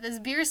then I have this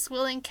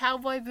beer-swilling,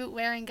 cowboy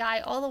boot-wearing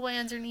guy all the way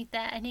underneath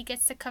that, and he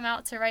gets to come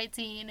out to write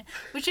Dean,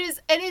 which is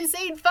an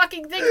insane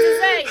fucking thing to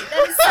say.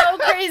 That is so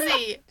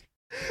crazy.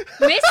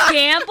 Miss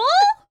Gamble?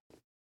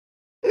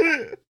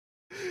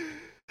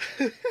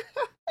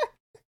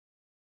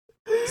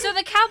 So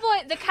the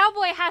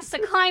cowboy has to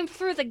climb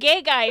through the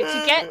gay guy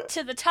to get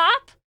to the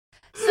top?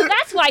 So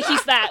that's why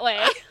he's that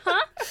way,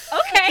 huh?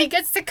 Okay. He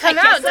gets to come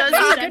I out, guess that does he?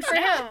 makes Good sense for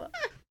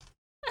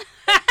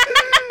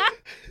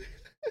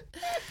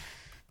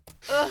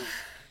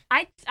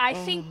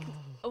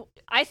him.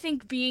 I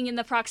think being in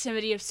the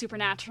proximity of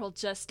Supernatural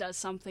just does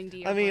something to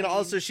your I mean, brain.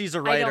 also she's a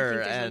I don't writer,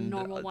 think there's a and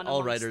normal one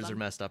all amongst writers them. are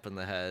messed up in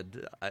the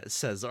head,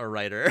 says our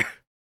writer.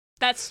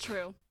 That's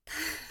true.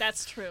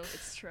 That's true.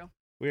 It's true.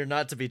 We are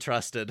not to be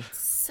trusted.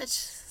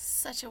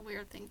 Such a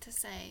weird thing to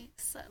say.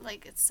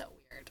 Like, it's so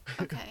weird.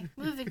 Okay,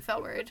 moving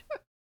forward.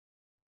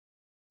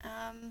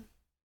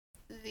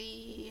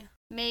 The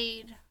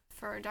maid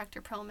for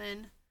Dr.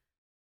 Perlman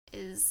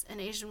is an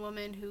Asian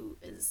woman who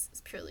is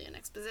purely an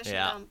exposition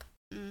dump.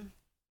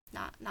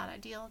 Not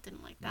ideal.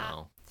 Didn't like that.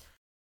 No.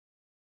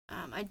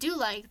 I do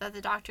like that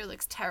the doctor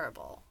looks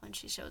terrible when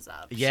she shows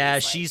up. Yeah,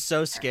 she's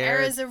so scared. Her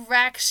hair is a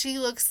wreck. She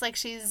looks like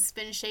she's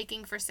been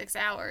shaking for 6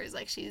 hours.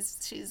 Like,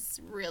 she's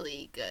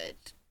really good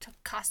to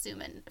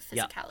costume and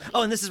physicality. Yeah.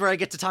 Oh, and this is where I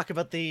get to talk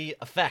about the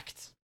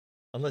effect.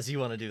 Unless you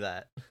want to do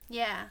that.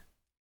 Yeah.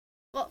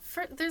 Well,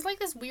 there's like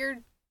this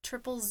weird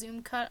triple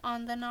zoom cut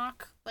on the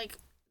knock. Like,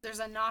 there's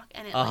a knock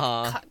and it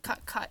like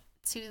cut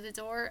to the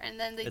door, and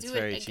then they do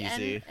it again.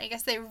 Cheesy. I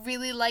guess they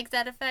really like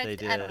that effect. They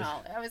did. I don't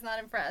know. I was not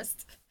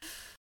impressed.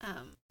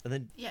 And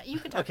then yeah, you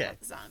can talk about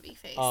the zombie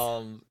face.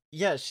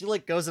 Yeah, she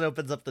like goes and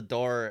opens up the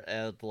door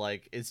and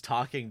like is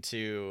talking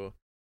to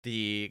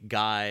the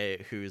guy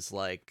who's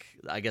like,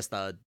 I guess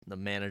the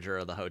manager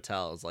of the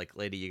hotel is like,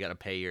 lady, you gotta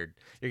pay you're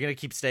gonna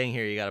keep staying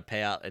here, you gotta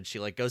pay out. And she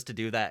like goes to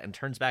do that and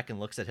turns back and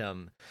looks at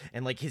him,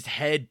 and like his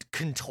head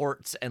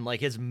contorts and like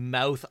his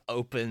mouth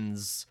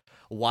opens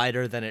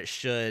wider than it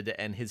should,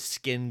 and his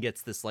skin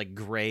gets this like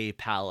gray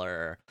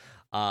pallor,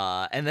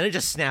 and then it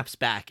just snaps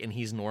back and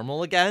he's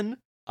normal again.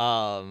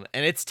 And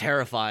it's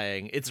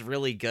terrifying. It's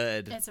really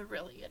good. It's a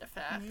really good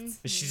effect.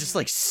 Mm-hmm. She just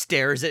like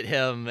stares at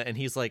him, and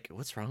he's like,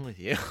 "What's wrong with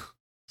you?"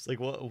 It's like,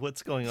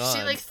 what's going on?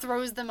 She like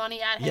throws the money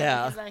at him.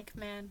 Yeah. He's like,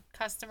 man,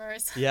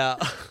 customers. Yeah.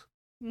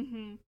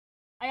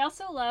 I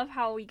also love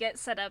how we get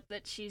set up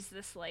that she's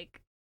this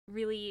like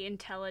really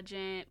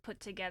intelligent, put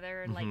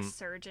together like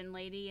surgeon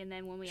lady, and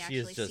then when we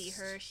actually see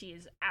her, she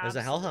is absolutely there's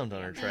a hellhound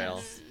on her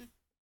trail.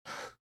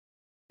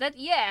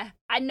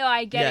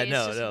 I get it.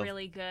 It's just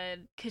really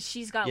good because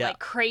she's got like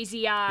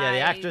crazy eyes. Yeah, the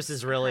actress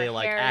is really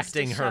like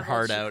acting her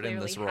heart out in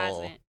this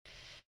role.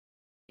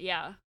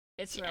 Yeah,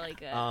 it's really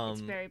good.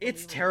 It's very believable.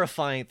 It's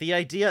terrifying. The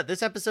idea,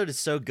 this episode is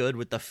so good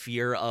with the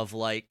fear of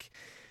like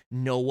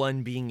no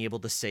one being able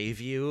to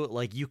save you.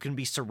 Like, you can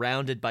be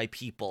surrounded by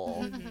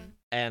people,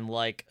 and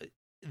like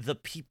the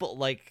people,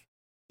 like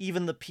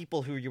even the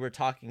people who you were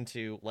talking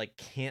to, like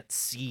can't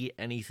see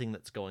anything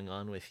that's going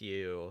on with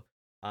you.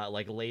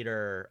 Like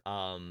later,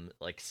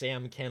 like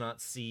Sam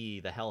cannot see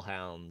the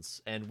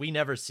hellhounds, and we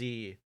never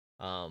see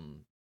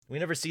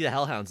the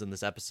hellhounds in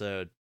this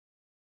episode.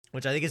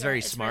 which I think is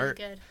very smart,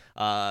 really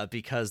good.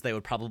 because they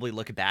would probably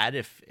look bad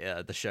if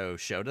the show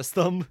showed us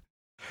them.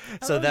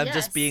 So them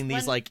just being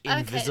these like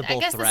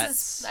invisible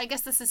threats. I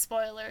guess this is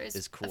spoilers.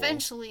 Is cool.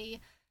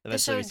 Eventually the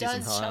show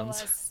does show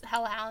us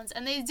hellhounds,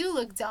 and they do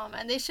look dumb,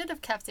 and they should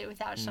have kept it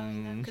without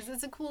showing them, because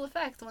it's a cool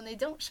effect when they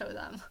don't show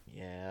them.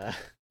 Yeah.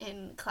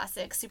 In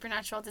classic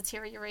supernatural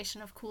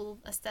deterioration of cool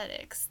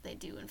aesthetics, they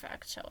do in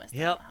fact show us the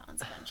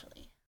hellhounds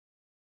eventually.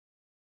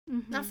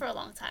 Mm-hmm. Not for a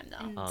long time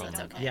though, so it's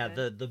okay. Yeah,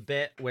 the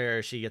bit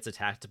where she gets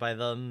attacked by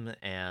them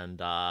and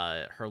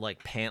her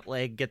like pant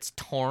leg gets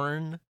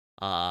torn,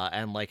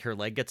 and like her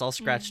leg gets all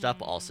scratched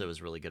up, also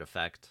is really good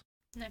effect.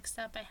 Next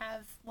up, I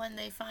have when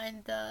they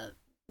find the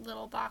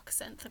little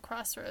box at the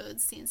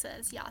crossroads. Dean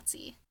says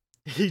Yahtzee.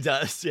 He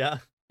does, yeah.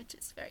 Which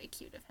is very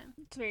cute of him.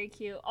 It's very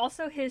cute.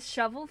 Also, his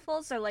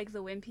shovelfuls are like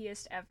the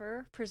wimpiest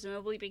ever,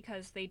 presumably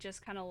because they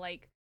just kind of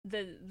like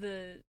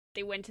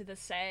they went to the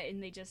set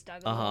and they just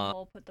dug a little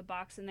hole, put the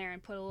box in there,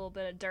 and put a little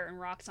bit of dirt and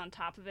rocks on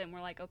top of it, and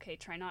we're like, okay,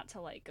 try not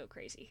to like go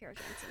crazy here,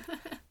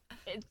 Johnson.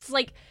 It's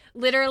like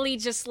literally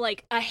just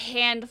like a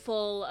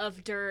handful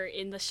of dirt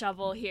in the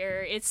shovel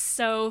here. It's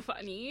so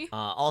funny.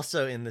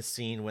 Also in the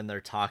scene when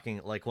they're talking,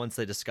 like once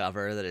they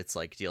discover that it's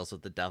like deals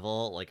with the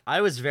devil, like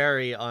I was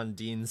very on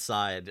Dean's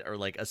side, or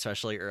like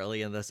especially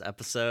early in this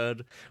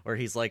episode where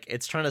he's like,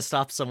 it's trying to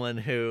stop someone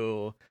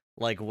who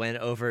like went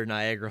over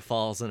Niagara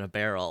Falls in a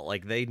barrel.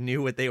 Like they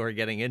knew what they were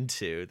getting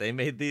into. They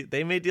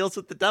made deals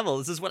with the devil.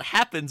 This is what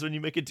happens when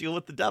you make a deal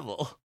with the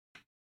devil.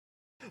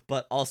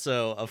 But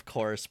also, of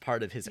course,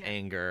 part of his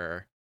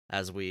anger,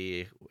 as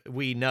we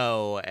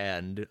know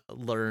and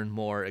learn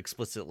more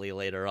explicitly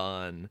later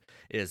on,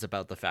 is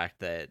about the fact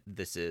that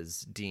this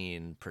is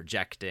Dean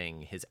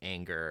projecting his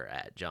anger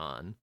at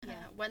John. Yeah,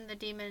 when the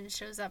demon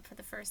shows up for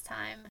the first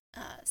time,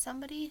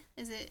 somebody,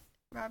 is it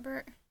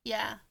Robert?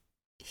 Yeah,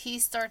 he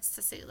starts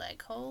to say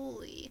like,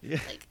 holy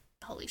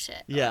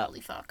shit, or holy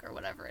fuck, or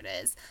whatever it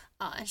is.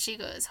 And she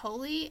goes,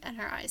 holy, and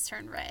her eyes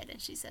turn red, and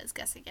she says,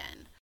 guess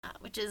again.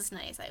 Which is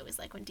nice. I always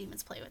like when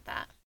demons play with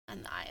that,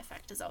 and the eye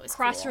effect is always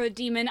Crossroad cool.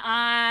 demon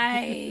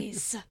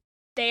eyes.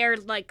 They are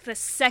like the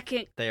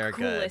second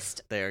coolest.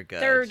 Good. They are good.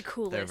 Third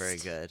coolest. They're very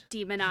good.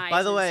 Demon eyes.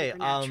 By the way,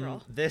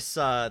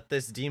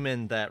 this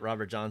demon that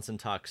Robert Johnson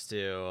talks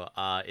to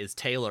is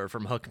Taylor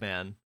from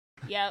Hookman.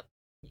 Yep.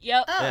 Oh.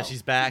 Yeah,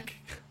 she's back.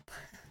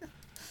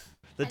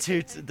 The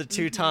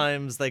two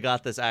times they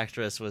got this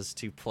actress was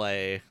to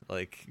play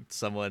like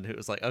someone who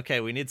was like,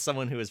 okay, we need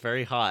someone who is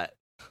very hot.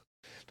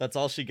 That's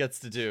all she gets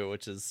to do,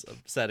 which is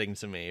upsetting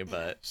to me,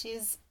 but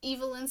she's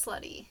evil and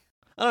slutty.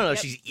 I don't know if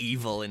she's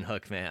evil in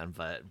Hookman,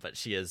 but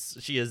she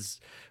is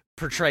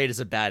portrayed as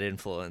a bad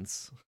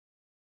influence.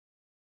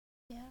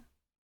 Yeah.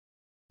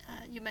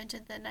 You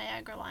mentioned the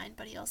Niagara line,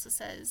 but he also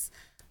says,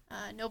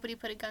 nobody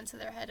put a gun to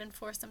their head and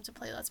forced them to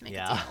play Let's Make a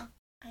Deal.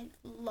 I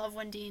love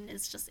when Dean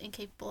is just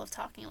incapable of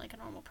talking like a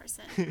normal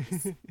person.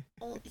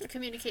 He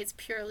communicates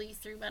purely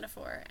through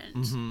metaphor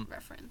and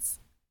reference.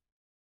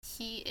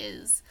 He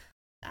is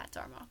at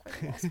Darmok where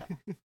the walls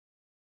fell.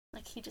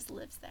 Like, he just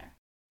lives there.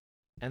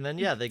 And then,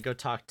 they go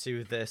talk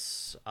to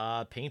this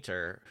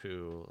painter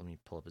who, let me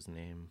pull up his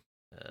name.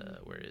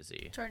 Where is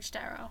he? George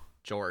Darrow.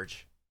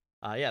 George.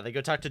 They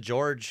go talk to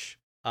George,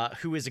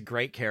 who is a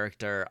great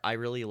character. I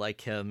really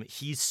like him.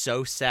 He's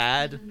so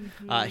sad.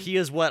 He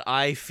is what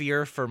I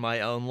fear for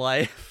my own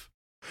life.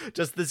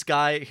 Just this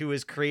guy who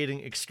is creating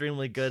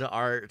extremely good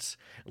art,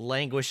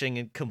 languishing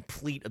in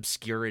complete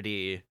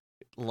obscurity,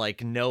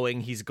 like knowing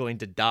he's going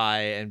to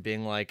die and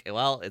being like,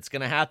 well, it's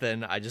gonna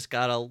happen, I just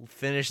gotta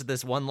finish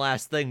this one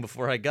last thing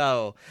before I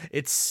go.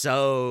 It's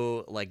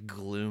so like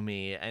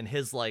gloomy, and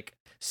his like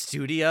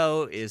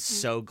studio is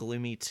so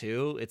gloomy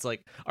too. It's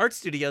like art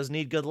studios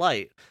need good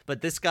light,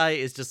 but this guy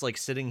is just like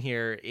sitting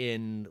here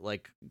in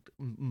like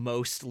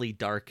mostly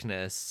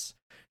darkness,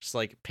 just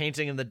like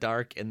painting in the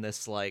dark in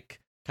this like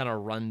kind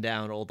of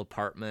rundown old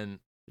apartment,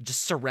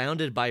 just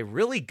surrounded by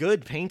really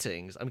good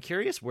paintings. I'm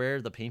curious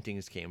where the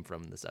paintings came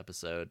from this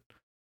episode.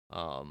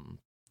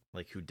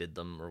 Like who did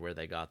them or where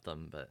they got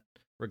them, but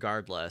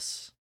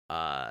regardless,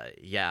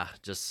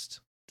 just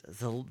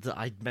the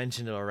I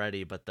mentioned it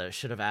already, but the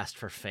should have asked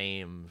for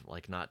fame,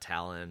 like not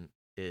talent,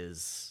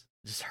 is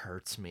just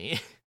hurts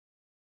me.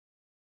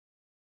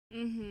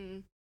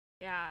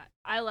 Yeah,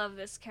 I love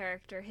this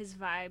character. His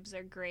vibes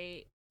are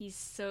great. He's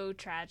so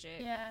tragic.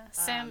 Yeah,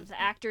 Sam. The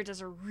actor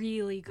does a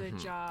really good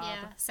job.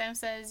 Yeah, Sam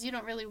says, you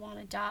don't really want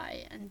to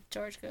die. And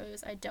George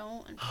goes, I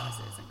don't, and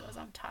pauses and goes,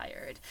 I'm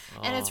tired.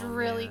 And it's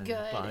really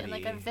good in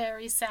like a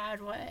very sad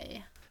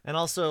way. And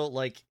also,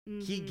 like,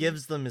 he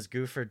gives them his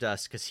goofer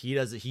dust because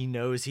he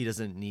knows he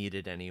doesn't need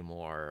it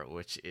anymore,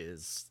 which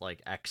is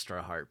like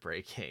extra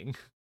heartbreaking.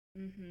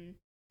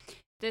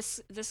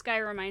 This guy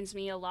reminds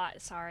me a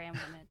lot. Sorry, I'm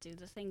gonna do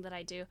the thing that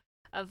I do.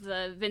 Of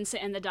the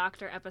Vincent and the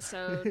Doctor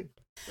episode,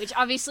 which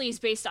obviously is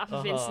based off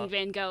of Vincent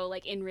van Gogh,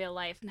 like in real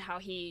life, and how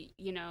he,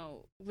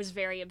 was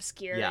very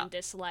obscure and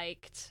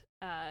disliked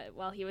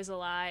while he was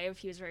alive.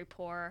 He was very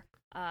poor.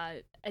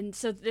 And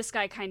so this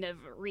guy kind of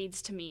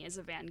reads to me as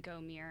a Van Gogh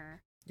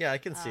mirror. Yeah, I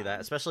can see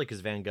that, especially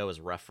because Van Gogh is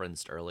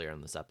referenced earlier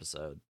in this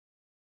episode.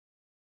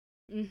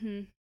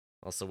 Mm-hmm.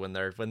 Also, when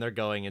they're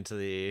going into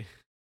the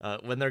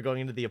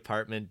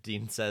apartment,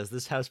 Dean says,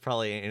 "This house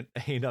probably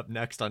ain't up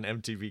next on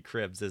MTV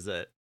Cribs, is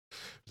it?"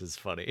 Which is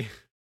funny.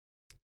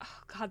 Oh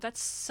god,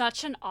 that's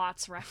such an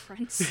aughts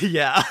reference.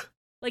 Yeah.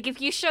 Like,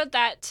 if you showed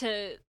that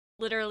to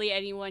literally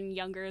anyone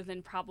younger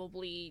than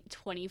probably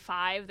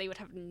 25, they would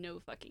have no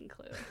fucking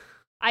clue.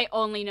 I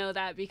only know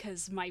that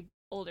because my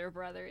older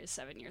brother is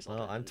 7 years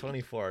older. Well, I'm than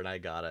 24 and I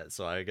got it,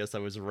 so I guess I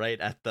was right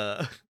in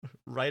the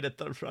right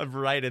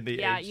in the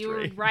yeah, age you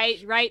were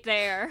range. right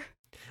there.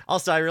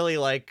 Also, I really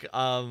like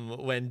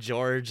when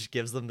George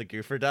gives them the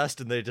goofer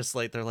dust and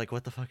they're like,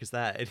 "What the fuck is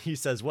that?" And he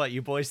says, "What,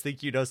 you boys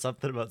think you know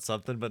something about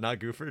something but not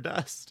goofer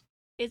dust?"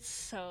 It's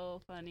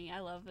so funny. I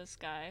love this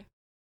guy.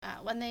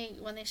 When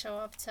they show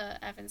up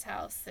to Evan's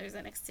house, there's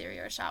an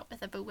exterior shot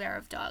with a "Beware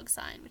of Dog"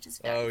 sign, which is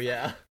very funny.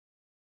 Yeah.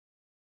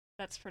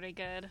 That's pretty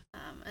good.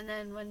 And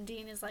then when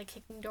Dean is like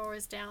kicking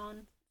doors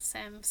down,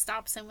 Sam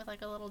stops him with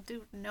like a little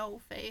dude no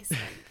face and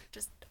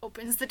just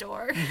opens the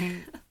door.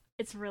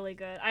 It's really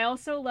good. I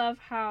also love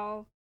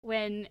how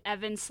when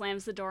Evan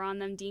slams the door on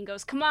them, Dean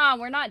goes, "Come on,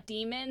 we're not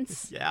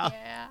demons."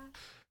 Yeah.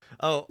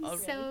 Oh,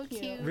 So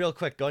cute. Real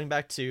quick, going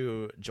back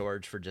to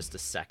George for just a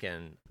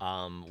second,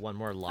 one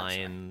more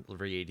line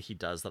read he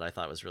does that I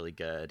thought was really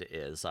good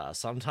is,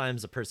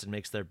 sometimes a person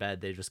makes their bed,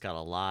 they just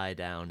gotta lie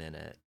down in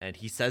it. And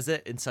he says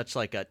it in such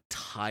like a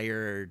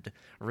tired,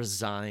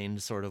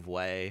 resigned sort of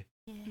way.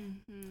 Yeah.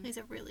 Mm-hmm. He's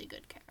a really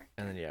good character.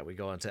 And then, we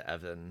go on to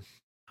Evan,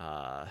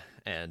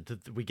 and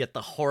we get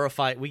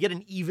we get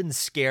an even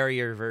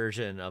scarier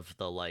version of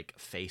the like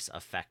face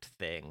effect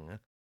thing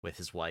with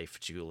his wife,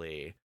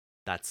 Julie.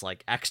 That's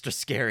like extra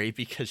scary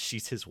because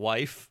she's his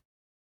wife,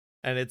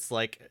 and it's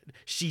like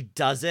she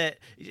does it.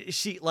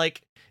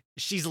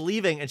 She's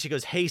leaving and she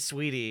goes, "Hey,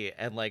 sweetie,"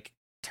 and like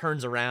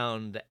turns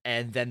around,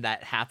 and then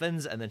that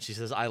happens, and then she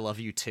says, "I love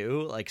you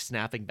too," like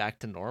snapping back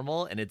to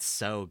normal, and it's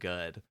so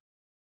good.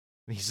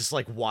 And he's just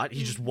like, what?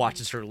 He just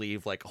watches her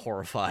leave, like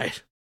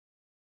horrified.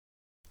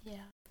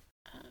 Yeah.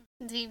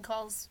 Dean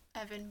calls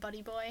Evan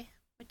Buddy Boy,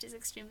 which is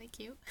extremely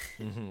cute.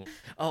 Mm-hmm.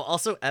 Oh,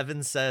 also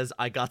Evan says,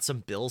 "I got some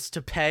bills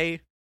to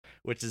pay,"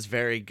 which is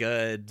very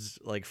good,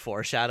 like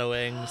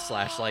foreshadowing /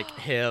 like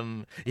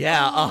him.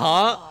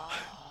 Yeah,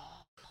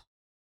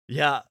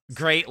 Yeah,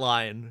 great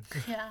line.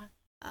 Yeah.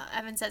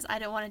 Evan says, "I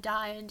don't want to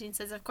die," and Dean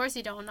says, "Of course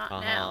you don't, not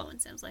now."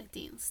 And Sam's like,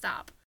 "Dean,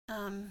 stop."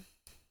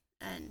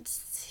 And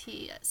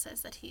he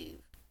says that he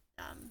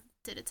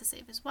did it to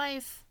save his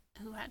wife,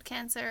 who had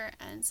cancer,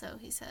 and so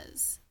he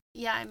says,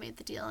 "Yeah, I made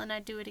the deal, and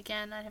I'd do it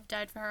again. I'd have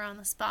died for her on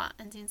the spot."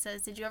 And Dean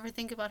says, "Did you ever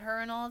think about her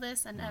and all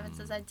this?" And Evan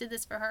says, "I did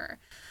this for her."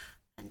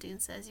 And Dean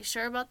says, "You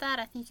sure about that?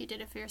 I think you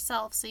did it for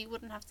yourself, so you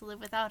wouldn't have to live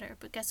without her.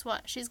 But guess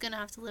what? She's gonna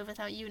have to live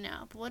without you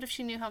now. But what if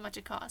she knew how much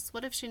it costs?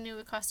 What if she knew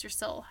it cost your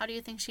soul? How do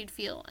you think she'd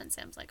feel?" And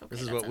Sam's like, "Okay,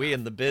 this is that's what we enough."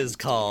 in the biz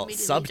call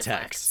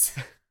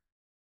subtext.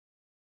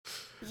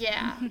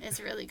 Yeah, it's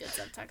really good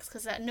subtext,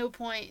 because at no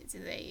point do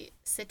they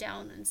sit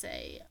down and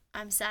say,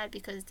 "I'm sad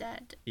because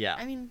Dad." Yeah.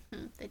 I mean,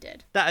 they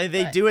did.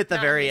 They do at the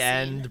very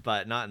end,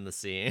 but not in the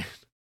scene.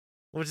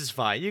 Which is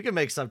fine. You can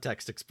make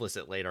subtext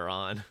explicit later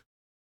on.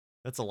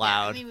 That's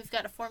allowed. Yeah, I mean, we've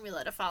got a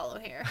formula to follow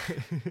here.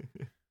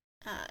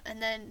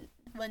 And then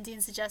when Dean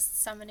suggests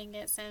summoning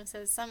it, Sam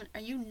says, "Summon, are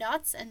you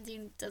nuts?" And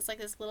Dean does like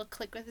this little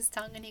click with his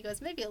tongue, and he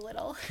goes, "Maybe a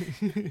little."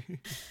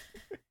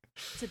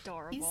 It's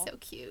adorable. He's so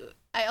cute.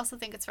 I also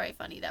think it's very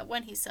funny that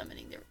when he's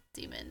summoning the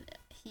demon,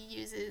 he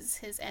uses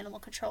his animal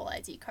control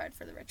ID card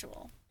for the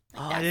ritual.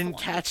 Like, I didn't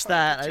catch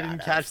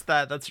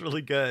that. That's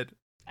really good.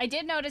 I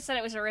did notice that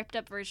it was a ripped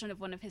up version of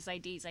one of his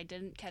IDs. I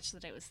didn't catch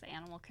that it was the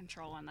animal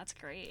control one. That's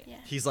great.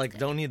 Yeah, he's like,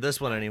 "Don't need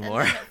this one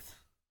anymore."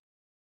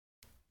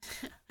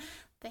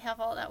 They have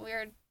all that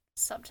weird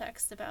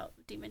subtext about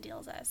demon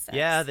deals as sex.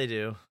 Yeah, they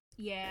do.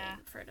 Yeah.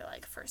 They refer to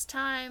like first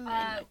time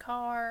in the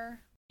car.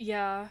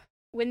 Yeah.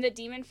 When the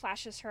demon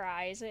flashes her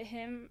eyes at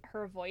him,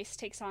 her voice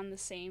takes on the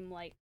same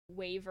like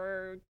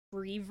reverb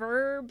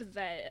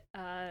that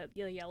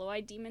the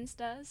yellow-eyed demons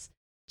does.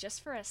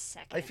 Just for a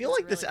second. I feel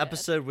like this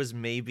episode was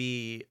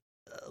maybe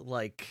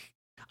like,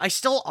 I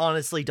still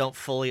honestly don't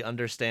fully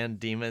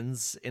understand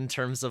demons in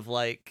terms of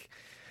like,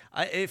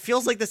 it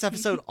feels like this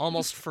episode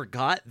almost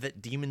forgot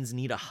that demons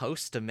need a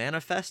host to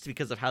manifest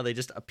because of how they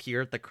just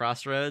appear at the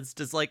crossroads.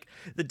 Does like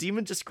the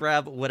demon just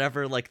grab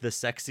whatever like the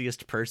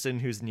sexiest person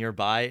who's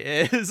nearby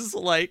is?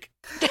 Like,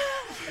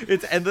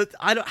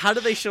 how do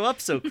they show up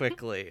so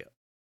quickly?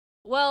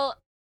 Well,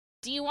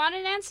 do you want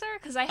an answer?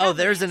 Because I have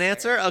there's an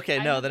answer? Okay,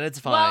 then it's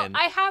fine.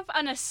 Well, I have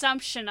an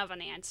assumption of an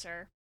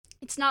answer.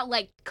 It's not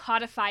like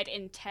codified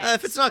in text.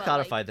 If it's not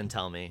codified, then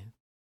tell me.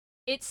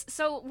 It's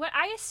so what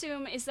I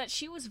assume is that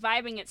she was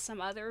vibing at some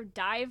other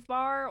dive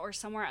bar or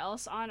somewhere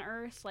else on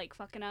Earth, like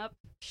fucking up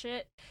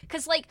shit.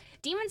 Because like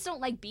demons don't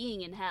like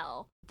being in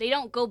hell. They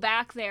don't go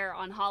back there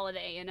on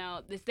holiday, you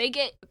know. If they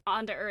get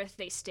onto Earth,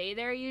 they stay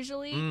there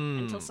usually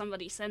until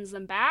somebody sends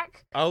them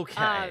back.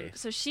 Okay.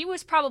 So she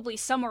was probably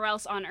somewhere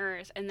else on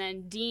Earth, and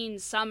then Dean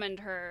summoned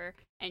her,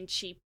 and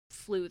she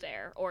flew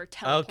there or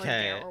teleported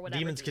there Okay, or whatever.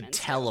 demons could do.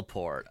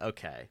 teleport.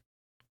 Okay.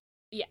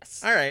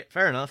 Yes. All right,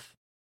 fair enough.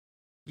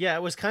 Yeah,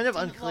 it was kind of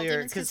unclear.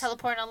 Demons can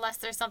teleport unless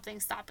there's something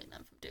stopping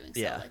them from doing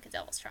so, like a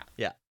devil's trap.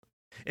 Yeah.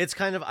 It's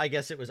kind of, I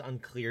guess it was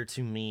unclear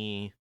to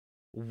me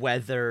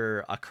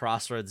whether a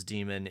Crossroads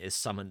demon is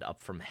summoned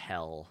up from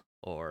hell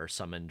or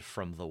summoned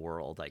from the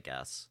world, I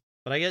guess.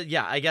 But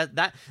I guess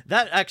that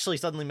actually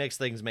suddenly makes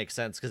things make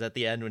sense, because at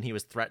the end when he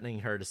was threatening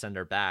her to send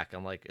her back,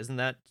 I'm like, isn't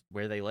that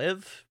where they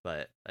live?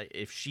 But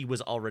if she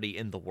was already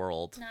in the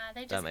world,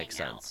 that makes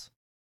sense.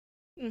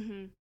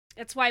 Mm-hmm.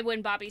 That's why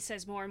when Bobby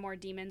says more and more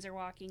demons are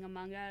walking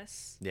among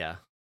us. Yeah.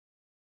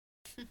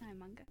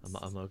 Among us.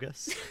 Among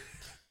us.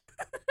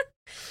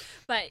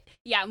 But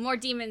yeah, more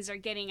demons are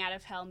getting out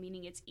of hell,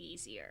 meaning it's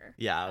easier.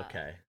 Yeah,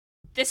 okay.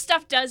 This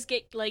stuff does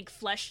get like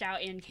fleshed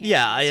out in canon.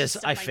 Yeah,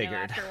 I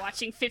figured. After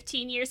watching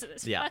 15 years of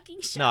this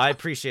fucking show. No, I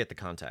appreciate the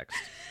context.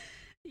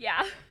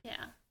 Yeah.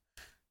 Yeah.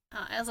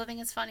 I also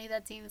think it's funny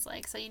that Dean's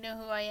like, so you know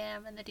who I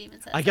am, and the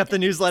demon says, I got the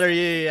newsletter.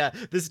 Yeah.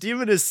 This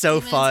demon is so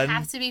Demons fun.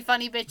 Have to be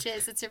funny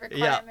bitches. It's a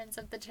requirement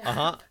of the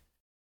job.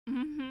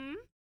 Mm-hmm.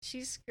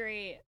 She's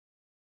great.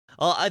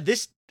 Well,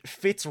 this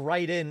fits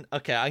right in.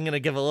 Okay, I'm gonna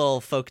give a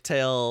little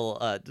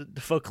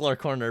folklore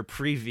corner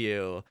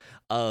preview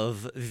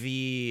of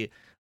the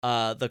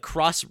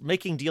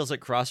making deals at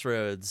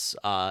Crossroads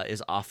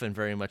is often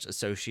very much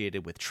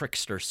associated with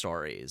trickster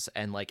stories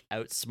and like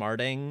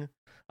outsmarting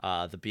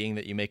the being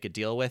that you make a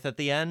deal with at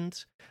the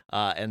end.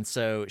 And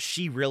so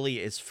she really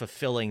is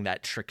fulfilling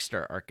that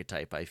trickster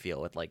archetype, I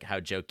feel, with like how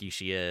jokey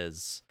she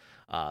is,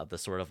 the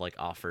sort of like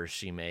offers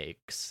she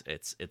makes.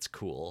 It's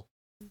cool.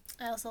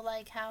 I also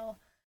like how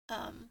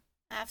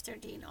after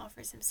Dean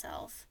offers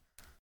himself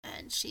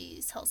and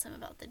she tells him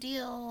about the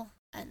deal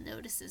and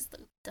notices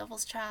the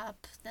devil's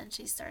trap, then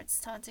she starts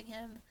taunting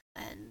him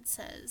and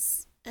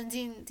says, and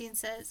Dean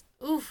says,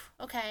 oof,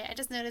 okay, I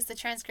just noticed the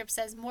transcript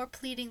says more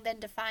pleading than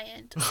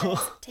defiant. Says,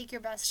 take your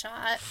best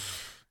shot.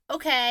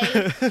 Okay.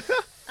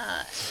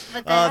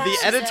 But then the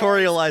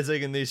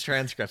editorializing in these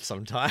transcripts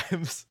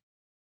sometimes.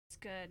 It's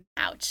good.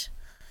 Ouch.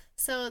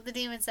 So the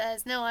demon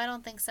says, no, I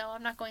don't think so.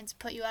 I'm not going to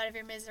put you out of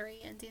your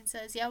misery. And Dean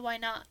says, yeah, why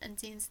not? And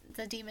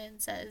the demon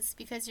says,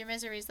 because your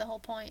misery is the whole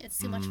point. It's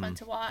too much fun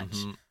to watch.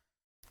 Mm-hmm.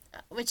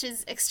 Which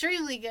is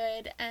extremely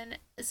good, and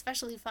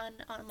especially fun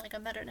on like a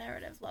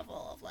meta-narrative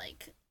level of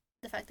like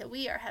the fact that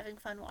we are having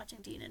fun watching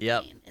Dean and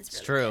Bane. It's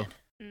really true.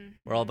 Good. Mm-hmm.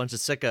 We're all a bunch of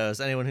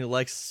sickos. Anyone who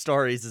likes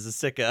stories is a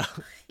sicko.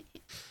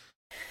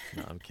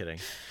 No, I'm kidding.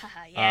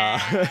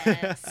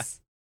 Yes.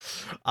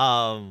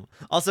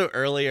 Also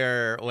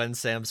earlier when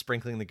Sam's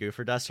sprinkling the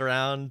goofer dust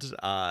around,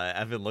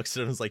 Evan looks at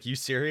him and is like, you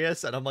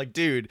serious? And I'm like,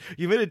 dude,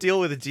 you made a deal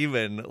with a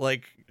demon.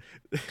 Like,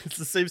 it's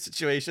the same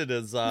situation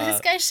as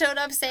this guy showed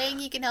up saying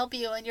he can help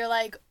you, and you're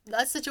like,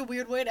 that's such a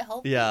weird way to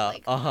help me.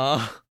 Like,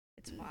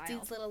 it's wild.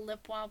 Dude's little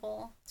lip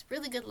wobble. It's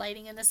really good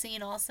lighting in the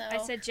scene also. I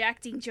said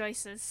Jack Dean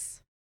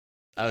Joyce's.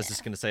 I was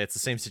just gonna say it's the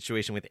same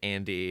situation with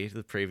Andy,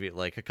 the preview,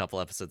 like a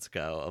couple episodes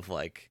ago, of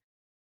like,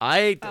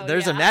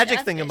 there's a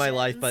magic thing in my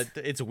life, but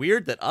it's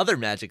weird that other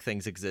magic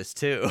things exist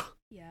too.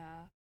 Yeah.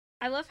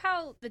 I love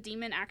how the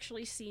demon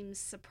actually seems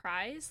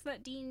surprised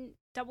that Dean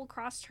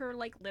double-crossed her,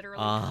 like, literally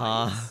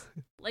twice.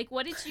 Like,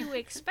 what did you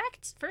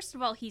expect? First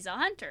of all, he's a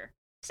hunter.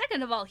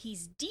 Second of all,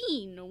 he's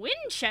Dean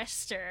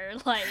Winchester.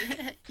 Like,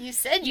 you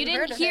said you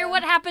didn't hear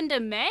what happened to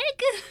Meg?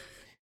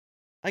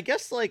 I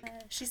guess, like...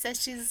 she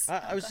says she's...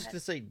 I was just going to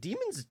say,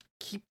 demons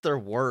keep their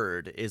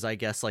word is, I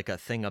guess, like a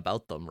thing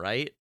about them,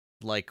 right?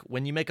 Like,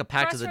 when you make a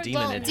pact with a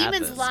demon, it happens.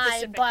 Demons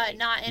lie, but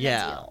not in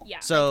a deal. Yeah.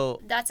 So,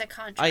 like, that's a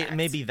contract.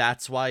 Maybe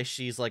that's why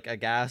she's, like,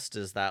 aghast,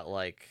 is that,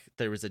 like,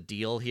 there was a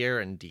deal here,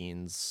 and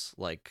Dean's,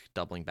 like,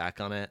 doubling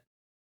back on it.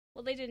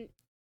 Well, they didn't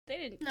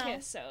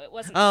kiss, so it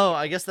wasn't... Oh,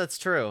 I guess that's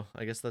true.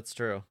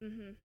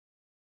 Mm-hmm.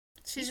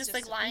 She's just,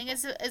 like, lying.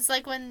 It's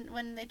like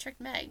when they tricked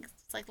Meg.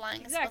 It's like,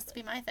 lying is supposed to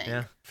be my thing.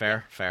 Yeah,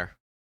 fair.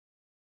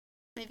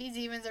 Maybe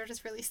demons are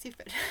just really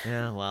stupid.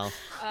 Yeah, well.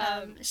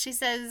 She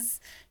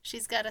says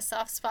she's got a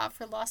soft spot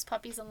for lost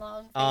puppies and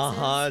long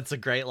faces. It's a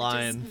great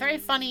line. Very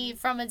funny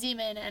from a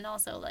demon, and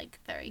also, like,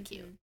 very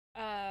cute.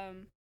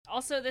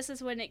 Also, this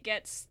is when it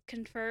gets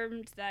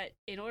confirmed that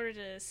in order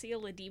to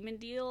seal a demon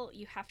deal,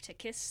 you have to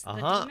kiss the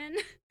demon.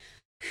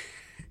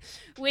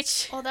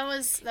 Which... Well, that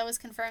was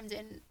confirmed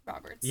in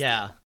Robert's.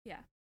 Yeah. Deal.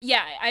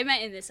 Yeah, I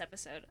meant in this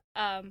episode.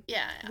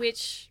 Yeah.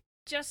 Which,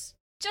 just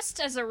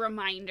as a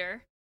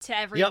reminder to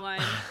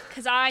everyone,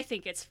 because I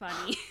think it's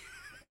funny.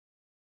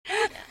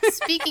 Yeah.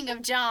 Speaking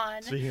of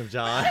John,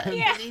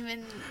 the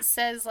demon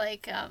says,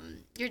 like,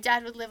 your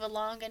dad would live a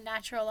long and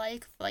natural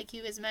life like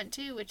he was meant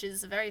to, which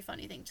is a very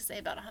funny thing to say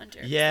about a hunter.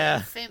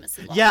 Yeah.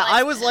 Famously long Yeah,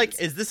 I was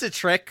like, is this a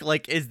trick?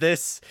 Like, is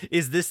this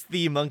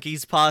the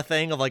monkey's paw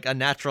thing of, like, a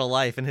natural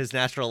life, and his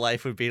natural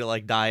life would be to,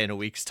 like, die in a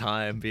week's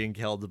time being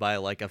killed by,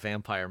 like, a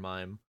vampire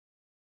mime?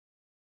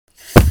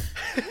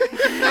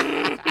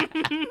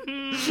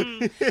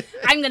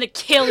 I'm gonna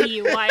kill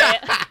you,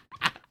 Wyatt.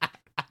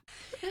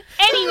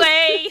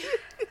 Anyway,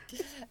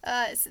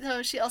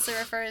 So she also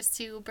refers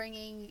to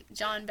bringing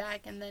John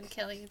back and then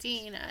killing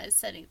Dean as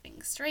setting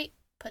things straight,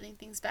 putting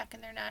things back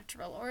in their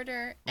natural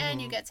order,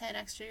 and you get 10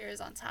 extra years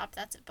on top.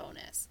 That's a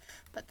bonus.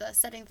 But the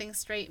setting things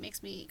straight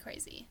makes me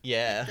crazy.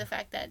 Yeah. Like the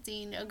fact that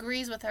Dean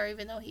agrees with her,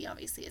 even though he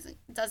obviously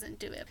doesn't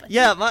do it. But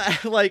yeah,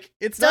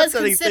 it's not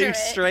setting things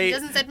straight. He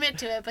doesn't admit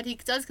to it, but he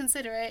does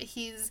consider it.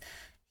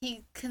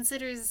 He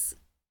considers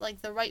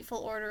like the rightful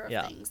order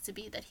of things to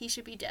be that he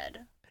should be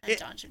dead and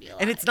John should be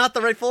alive. And it's not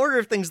the rightful order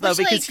of things though,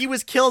 because he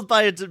was killed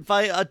by a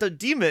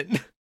demon.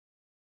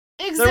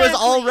 Exactly. There was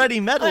already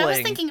meddling. I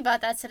was thinking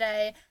about that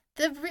today.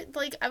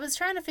 I was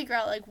trying to figure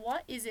out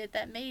what is it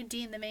that made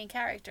Dean the main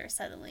character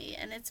suddenly,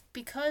 and it's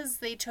because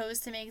they chose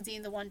to make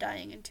Dean the one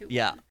dying in 2-1.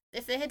 Yeah.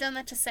 If they had done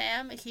that to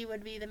Sam, he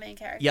would be the main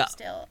character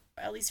still,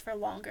 at least for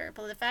longer.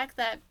 But the fact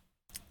that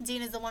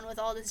Dean is the one with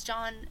all this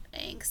John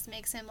angst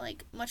makes him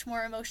much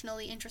more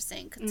emotionally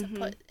interesting to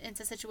put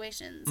into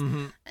situations,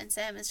 and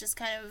Sam is just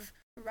kind of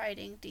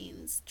riding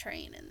Dean's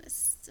train in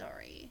this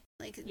story.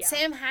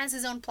 Sam has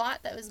his own plot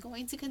that was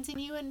going to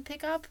continue and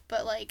pick up,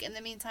 but in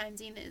the meantime,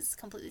 Dean is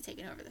completely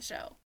taking over the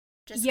show.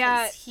 Just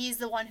because he's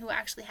the one who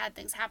actually had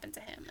things happen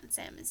to him, and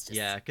Sam is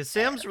just because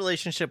Sam's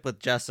relationship with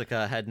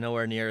Jessica had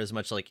nowhere near as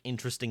much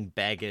interesting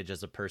baggage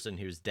as a person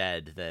who's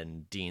dead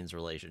than Dean's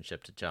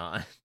relationship to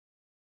John.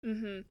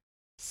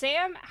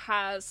 Sam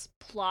has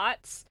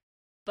plots,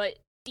 but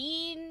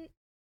Dean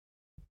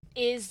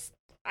is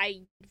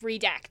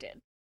redacted.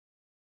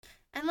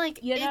 And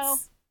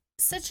it's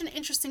such an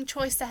interesting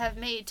choice to have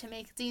made to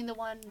make Dean the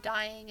one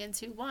dying in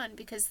 2-1,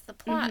 because the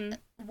plot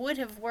would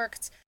have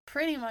worked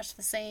pretty much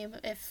the same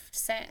if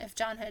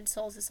John had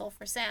sold his soul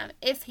for Sam,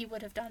 if he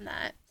would have done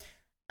that,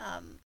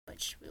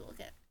 which we will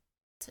get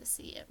to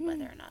see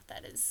whether or not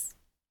that is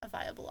a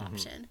viable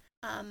option.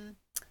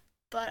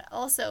 But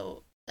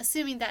also,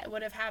 assuming that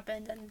would have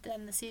happened and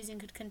then the season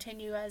could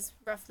continue as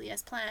roughly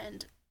as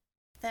planned,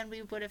 then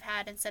we would have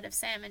had, instead of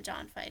Sam and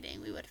John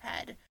fighting, we would have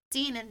had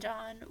Dean and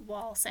John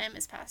while Sam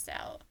is passed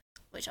out,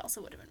 which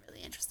also would have been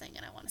really interesting,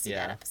 and I want to see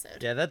that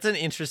episode. Yeah, that's an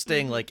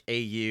interesting,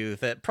 AU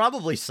that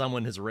probably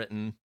someone has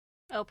written.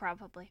 Oh,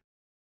 probably.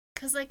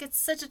 Because, it's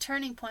such a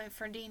turning point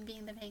for Dean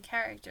being the main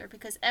character,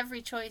 because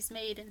every choice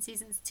made in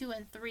seasons 2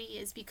 and 3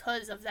 is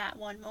because of that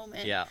one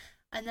moment. Yeah.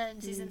 And then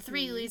season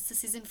 3 leads to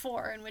season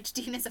 4, in which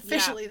Dean is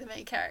officially the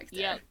main character.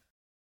 Yeah.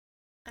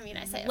 I mean,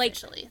 I say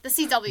officially. The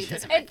CW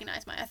doesn't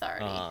recognize my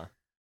authority.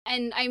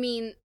 And, I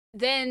mean,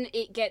 then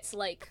it gets,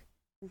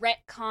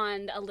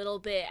 retconned a little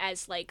bit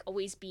as,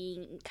 always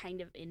being kind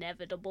of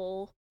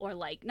inevitable, or,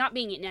 not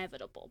being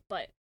inevitable,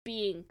 but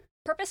being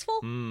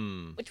purposeful,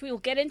 which we will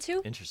get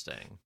into.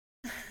 Interesting.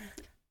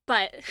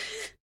 But,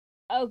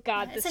 oh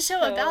god, it's a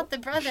show about the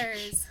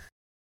brothers.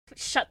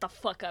 Shut the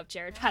fuck up,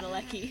 Jared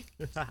Padalecki.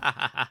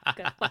 I'm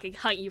gonna fucking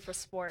hunt you for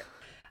sport.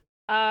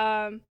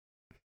 I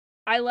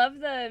love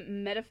the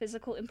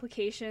metaphysical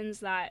implications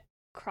that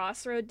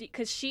Crossroad,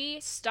 because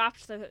she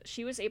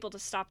was able to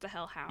stop the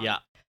Hellhound. Yeah.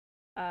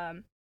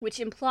 Which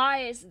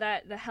implies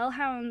that the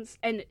Hellhounds,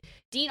 and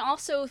Dean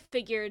also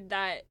figured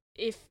that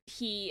if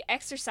he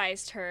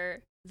exorcised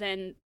her,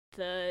 then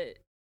the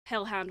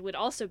Hellhound would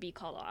also be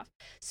called off.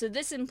 So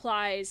this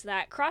implies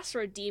that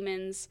Crossroad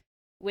demons,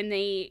 when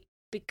they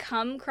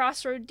become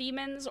Crossroad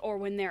demons, or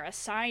when they're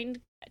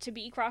assigned to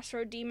be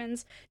Crossroad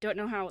demons, don't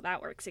know how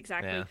that works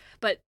exactly,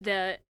 but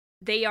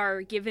they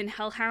are given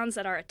Hellhounds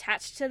that are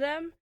attached to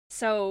them.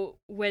 So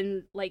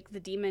when, the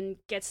demon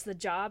gets the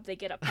job, they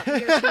get a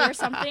puppy or two or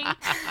something,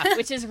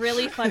 which is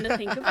really fun to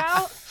think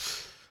about.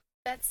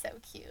 That's so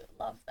cute.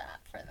 Love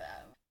that for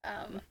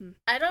them.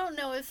 I don't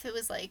know if it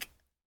was,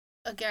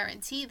 a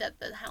guarantee that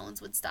the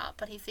Hounds would stop,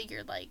 but he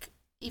figured,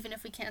 even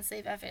if we can't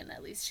save Evan,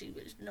 at least she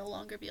would no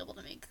longer be able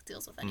to make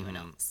deals with anyone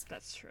else.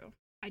 That's true.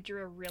 I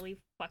drew a really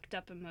fucked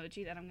up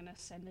emoji that I'm gonna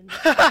send in the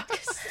chat.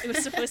 It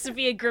was supposed to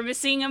be a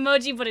grimacing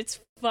emoji, but it's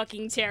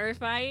fucking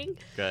terrifying.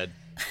 Good.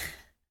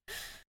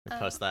 We'll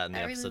post that in the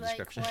episode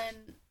description.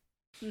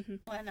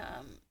 When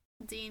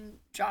Dean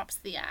drops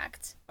the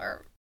act,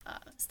 or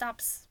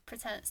stops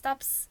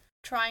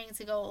trying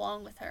to go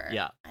along with her.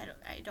 Yeah. I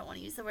don't want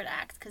to use the word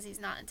act because he's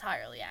not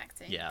entirely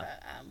acting. Yeah.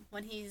 But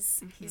when he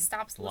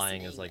stops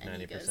lying listening, is 90%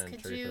 and he goes,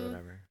 "Could truth you or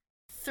whatever."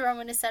 Throw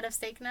in a set of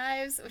steak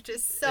knives?" Which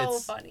is so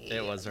funny.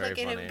 It was very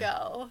funny. Look at him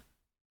go.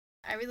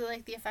 I really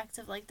like the effect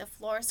of the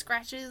floor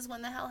scratches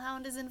when the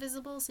Hellhound is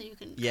invisible, so you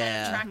can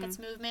kind of track its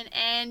movement,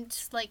 and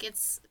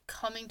it's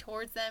coming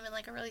towards them in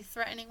a really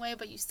threatening way,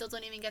 but you still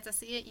don't even get to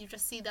see it. You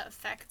just see the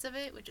effect of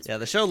it, which is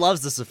the show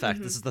loves this effect.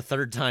 This is the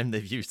third time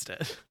they've used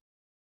it.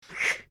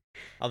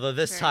 Although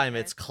this time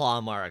it's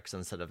claw marks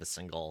instead of a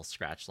single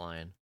scratch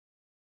line.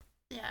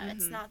 Yeah,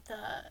 it's not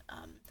the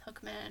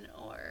Hookman,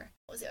 or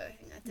what was the other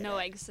thing that did No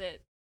it?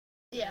 Exit.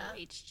 Yeah.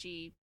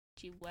 HG,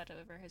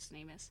 whatever his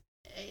name is.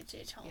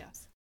 H.H.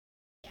 Holmes.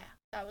 Yeah,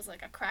 that was a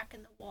crack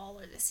in the wall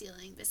or the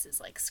ceiling. This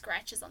is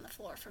scratches on the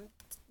floor from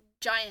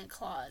giant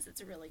claws. It's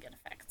a really good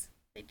effect.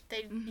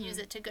 They use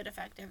it to good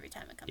effect every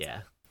time it comes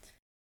out.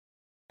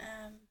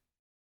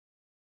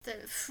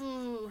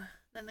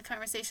 Then the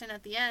conversation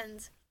at the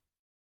end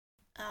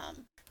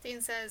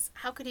Dean says,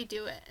 how could he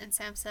do it? And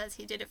Sam says,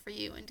 he did it for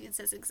you. And Dean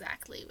says,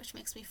 exactly, which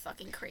makes me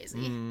fucking crazy.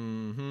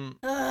 Mm-hmm.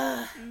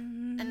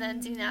 And then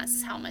Dean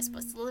asks, how am I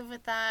supposed to live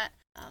with that?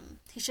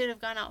 He should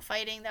have gone out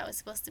fighting. That was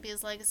supposed to be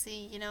his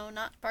legacy, you know,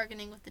 not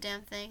bargaining with the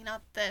damn thing,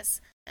 not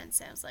this. And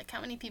Sam's like,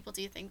 how many people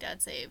do you think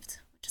Dad saved?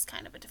 Which is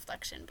kind of a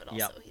deflection, but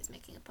also he's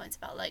making a point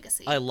about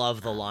legacy. I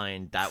love the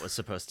line, that was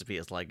supposed to be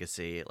his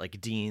legacy. Like,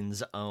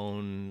 Dean's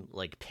own,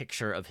 like,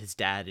 picture of his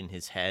dad in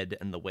his head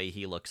and the way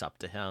he looks up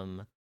to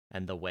him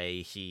and the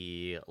way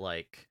he,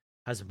 like,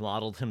 has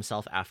modeled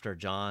himself after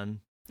John.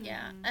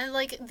 Yeah, and,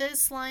 like,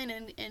 this line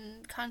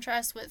in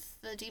contrast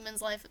with the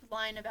Demon's Life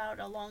line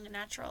about a long and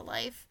natural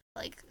life,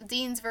 like,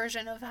 Dean's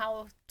version of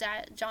how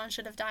John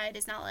should have died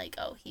is not like,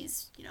 oh,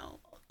 he's, you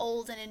know,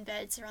 old and in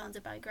bed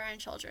surrounded by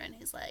grandchildren.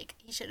 He's like,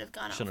 he should have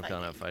gone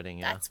out fighting.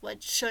 Yeah. That's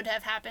what should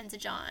have happened to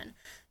John,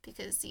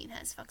 because Dean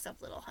has fucked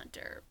up little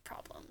Hunter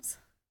problems.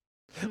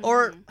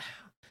 Or,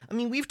 I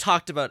mean, we've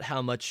talked about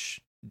how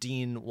much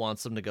Dean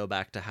wants them to go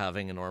back to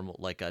having a normal,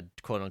 like a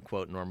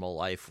quote-unquote normal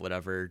life,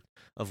 whatever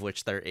of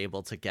which they're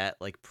able to get,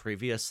 like,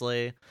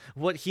 previously.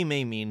 What he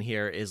may mean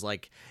here is,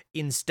 like,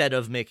 instead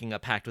of making a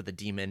pact with a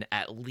demon,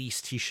 at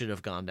least he should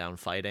have gone down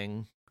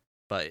fighting.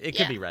 But it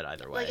could be read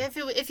either way.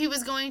 Like, if he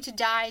was going to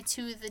die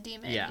to the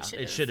demon,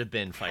 it should have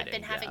been fighting.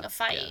 Been having a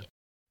fight.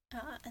 Yeah.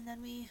 And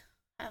then we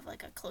have,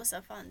 like, a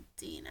close-up on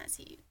Dean as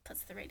he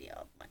puts the radio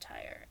up much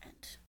higher, and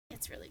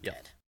it's really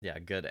good. Yeah,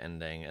 good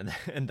ending.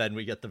 And then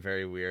we get the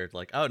very weird,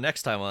 like, oh,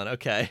 next time on,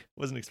 okay.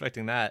 Wasn't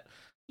expecting that.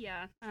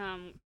 Yeah,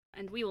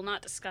 and we will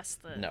not discuss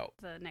the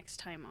next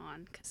time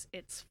on, because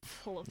it's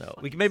full of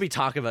we can maybe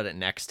talk about it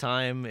next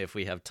time if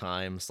we have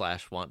time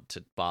 / want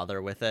to bother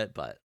with it,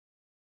 but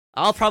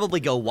I'll probably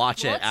go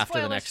watch it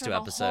after the next 2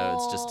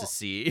 episodes just to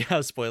see how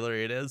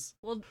spoilery it is.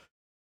 Well,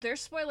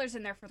 there's spoilers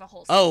in there for the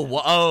whole season.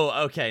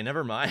 Okay,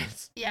 never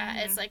mind.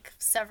 Yeah, it's like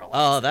several.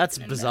 Oh, that's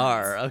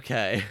bizarre.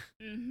 Okay.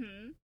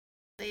 Mm-hmm.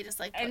 They just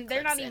like, and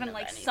they're not even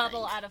like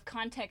subtle out of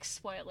context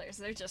spoilers.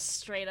 They're just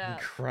straight up.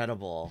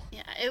 Incredible.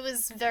 Yeah, it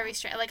was very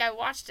strange. Like, I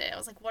watched it. I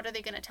was like, what are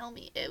they going to tell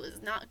me? It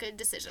was not good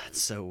decisions.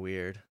 That's so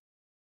weird.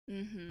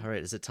 Mm-hmm. All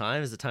right, is it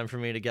time? Is it time for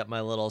me to get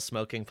my little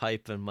smoking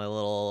pipe and my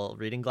little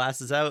reading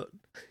glasses out?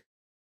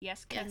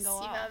 Yes, go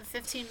off. You have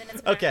 15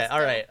 minutes. Okay,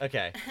 all right,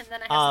 okay. And then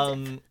I have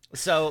to dip.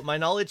 So my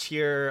knowledge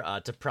here,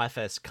 to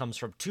preface, comes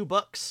from 2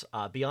 books,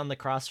 Beyond the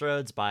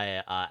Crossroads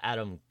by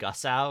Adam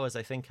Gussow, is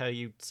I think how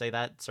you say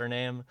that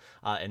surname,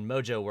 and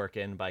Mojo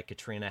Workin by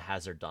Katrina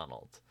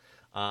Hazard-Donald.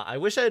 I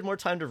wish I had more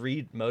time to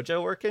read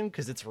Mojo Workin,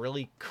 because it's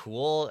really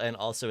cool, and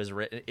also is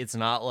written, it's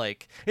not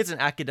like, it's an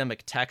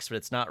academic text, but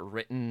it's not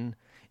written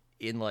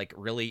in like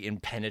really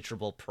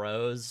impenetrable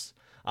prose.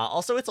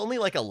 Also, it's only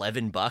like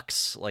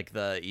 $11, like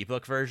the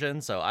ebook version,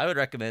 so I would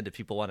recommend if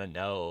people want to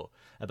know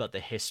about the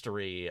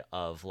history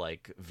of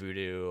like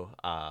voodoo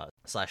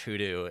 /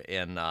 hoodoo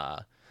in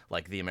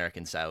like the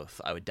American South,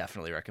 I would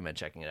definitely recommend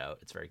checking it out.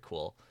 It's very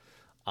cool.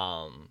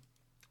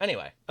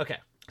 Anyway, okay,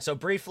 so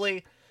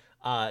briefly,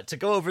 to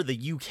go over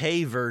the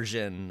UK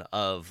version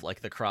of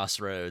like the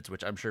Crossroads,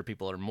 which I'm sure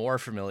people are more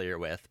familiar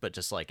with, but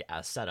just like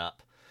as set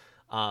up.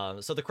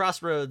 So the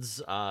Crossroads,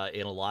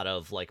 in a lot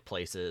of like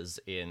places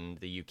in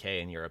the UK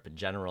and Europe in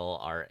general,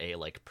 are a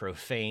like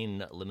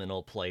profane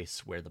liminal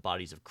place where the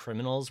bodies of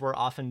criminals were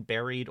often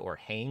buried or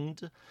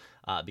hanged,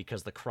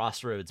 because the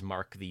crossroads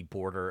mark the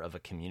border of a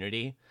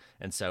community.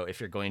 And so if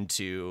you're going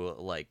to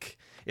like,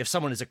 if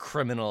someone is a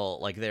criminal,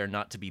 like they're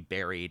not to be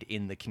buried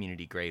in the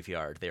community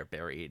graveyard, they're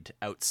buried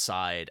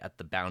outside at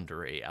the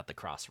boundary at the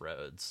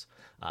crossroads,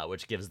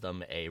 which gives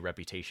them a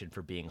reputation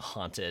for being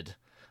haunted.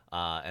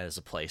 As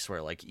a place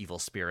where like evil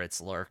spirits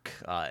lurk,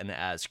 and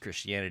as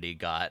Christianity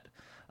got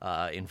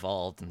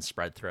involved and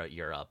spread throughout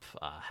Europe,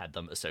 had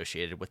them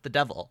associated with the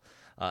devil.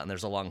 And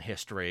there's a long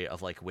history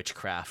of like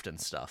witchcraft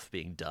and stuff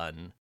being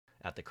done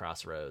at the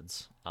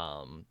crossroads.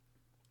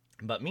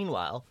 But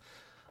meanwhile,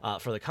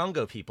 for the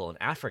Congo people in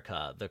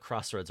Africa, the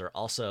crossroads are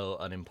also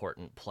an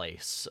important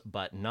place,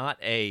 but not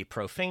a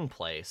profane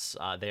place.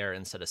 They are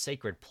instead a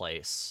sacred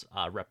place,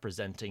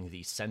 representing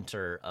the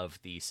center of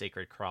the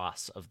sacred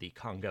cross of the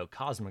Congo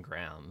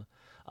cosmogram,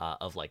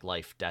 of like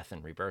life, death,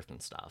 and rebirth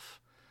and stuff.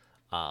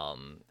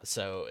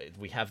 So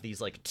we have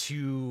these like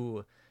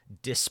 2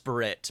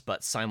 disparate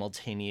but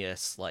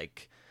simultaneous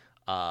like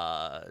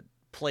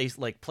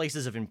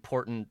places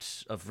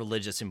of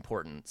religious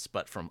importance,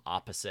 but from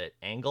opposite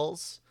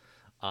angles.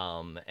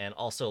 And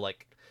also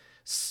like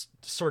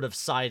sort of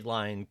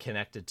sideline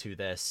connected to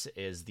this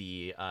is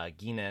the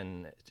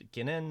Guinan.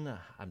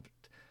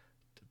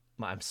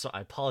 I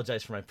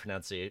apologize for my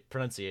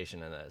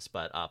pronunciation in this,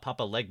 but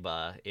Papa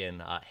Legba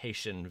in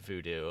Haitian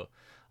voodoo,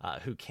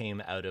 who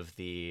came out of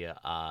the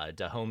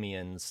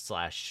Dahomian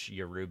 /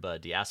 Yoruba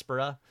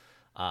diaspora,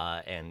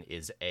 and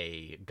is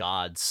a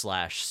god /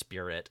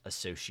 spirit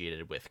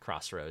associated with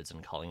crossroads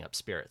and calling up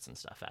spirits and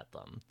stuff at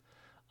them.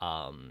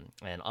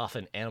 And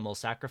often animal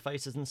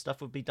sacrifices and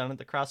stuff would be done at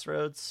the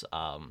crossroads.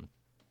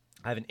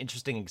 I have an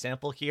interesting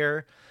example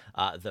here,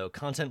 though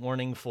content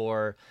warning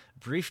for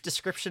brief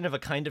description of a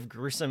kind of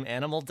gruesome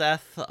animal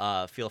death.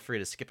 Feel free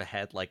to skip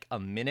ahead like a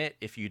minute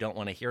if you don't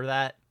want to hear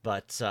that.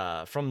 But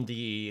from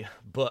the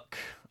book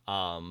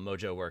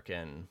Mojo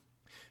Workin,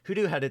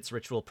 Hoodoo had its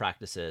ritual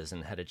practices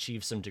and had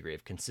achieved some degree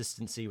of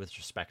consistency with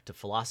respect to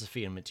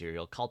philosophy and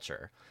material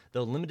culture,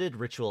 though limited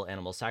ritual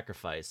animal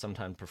sacrifice,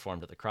 sometimes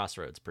performed at the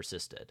crossroads,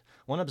 persisted.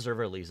 One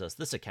observer leaves us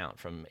this account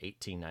from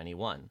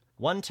 1891.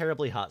 One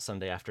terribly hot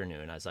Sunday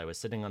afternoon, as I was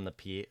sitting on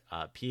the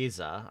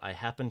piazza, I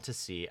happened to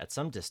see, at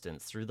some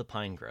distance through the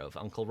pine grove,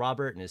 Uncle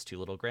Robert and his two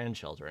little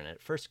grandchildren, and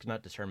at first could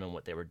not determine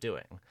what they were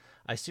doing.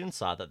 I soon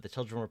saw that the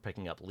children were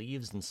picking up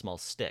leaves and small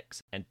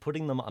sticks and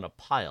putting them on a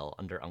pile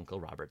under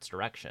Uncle Robert's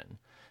direction,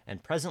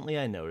 and presently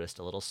I noticed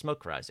a little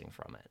smoke rising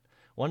from it.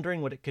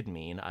 Wondering what it could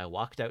mean, I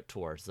walked out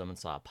towards them and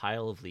saw a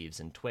pile of leaves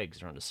and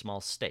twigs around a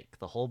small stake,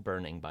 the whole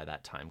burning by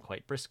that time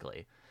quite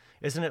briskly.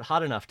 "Isn't it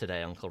hot enough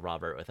today, Uncle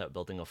Robert, without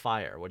building a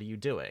fire? What are you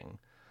doing?"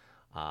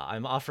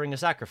 "I'm offering a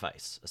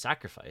sacrifice." "A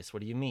sacrifice?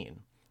 What do you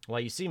mean?" "Why,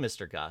 you see,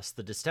 Mr. Gus,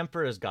 the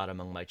distemper has got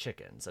among my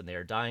chickens, and they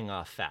are dying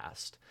off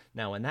fast.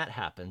 Now, when that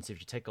happens, if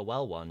you take a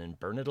well one and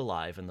burn it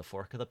alive in the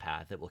fork of the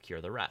path, it will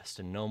cure the rest,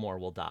 and no more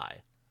will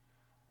die."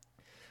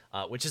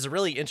 Which is a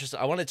really interesting...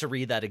 I wanted to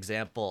read that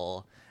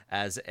example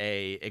as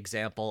a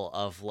example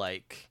of,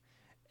 like,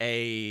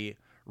 a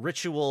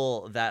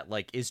ritual that,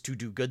 like, is to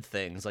do good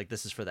things. Like,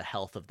 this is for the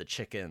health of the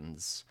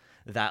chickens.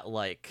 That,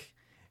 like,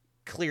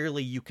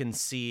 clearly you can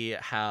see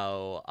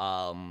how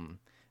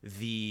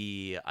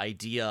the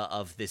idea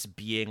of this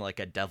being,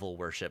 like, a devil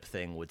worship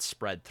thing would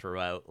spread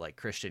throughout, like,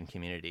 Christian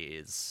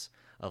communities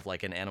of,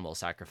 like, an animal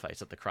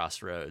sacrifice at the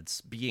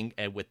crossroads,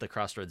 with the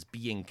crossroads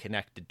being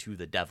connected to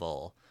the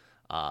devil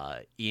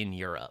in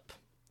Europe.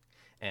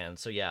 And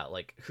so, yeah,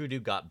 like, hoodoo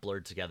got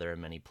blurred together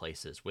in many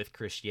places with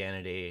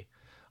Christianity,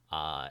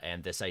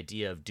 and this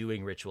idea of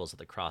doing rituals at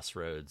the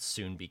crossroads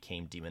soon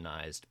became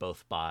demonized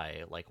both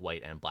by, like,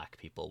 white and black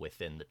people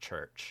within the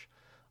church.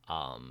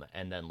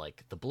 And then,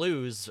 like, the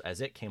blues, as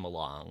it came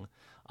along,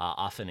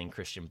 often in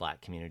Christian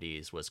black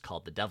communities, was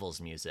called the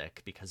devil's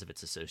music because of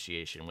its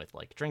association with,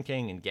 like,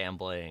 drinking and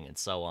gambling and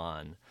so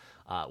on,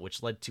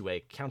 which led to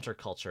a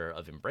counterculture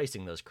of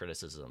embracing those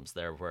criticisms.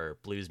 There were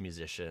blues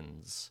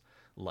musicians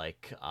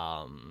like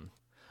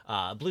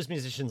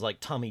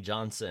Tommy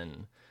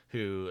Johnson,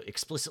 who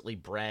explicitly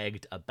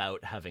bragged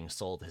about having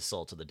sold his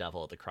soul to the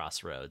devil at the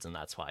crossroads, and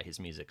that's why his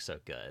music's so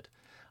good.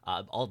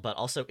 But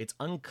also, it's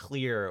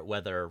unclear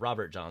whether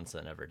Robert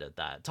Johnson ever did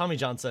that. Tommy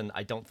Johnson,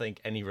 I don't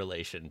think any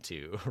relation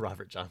to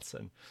Robert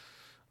Johnson.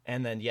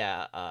 And then,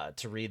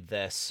 to read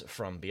this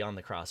from Beyond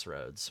the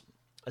Crossroads.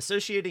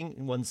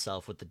 Associating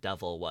oneself with the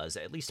devil was,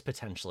 at least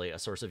potentially, a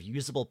source of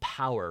usable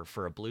power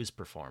for a blues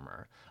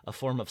performer, a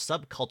form of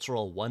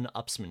subcultural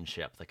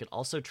one-upsmanship that could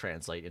also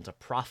translate into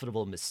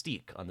profitable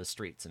mystique on the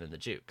streets and in the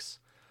jukes.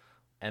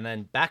 And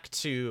then back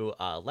to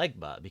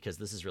Legba, because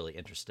this is really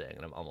interesting,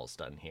 and I'm almost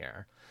done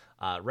here.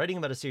 Writing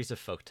about a series of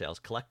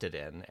folktales collected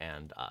in,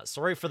 and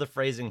sorry for the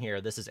phrasing here,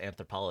 this is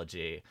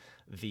anthropology,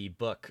 the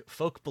book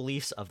Folk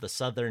Beliefs of the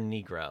Southern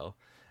Negro.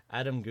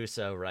 Adam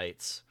Gusso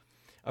writes,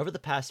 "Over the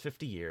past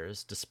 50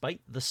 years, despite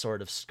the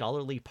sort of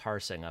scholarly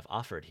parsing I've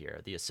offered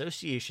here, the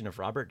association of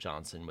Robert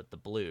Johnson with the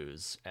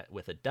blues,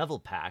 with a devil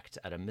pact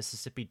at a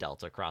Mississippi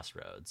Delta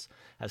crossroads,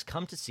 has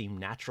come to seem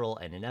natural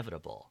and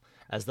inevitable,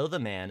 as though the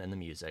man and the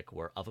music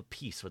were of a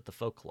piece with the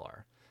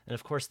folklore. And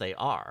of course they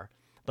are,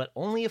 but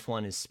only if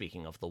one is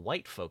speaking of the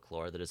white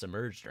folklore that has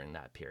emerged during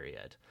that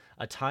period,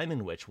 a time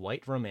in which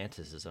white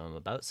romanticism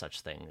about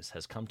such things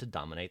has come to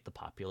dominate the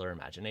popular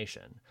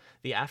imagination.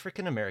 The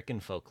African-American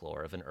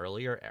folklore of an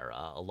earlier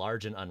era, a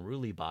large and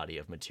unruly body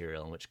of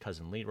material in which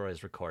Cousin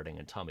Leroy's recording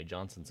and Tommy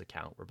Johnson's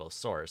account were both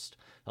sourced,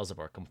 tells a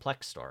more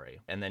complex story."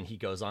 And then he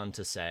goes on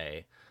to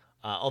say,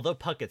 although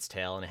Puckett's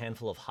Tale and a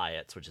handful of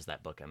Hyatt's, which is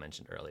that book I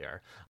mentioned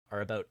earlier,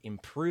 are about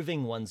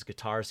improving one's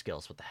guitar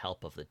skills with the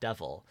help of the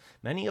devil,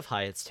 many of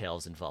Hyatt's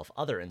tales involve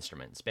other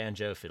instruments,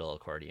 banjo, fiddle,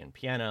 accordion,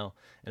 piano,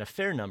 and a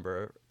fair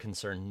number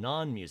concern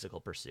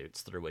non-musical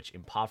pursuits through which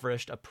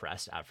impoverished,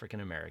 oppressed African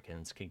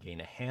Americans can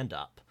gain a hand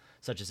up,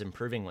 such as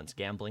improving one's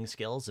gambling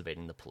skills,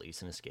 evading the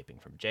police, and escaping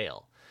from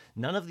jail.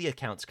 None of the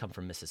accounts come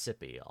from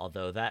Mississippi,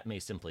 although that may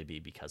simply be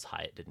because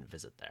Hyatt didn't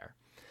visit there.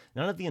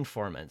 None of the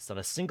informants, not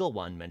a single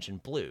one,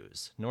 mentioned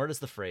blues, nor does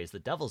the phrase the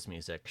devil's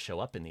music show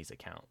up in these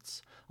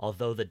accounts,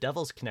 although the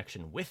devil's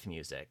connection with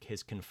music,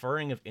 his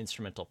conferring of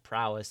instrumental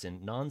prowess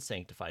in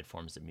non-sanctified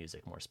forms of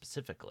music more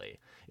specifically,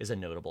 is a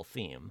notable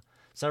theme.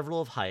 Several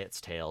of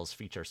Hyatt's tales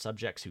feature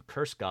subjects who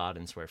curse God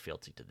and swear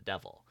fealty to the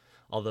devil.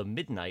 Although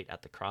midnight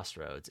at the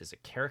crossroads is a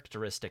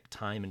characteristic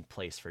time and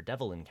place for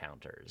devil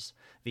encounters,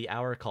 the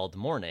hour called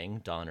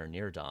morning, dawn or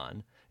near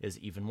dawn, is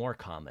even more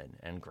common,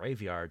 and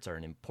graveyards are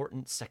an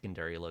important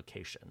secondary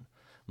location.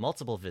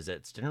 Multiple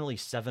visits, generally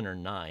 7 or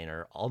 9,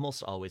 are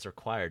almost always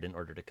required in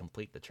order to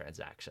complete the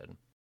transaction.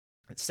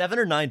 7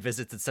 or 9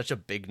 visits is such a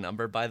big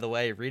number, by the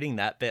way. Reading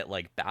that bit,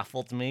 like,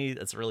 baffled me.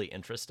 It's really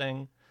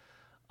interesting.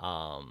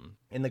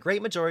 In the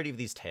great majority of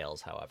these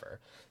tales, however,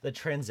 the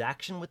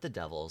transaction with the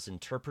devil is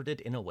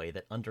interpreted in a way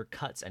that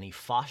undercuts any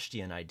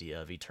Faustian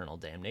idea of eternal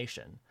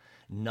damnation.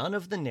 None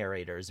of the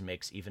narrators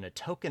makes even a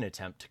token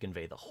attempt to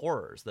convey the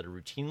horrors that are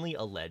routinely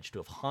alleged to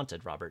have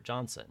haunted Robert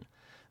Johnson.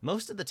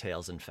 Most of the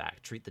tales, in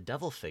fact, treat the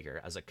devil figure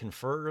as a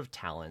conferrer of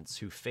talents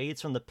who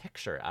fades from the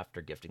picture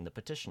after gifting the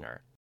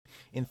petitioner.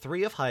 In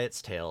 3 of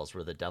Hyatt's tales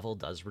where the devil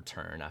does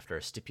return after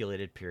a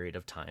stipulated period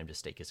of time to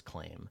stake his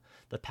claim,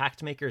 the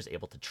pact maker is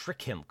able to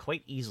trick him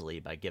quite easily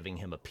by giving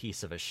him a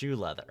piece of a shoe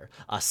leather,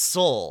 a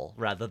soul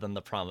rather than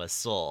the promised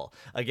soul.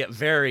 I get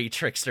very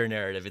trickster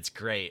narrative, it's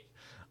great.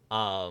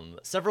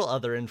 Several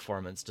other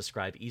informants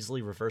describe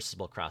easily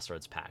reversible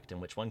Crossroads Pact, in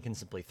which one can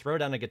simply throw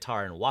down a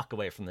guitar and walk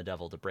away from the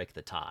devil to break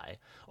the tie,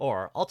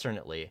 or,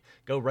 alternately,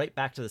 go right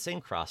back to the same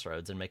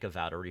crossroads and make a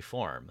vow to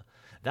reform.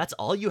 That's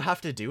all you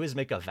have to do is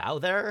make a vow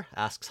there?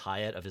 Asks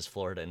Hyatt of his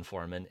Florida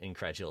informant,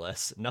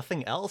 incredulous.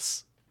 Nothing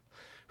else?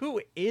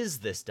 Who is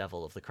this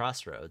devil of the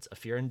crossroads? A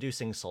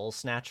fear-inducing soul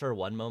snatcher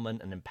one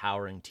moment, an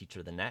empowering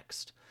teacher the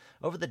next?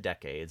 Over the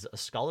decades, a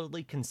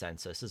scholarly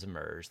consensus has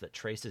emerged that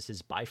traces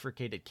his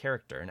bifurcated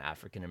character in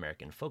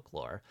African-American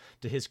folklore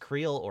to his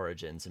Creole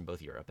origins in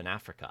both Europe and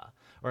Africa,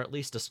 or at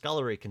least a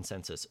scholarly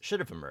consensus should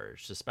have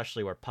emerged,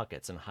 especially where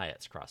Puckett's and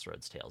Hyatt's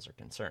Crossroads tales are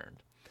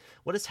concerned.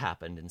 What has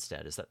happened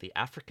instead is that the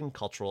African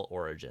cultural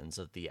origins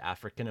of the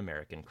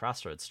African-American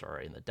crossroads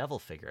story and the devil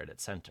figure at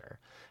its center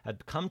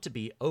had come to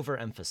be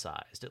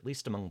overemphasized, at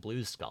least among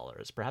blues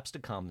scholars, perhaps to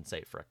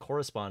compensate for a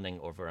corresponding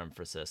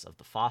overemphasis of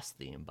the Foss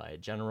theme by a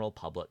general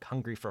public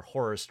hungry for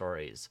horror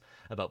stories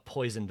about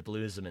poisoned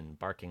bluesmen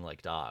barking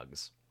like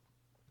dogs.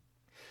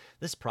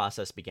 This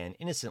process began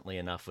innocently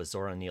enough with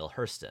Zora Neale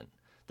Hurston.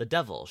 The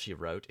devil, she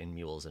wrote in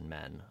Mules and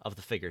Men, of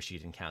the figure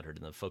she'd encountered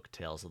in the folk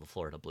tales of the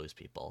Florida blues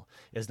people,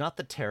 is not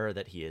the terror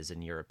that he is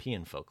in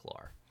European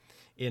folklore.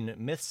 In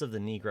Myths of the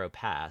Negro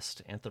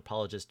Past,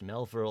 anthropologist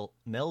Melville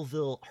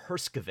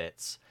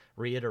Herskovitz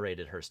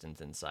reiterated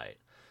Hurston's insight.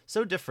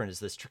 So different is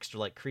this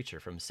trickster-like creature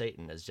from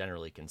Satan as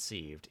generally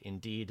conceived,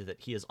 indeed,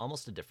 that he is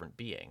almost a different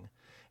being,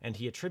 and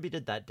he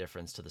attributed that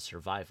difference to the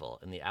survival,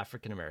 in the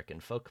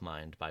African-American folk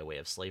mind by way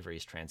of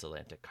slavery's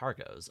transatlantic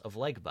cargoes, of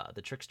Legba,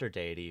 the trickster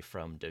deity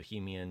from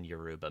Bohemian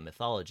Yoruba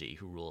mythology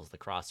who rules the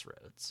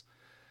crossroads.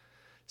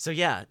 So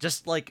yeah,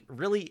 just like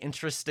really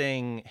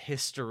interesting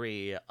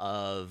history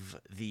of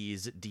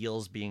these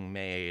deals being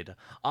made,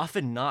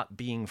 often not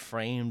being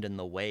framed in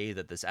the way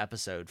that this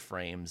episode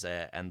frames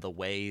it and the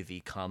way the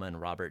common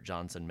Robert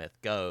Johnson myth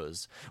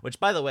goes. Which,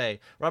 by the way,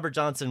 Robert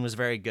Johnson was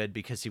very good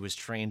because he was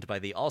trained by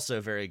the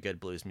also very good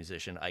blues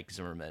musician Ike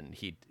Zimmerman.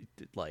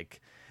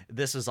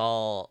 This is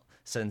all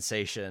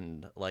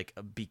sensation,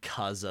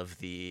 because of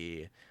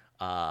the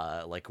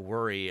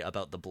worry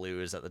about the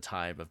blues at the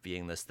time of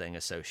being this thing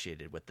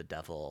associated with the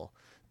devil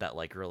that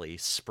really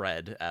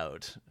spread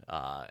out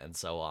and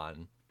so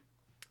on.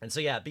 And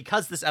so yeah,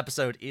 because this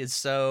episode is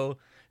so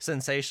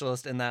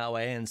sensationalist in that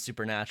way and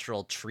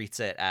Supernatural treats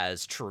it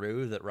as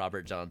true that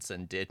Robert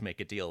Johnson did make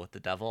a deal with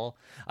the devil,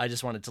 I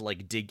just wanted to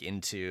dig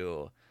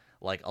into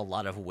a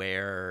lot of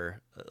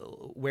where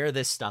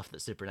this stuff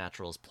that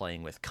Supernatural is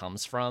playing with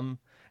comes from,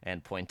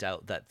 and point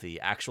out that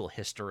the actual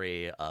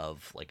history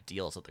of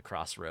deals at the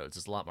crossroads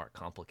is a lot more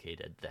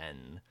complicated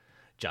than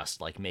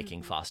just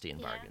making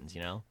Faustian bargains,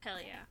 Hell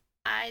yeah.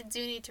 I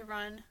do need to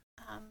run,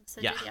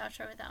 so do the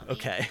outro without me.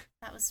 Okay.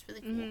 That was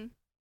really cool.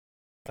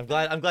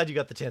 I'm glad you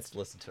got the chance to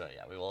listen to it.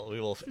 Yeah, we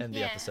will end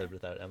the episode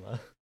without Emma.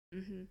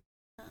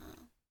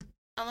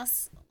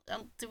 Unless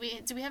do we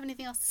have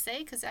anything else to say?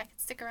 Because I could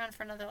stick around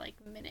for another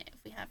minute if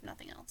we have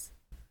nothing else.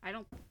 I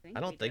don't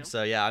think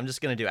so. Yeah, I'm just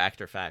gonna do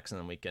actor facts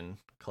and then we can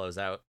close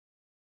out.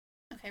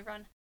 Okay,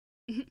 run.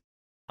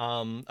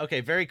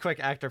 Okay, very quick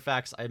actor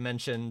facts. I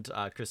mentioned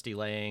Christy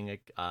Lang,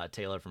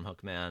 Taylor from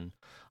Hookman.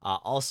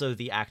 Also,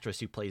 the actress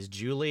who plays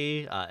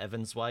Julie,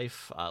 Evan's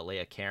wife,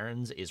 Leia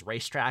Cairns, is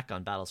Racetrack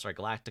on Battlestar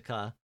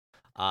Galactica.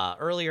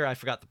 Earlier, I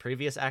forgot the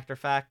previous actor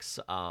facts.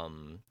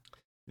 What's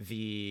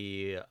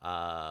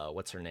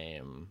her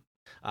name?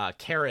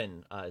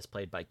 Karen is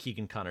played by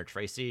Keegan Connor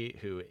Tracy,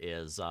 who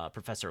is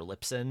Professor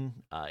Lipson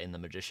in The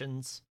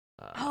Magicians.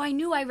 I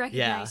knew I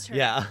recognized her.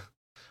 Yeah.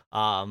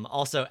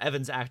 Also,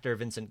 Evan's actor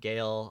Vincent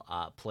Gale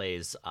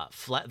plays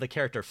the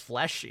character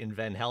Flesh in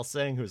Van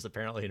Helsing, who's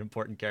apparently an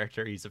important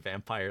character. He's a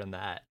vampire in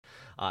that.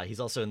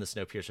 He's also in the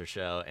Snowpiercer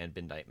show and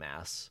Midnight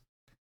Mass.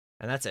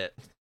 And that's it.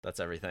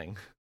 That's everything.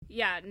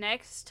 Yeah,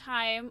 next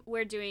time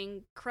we're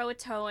doing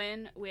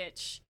Croatoan,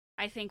 which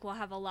I think we'll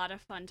have a lot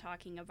of fun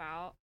talking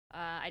about.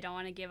 I don't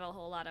want to give a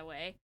whole lot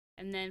away.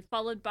 And then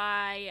followed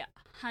by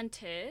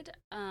Hunted,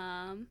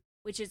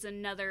 which is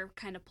another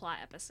kind of plot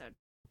episode.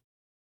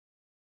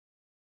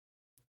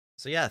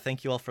 So yeah,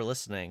 thank you all for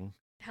listening.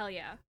 Hell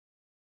yeah.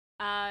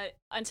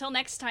 Until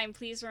next time,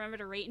 please remember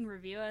to rate and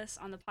review us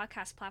on the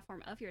podcast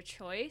platform of your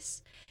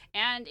choice.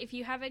 And if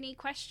you have any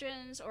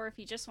questions or if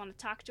you just want to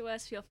talk to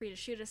us, feel free to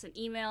shoot us an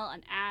email,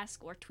 an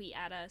ask, or tweet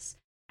at us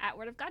at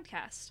Word of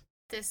Godcast.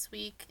 This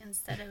week,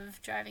 instead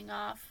of driving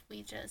off,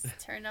 we just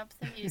turn up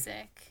the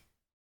music.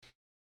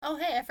 Oh,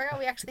 hey, I forgot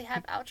we actually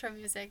have outro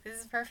music.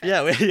 This is perfect.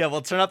 Yeah,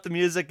 we'll turn up the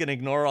music and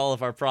ignore all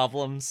of our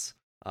problems.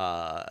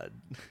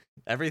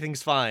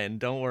 Everything's fine.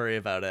 Don't worry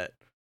about it.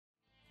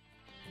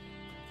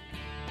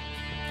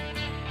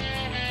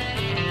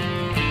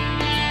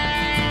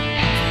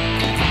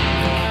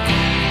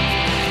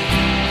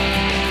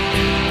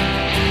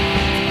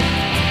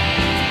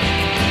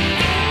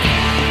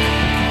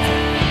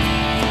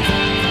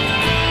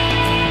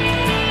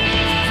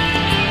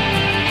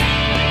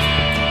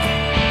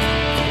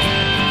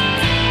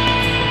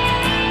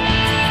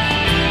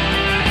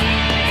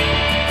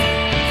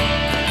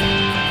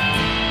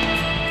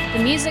 The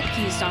music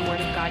used on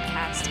Word of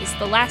Godcast is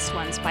The Last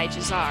Ones by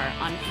Jazar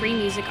on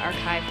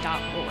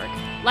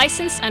freemusicarchive.org,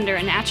 licensed under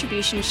an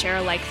Attribution Share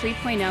Alike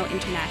 3.0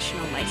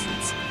 International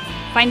License.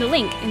 Find the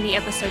link in the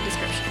episode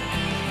description.